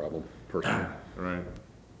their problem personally. Right.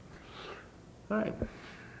 All right.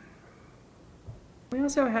 We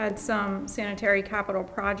also had some sanitary capital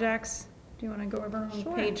projects. Do you want to go over on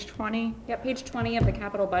Sure. page 20? Yep, page 20 of the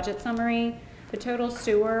capital budget summary. The total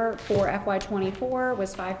sewer for FY '24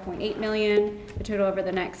 was 5.8 million. The total over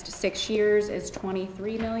the next 6 years is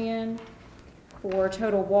 23 million. For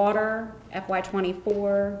total water, FY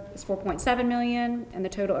 '24 is 4.7 million, and the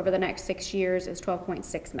total over the next 6 years is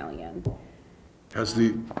 12.6 million. Has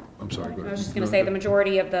the, I'm sorry, go I ahead. was just gonna say, the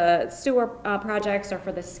majority of the sewer projects are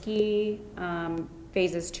for the ski,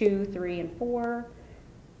 phases 2, 3, and 4.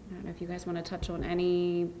 I don't know if you guys want to touch on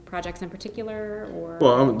any projects in particular, or?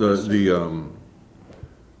 Well,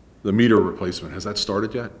 the meter replacement, has that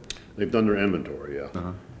started yet? They've done their inventory, yeah.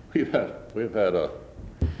 Uh-huh. We've had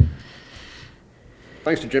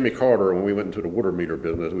thanks to Jimmy Carter, when we went into the water meter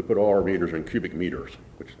business, we put all our meters in cubic meters,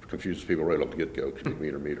 which confuses people right off the get-go, cubic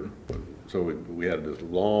meter. So we had this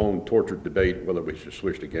long tortured debate whether we should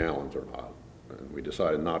switch to gallons or not. And we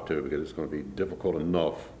decided not to because it's going to be difficult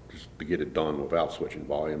enough just to get it done without switching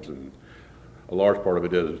volumes. And a large part of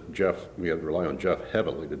it is we have to rely on Jeff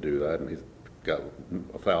heavily to do that, and he's got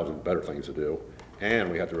 1,000 better things to do. And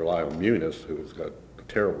we have to rely on Munis, who's got a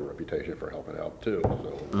terrible reputation for helping out too.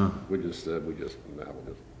 So we just said, we'll just.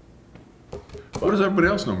 What does everybody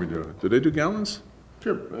else normally do? Do they do gallons?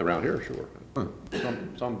 Sure, around here, sure.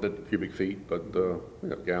 Some did cubic feet, but,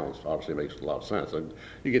 gallons obviously makes a lot of sense. And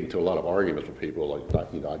you get into a lot of arguments with people, like,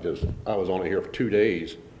 I was only here for 2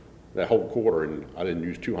 days, that whole quarter, and I didn't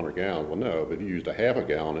use 200 gallons. Well, no, but you used a half a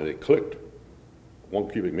gallon and it clicked. 1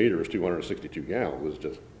 cubic meter is 262 gallons. It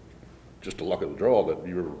was just the luck of the draw that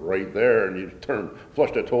you were right there and you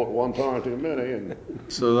flushed that toilet one time too many, and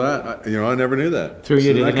So that, I never knew that. Threw you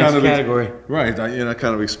So to that the next kind of category. Right, that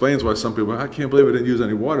kind of explains why some people, I can't believe I didn't use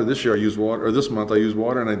any water. This year I used water, or this month I used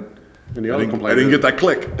water, and I the other didn't complaint get is- that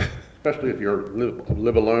click. especially if you're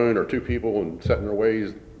live alone or 2 people and set in their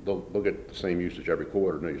ways, they'll get the same usage every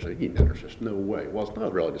quarter. And then you say, there's just no way. Well, it's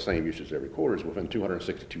not really the same usage every quarter. It's within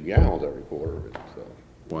 262 gallons every quarter. So.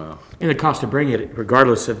 Wow. And the cost to bring it,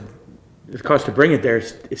 regardless of, the cost to bring it there,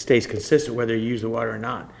 it stays consistent whether you use the water or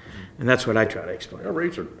not. And that's what I try to explain. Our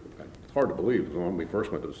rates are, it's hard to believe, when we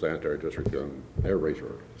first went to the sanitary district, their rates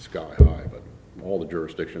were sky high, but all the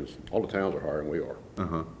jurisdictions, all the towns are higher than we are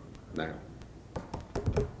now.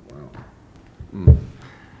 Wow.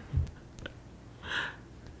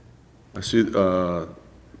 I see,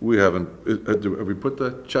 we haven't, have we put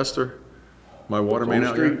the Chester, my water It's main on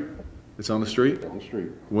out the yet? street. It's on the street? On the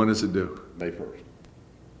street, When is it due? May 1st.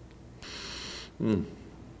 I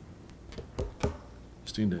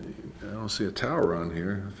don't see a tower on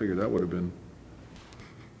here. I figured that would have been.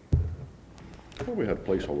 Well, we had a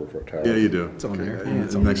placeholder for a tower. Yeah, you do. It's on there. Yeah,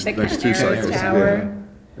 It's on next, The next 2 Cameron cycles. Tower.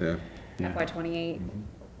 Yeah. FY '28.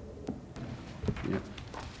 Yeah.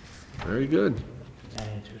 Very good. That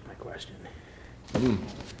answers my question.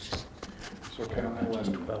 So can I,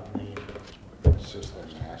 12 million. system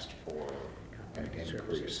asked for an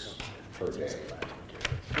increase per day.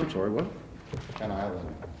 I'm sorry, what? Ken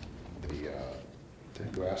Island, you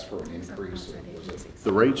asked for an increase, was it,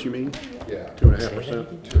 The rates, you mean? yeah,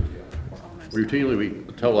 2.5%? Routinely,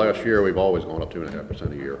 until last year, we've always gone up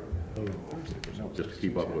 2.5% a year. Just to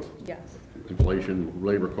keep up with inflation,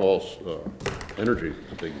 labor costs, energy,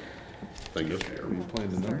 is a big thing this year. Are you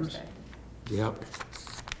playing the numbers? Yep.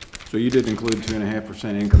 So you did include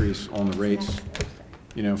 2.5% increase on the rates,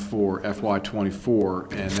 for FY '24,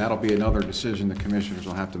 and that'll be another decision the commissioners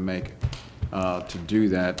will have to make to do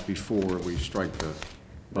that before we strike the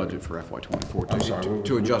budget for FY '24,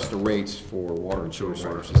 to adjust the rates for water and sewer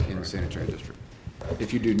services in the sanitary district.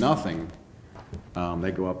 If you do nothing,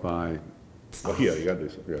 they go up by, Oh, yeah, you gotta do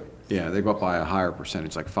something, yeah. they go up by a higher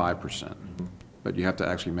percentage, like 5%. But you have to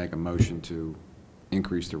actually make a motion to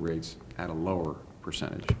increase the rates at a lower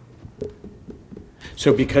percentage.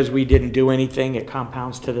 So because we didn't do anything, it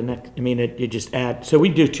compounds to the next, you just add, so we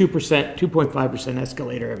do 2%, 2.5%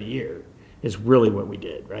 escalator every year is really what we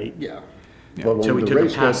did, right? Yeah. But So when we the took a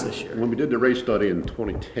rate pass study- this year. When we did the rate study in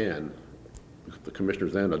 2010, the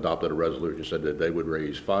commissioners then adopted a resolution, said that they would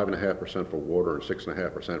raise 5.5% for water and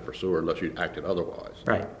 6.5% for sewer unless you acted otherwise.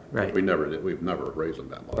 Right, right. We never did, we've never raised them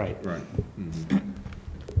that much. Right. Right.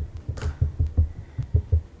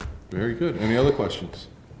 Very good. Any other questions?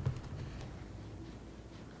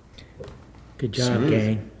 Good job, Smooth.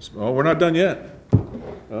 gang. Oh, we're not done yet.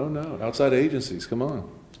 Oh, no. Outside agencies, come on.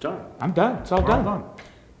 It's done. I'm done. It's all done.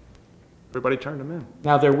 Everybody turned them in.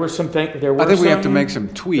 Now, there were some I think we have to make some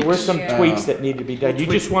tweaks. There were some tweaks that need to be done. You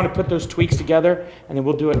just want to put those tweaks together, and then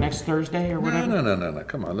we'll do it next Thursday or whatever? No,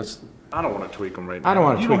 come on, let's, I don't want to tweak them right now. I don't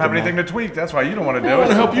wanna You tweak don't have them anything now. to tweak, that's why you don't want to do I want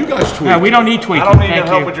to it. help you guys tweak. No, we don't need tweaking, I don't need your thank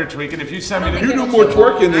help you. with your tweaking. If you send me the. You do more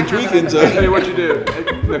twerking than tweaking, I'll tell you so. what you do.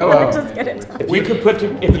 Just get it done. If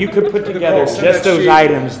you could put together send just that those sheet.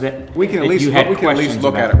 items that We can at that least, you had we can at least questions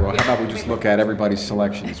look at about. it, Roy. How about we just look at everybody's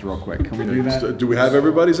selections real quick? Can we do that? Do we have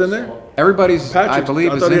everybody's in there? Everybody's, I Patrick,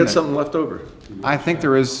 believe, I is thought he in had there. something left over. I think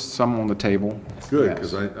there is some on the table. Good,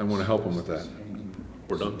 Yes. because I want to help him with that.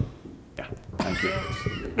 We're done. Thank you.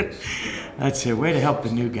 That's a way to help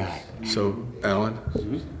the new guy. So, Alan,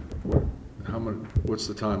 how much, what's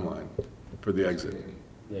the timeline for the exit?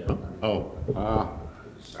 Oh,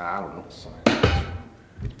 I don't know.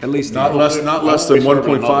 At least. Not less than I'll be serving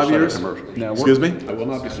 1.5 another set of years? commercials. No, Excuse me? I will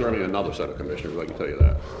not be serving another set of commissioners, I can tell you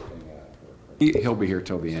that. He'll be here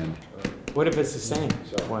till the end. What if it's the same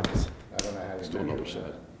ones? Still another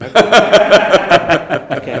set.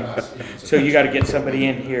 Okay, so you gotta get somebody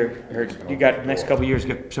in here, or you got, next couple of years,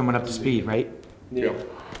 get someone up to speed, right?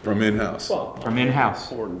 From in-house. From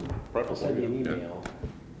in-house. Or preferably, yeah.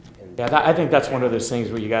 Yeah, I think that's one of those things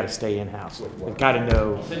where you gotta stay in-house. You've gotta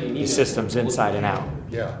know the systems inside and out.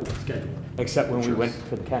 Yeah. Except when we went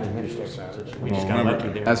for the county administrator position. We just got lucky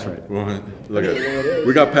there. That's right. Well, look at,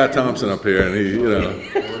 we got Pat Thompson up here, and he, you know,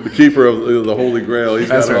 the keeper of the Holy Grail, he's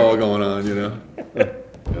got That's it right. all going on, you know? Yeah,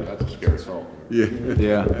 that's a scary thought. Yeah.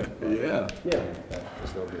 Yeah. Yeah.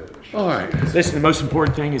 All right. Listen, the most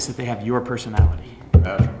important thing is that they have your personality.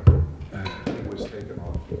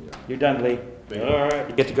 You're done, Lee. All right.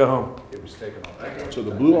 You get to go home. So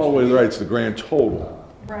the blue all the way to the right's the grand total.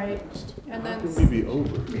 Right, and then, We'd be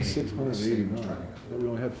over, 689. We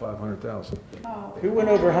only had 500,000. Who went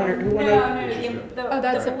over 100, who went over?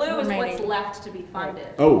 that's The blue is what's remaining. left to be funded.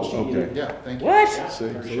 Oh, okay. Yeah, thank you. What? See,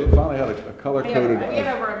 so we finally had a color-coded. We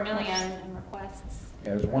have over 1 million in requests.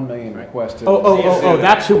 Yeah, there's 1 million requested. Oh,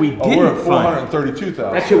 that's who we Oh, we're didn't at fund.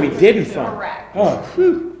 432,000. That's who we didn't fund. Correct. Oh,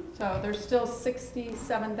 whew. So there's still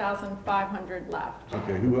 67,500 left.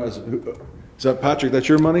 Okay, is that Patrick, that's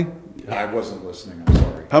your money? I wasn't listening, I'm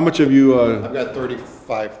sorry. How much have you, I've got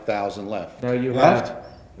 35,000 left. No, you Left? have,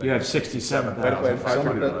 you have 67,000.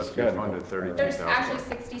 Funded 32,000. There's actually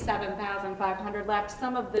 67,500 left.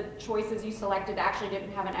 Some of the choices you selected actually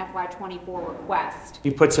didn't have an FY24 request.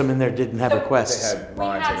 You put some in there, didn't have So- requests. They had We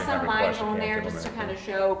lines, have they didn't some have lines requests, you on can't there give just to them kind of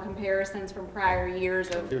show comparisons from prior years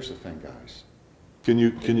of, Here's the thing, guys. can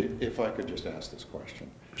you, If I could just ask this question.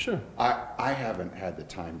 sure. I haven't had the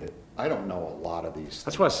time I don't know a lot of these.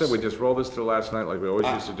 That's why I said we just roll this till last night like we always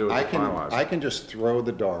used to do it I to can, finalize. I can just throw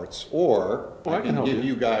the darts, or Well, I I can can help give you.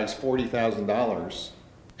 you guys $40,000,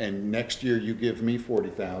 and next year you give me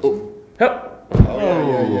 40,000. Hup.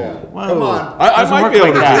 Oh, yeah. Whoa. Come on. I Doesn't might work be able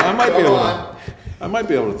like to, that. I might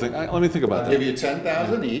be able to think, let me think about Give that. you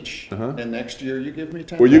 10,000 each, and next year you give me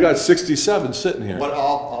 10,000. Well, you got 67 sitting here. But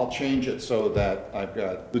I'll change it so that I've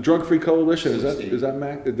got, The Drug Free Coalition, is 60. that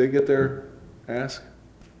Mac, did they get their ask?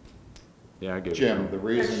 Yeah, I get it. Jim, the they're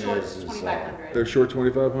reason short is, 2,500. They're short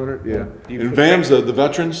 2,500, yeah. You And put VAMS, the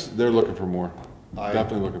veterans, they're looking for more. I-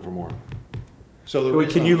 Definitely looking for more. so the Wait,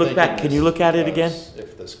 reason can you I'm look thinking back- can this you look is at it because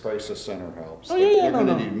If this crisis center helps. Oh, yeah, They're no,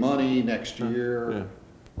 gonna no. need money next year,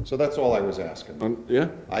 so that's all I was asking. Yeah?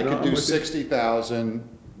 I No, could I'm do with you. 60,000,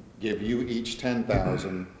 give you each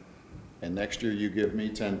 10,000, and next year you give me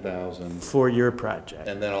 10,000, For your project.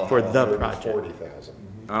 and then I'll For have the project. 140,000.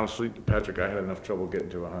 Honestly, Patrick, I had enough trouble getting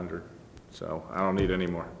to 100, so I don't need any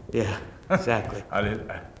more. Yeah, exactly. I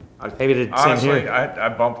did, Maybe the same honestly, here.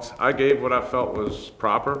 I gave what I felt was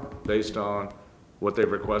proper based on what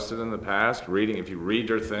they've requested in the past, if you read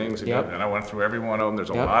their things, and Yep. I went through every one of them,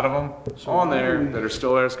 there's a Yep. lot of them on there that are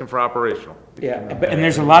still asking for operational. Yeah, and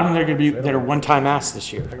there's a lot of them that are gonna be, that are one-time asks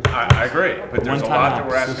this year. I agree, but there's a One-time lot that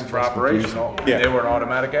were acts. asking for operational, and they were an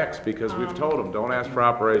automatic X, because we've told them, don't ask for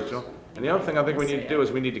operational. And the other thing I think we need to do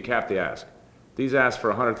is we need to cap the ask. These asks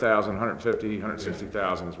for 100,000, 150,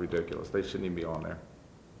 160,000 is ridiculous, they shouldn't even be on there.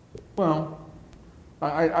 Well,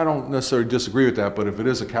 I don't necessarily disagree with that, but if it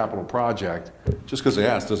is a capital project, just because they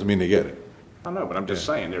ask doesn't mean they get it. I know, but I'm just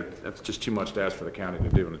saying, that's just too much to ask for the county to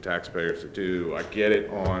do and the taxpayers to do. I get it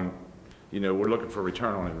on, we're looking for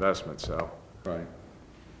return on investment, so. Right.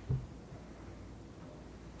 I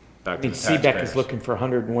Back to mean, the CBEC is taxpayers. looking for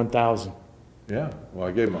 101,000. Yeah, well,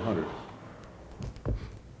 I gave them 100.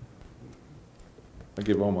 I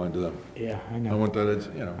gave all mine to them. Yeah, I I know. want that,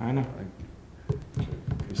 I know.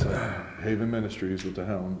 It's Haven Ministries with the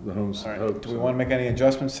homes. Do we want to make any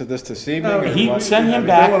adjustments to this evening? or do you He, want- send him If they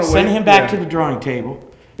back, wanna send wait, him back yeah. to the drawing table.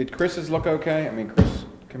 Did Chris's look okay? I mean, Chris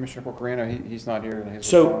Commissioner Porcarino, he's not here. and his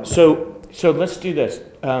So, response. so let's do this.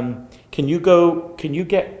 Can you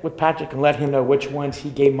get with Patrick and let him know which ones he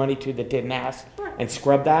gave money to that didn't ask and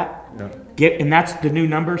scrub that? Yeah. And that's the new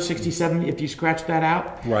number, 67, if you scratch that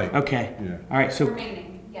out? Right. Okay. Yeah. All right, so,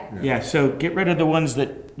 Remaining, yes. yeah, so get rid of the ones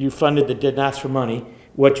that you funded that didn't ask for money,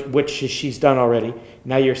 which she's done already.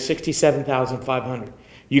 Now you're 67,500.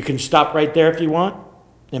 You can stop right there if you want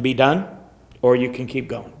and be done, or you can keep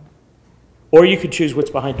going. Or you could choose what's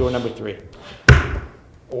behind door number 3.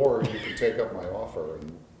 Or you can take up my offer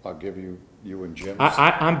and I'll give you and Jim.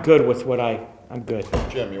 I'm good with I'm good.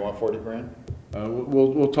 Jim, you want 40 grand?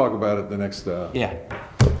 We'll talk about it the next, Yeah.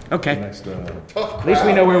 Okay. next, At least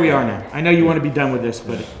we know where we are now. I know you want to be done with this,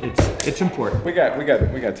 but it's important. We got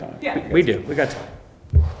time. We do. We got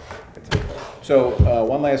time. So,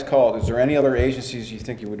 one last call. Is there any other agencies you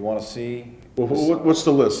think you would want to see? well, what's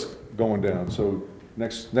the list going down? So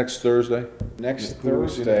next Thursday? Next Who do we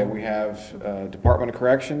see Thursday, now? we have Department of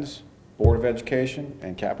Corrections, Board of Education,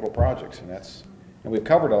 and Capital Projects, and we've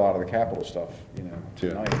covered a lot of the capital stuff,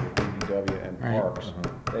 tonight with DPW and Right. Parks.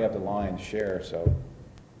 They have the lion's share, so,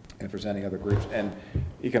 and if there's any other groups. And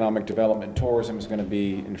Economic Development and Tourism is gonna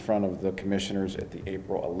be in front of the commissioners at the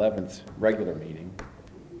April 11th regular meeting.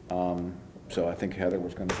 So I think Heather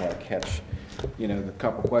was gonna try to catch, the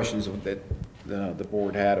couple questions that the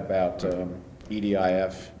board had about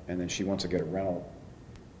EDIF, and then she wants to get a rental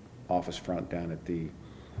office front down at the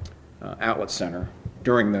Outlet Center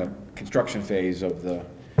during the construction phase of the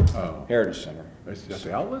Heritage Center. Is that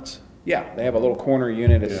the outlets? Yeah, they have a little corner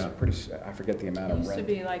unit, it's Yeah. pretty, I forget the amount It of used to rent.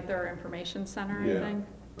 be like their information center, I Yeah. think.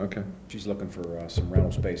 Okay. She's looking for some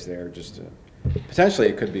rental space there, just to, potentially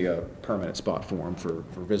it could be a permanent spot for them for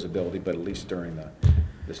visibility, but at least during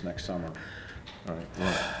this next summer. All right.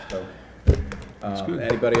 Well, So, good.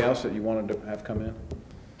 anybody else that you wanted to have come in?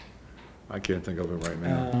 I can't think of it right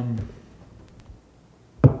now.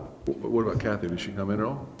 What about Kathy? Did she come in at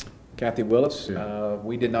all? Kathy Willits, Yeah.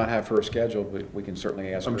 we did not have her scheduled, but we can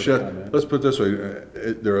certainly ask her I'm to sure, come in. let's put it this way,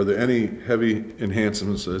 are there any heavy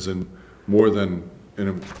enhancements, as in more than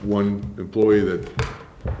one employee that,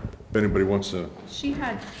 if anybody wants to? She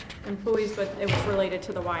had employees, but it was related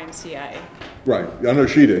to the YMCA. Right, I know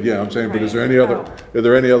she did, yeah, I'm saying, but is there any other, are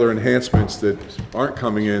there any other enhancements that aren't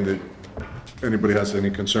coming in that anybody has any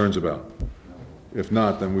concerns about? If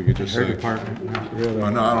not, then we could just Her say. department, not really. No,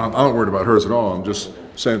 I'm not worried about hers at all, I'm just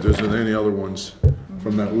saying if there's any other ones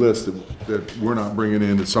from that list that we're not bringing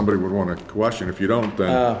in that somebody would want to question. If you don't,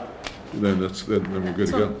 then we're good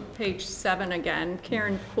It's to go. on page 7 again.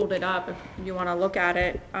 Karen pulled it up if you want to look at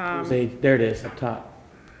it. There it is, up top.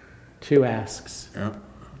 2 asks. Yeah,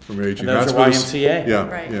 from AG. And those That's are for the s- YMCA? Yeah,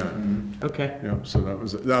 Right. yeah, Okay. yeah, so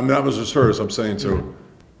that was just hers, I'm saying, so,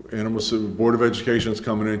 Board of Education's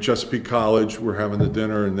coming in, Chesapeake College, we're having the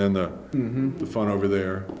dinner, and then the fun over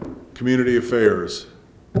there. Community Affairs,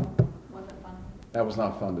 That was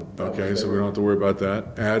not funded. okay, so we don't have to worry about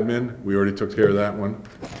that. Admin, we already took care of that one.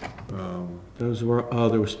 Those were,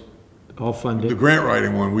 there was all The funded. grant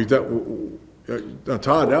writing one,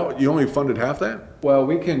 Todd, you only funded half that? Well,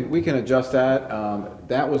 we can adjust that.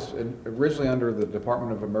 That was originally under the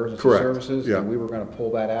Department of Emergency Correct, Services. yeah. And we were gonna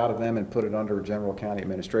pull that out of them and put it under General County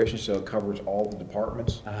Administration, so it covers all the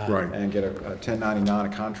departments. Right. And get a 1099, a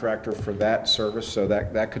contractor for that service, so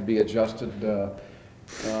that could be adjusted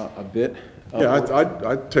a bit. Yeah,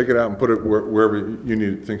 I'd take it out and put it wherever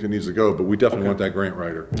think it needs to go, but we definitely want that grant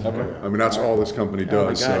writer. Okay. I mean, that's all this company Oh, my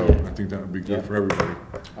does, so God, yeah. I think that would be Yeah. good for everybody.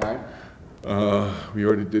 All right. We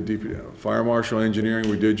already did fire marshal, engineering,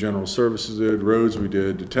 we did general services, did roads, we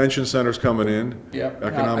did detention centers coming in. Yep.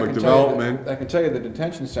 Economic development. I can tell you the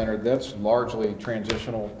detention center, that's largely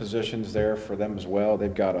transitional positions there for them as well.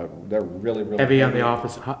 They're really, really. Heavy on the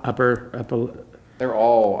office, upper, They're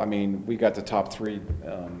all, I mean, we got the top 3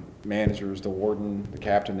 managers, the warden, the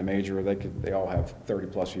captain, the major, they all have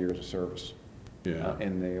 30-plus years of service Yeah.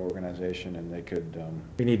 in the organization, and they could,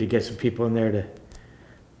 we need to get some people in there to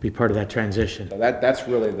be part of that transition. so that's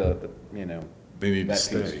really the They need to that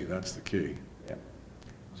stay, piece. that's the key. Yeah.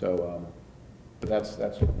 So, but that's,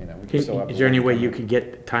 we can still have. Is there any way you could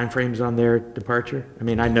get timeframes on their departure? I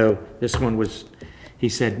mean, I know this one was, he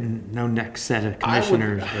said no next set of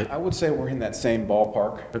commissioners, I but, would say we're in that same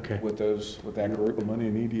ballpark. Okay. With that group. The money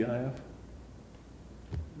in EDIF?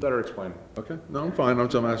 Let her explain. Okay, no, I'm fine,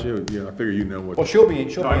 I'm asking you, yeah, I figure you know what. Well, she'll be in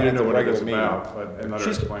No, I at didn't know the what it regular is meeting. about, and let her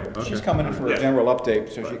explain. She's coming in for a Yeah. general update,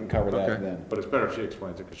 so she can cover that Okay. then. But it's better if she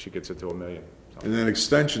explains it, because she gets it to $1 million. So And then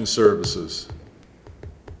extension services,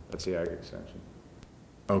 that's the ag extension.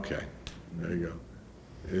 okay, there you go.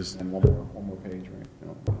 Is, And one more page, right?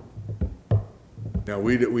 No. Now,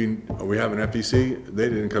 we have an FEC, they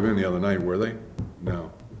didn't come in the other night, were they?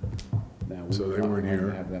 No. No, So they weren't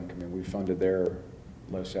here. Have them come in. We funded their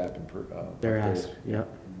LoSAP and. Their ask, yep.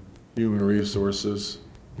 Human Resources,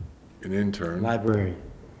 an intern. Library.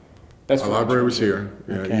 That's Our fine. library was here,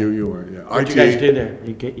 yeah, Okay. you were, yeah. What'd you guys do there?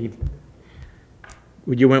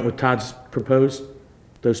 You went with Todd's proposed,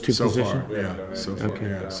 those two So positions? far, yeah, so far, Okay.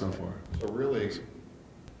 yeah, so far. So really,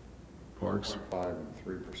 Parks, 5% and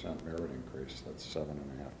 3% merit increase, that's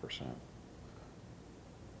 7.5%.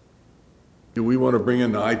 do we want to bring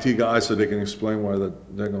in the IT guys so they can explain why the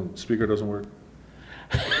speaker doesn't work?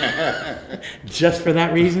 Just for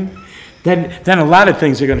that reason? Then a lot of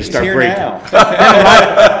things are gonna start here breaking. now.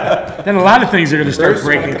 Then a lot of things are gonna start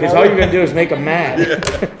breaking, because all you're gonna do is make them mad.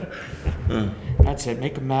 That's it,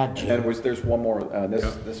 make them mad, Jim. And there's one more,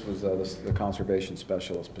 this was the conservation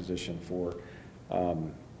specialist position for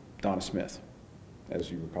Donna Smith,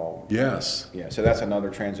 as you recall. Yes. Yeah, so that's another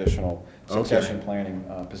transitional Okay. succession planning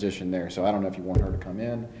position there. So I don't know if you want her to come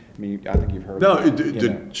in. I mean, I think you've heard. No, you know.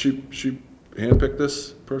 did she handpick this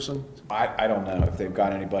person? I don't know if they've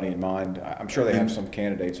got anybody in mind. I'm sure they have some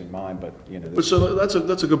candidates in mind, but, you know. But this- so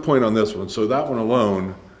that's a good point on this one. So that one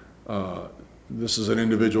alone, this is an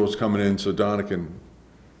individual that's coming in so Donna can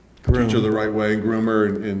teach her the right way and groom her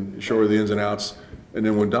and show her the ins and outs. And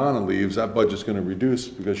then when Donna leaves, that budget's gonna reduce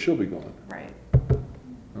because she'll be gone. Right.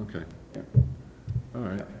 Okay. All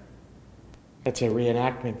right. That's a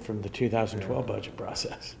reenactment from the 2012 budget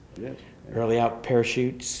process. Yes. Early out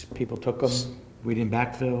parachutes, people took them, we didn't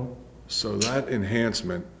backfill. So that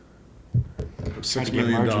enhancement of Tried $6 to get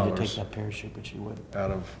million Margie to take that parachute, but she wouldn't.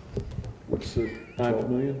 out of, what's the, 12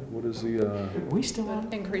 million? What is the, We still on?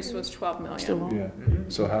 The increase was 12 million. Still on? yeah,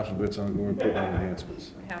 so half of it's on, we're putting on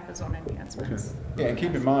enhancements. Half is on enhancements. Yeah, and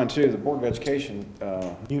keep in mind too, the Board of Education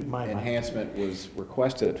Mute my mic. enhancement was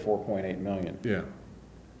requested at 4.8 million. Yeah.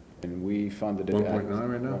 And we funded it at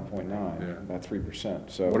 1.9 right now? 1.9, Yeah. about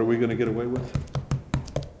 3%. So. What are we gonna get away with?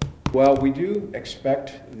 Well, we do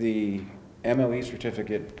expect the MOE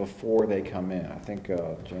certificate before they come in. I think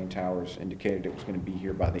Jane Towers indicated it was going to be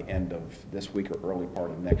here by the end of this week or early part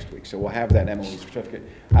of next week. So we'll have that MOE certificate.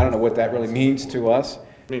 I don't know what that really means to us.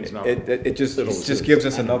 Means nothing. It just gives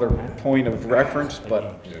us another point of reference,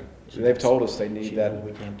 but they've told us they need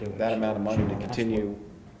that amount of money to continue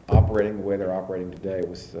operating the way they're operating today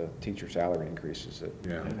with the teacher salary increases that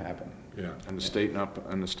Yeah. have happened. Yeah. And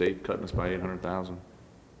the state cutting us by 800,000.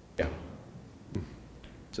 Yeah.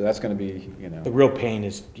 So that's going to be, The real pain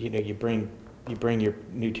is, you bring your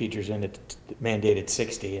new teachers in at mandated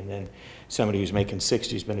 60, and then somebody who's making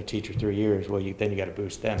 60 who's been a teacher 3 years, well, then you got to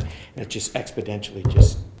boost them. And it just exponentially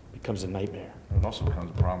just becomes a nightmare. It also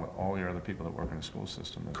becomes a problem with all your other people that work in the school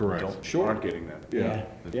system. that Correct. Aren't getting that. Yeah.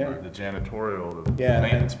 The janitorial, the Yeah,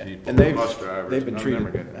 maintenance people, and the bus drivers. they've been none of them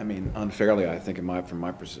are treated, getting it. I mean, unfairly, I think, from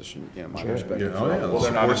my position, my perspective. Yeah, oh, yeah. Well,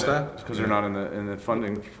 they're not in Support the, staff? because they're not in the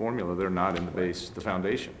funding formula, they're not in the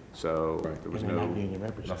foundation. So there was And they're not union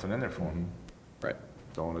represented. nothing in there for them. Right.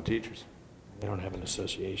 It's all in the teachers. They don't have an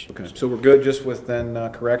association. Okay, so we're good just with then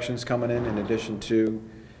corrections coming in addition to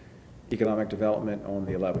economic development on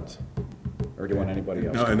the 11th? Or do you want anybody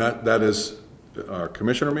else? No, and that is our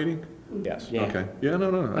commissioner meeting? Yes. Yeah. Okay, yeah,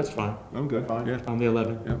 no. That's fine, I'm good, Fine. yeah, on the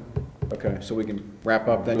 11th. yeah. Okay, so we can wrap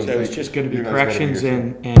up then? you So it's think? just going to be You guys better be corrections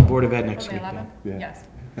here, and Board of Ed next On the week. then. 11th? Yeah. Yes.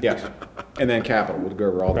 Yes, and then capital, we'll go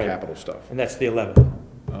over all the Right. capital stuff. And that's the 11th.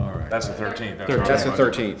 All right. That's the 13th. That's the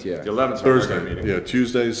 13th, yeah. The 11th is our Thursday, regular meeting. yeah,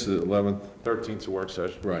 Tuesday's the 11th, 13th is a work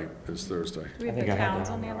session. right, it's Thursday. Do we have think the I have towns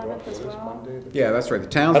that on the 11th as well? Yeah, that's right, the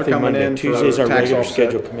towns are Nothing coming Monday. in for Tuesday's our tax regular offset.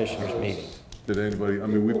 scheduled commissioners meeting. Did anybody, I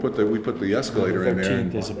mean, we put the escalator in there 13th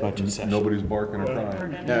and is a budget session. nobody's barking or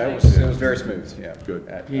crying. No, it was very smooth, yeah. Good.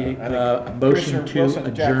 I The, think motion Commissioner to Wilson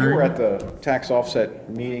and Jack, you were adjourn. at the tax offset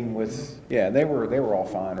meeting with, yeah, they were all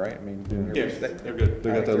fine, right? I mean. Yes, they're good.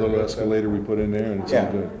 They got that little escalator we put in there and it's all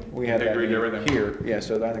Yeah, good. we had They that agreed to meeting everything? here, yeah,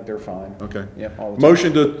 so I think they're fine. Okay. Yep, all the time.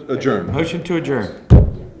 Motion to adjourn. Motion to adjourn.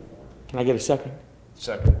 Can I get a second?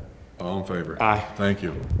 Second. All in favor? Aye. Thank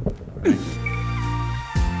you. Thank you.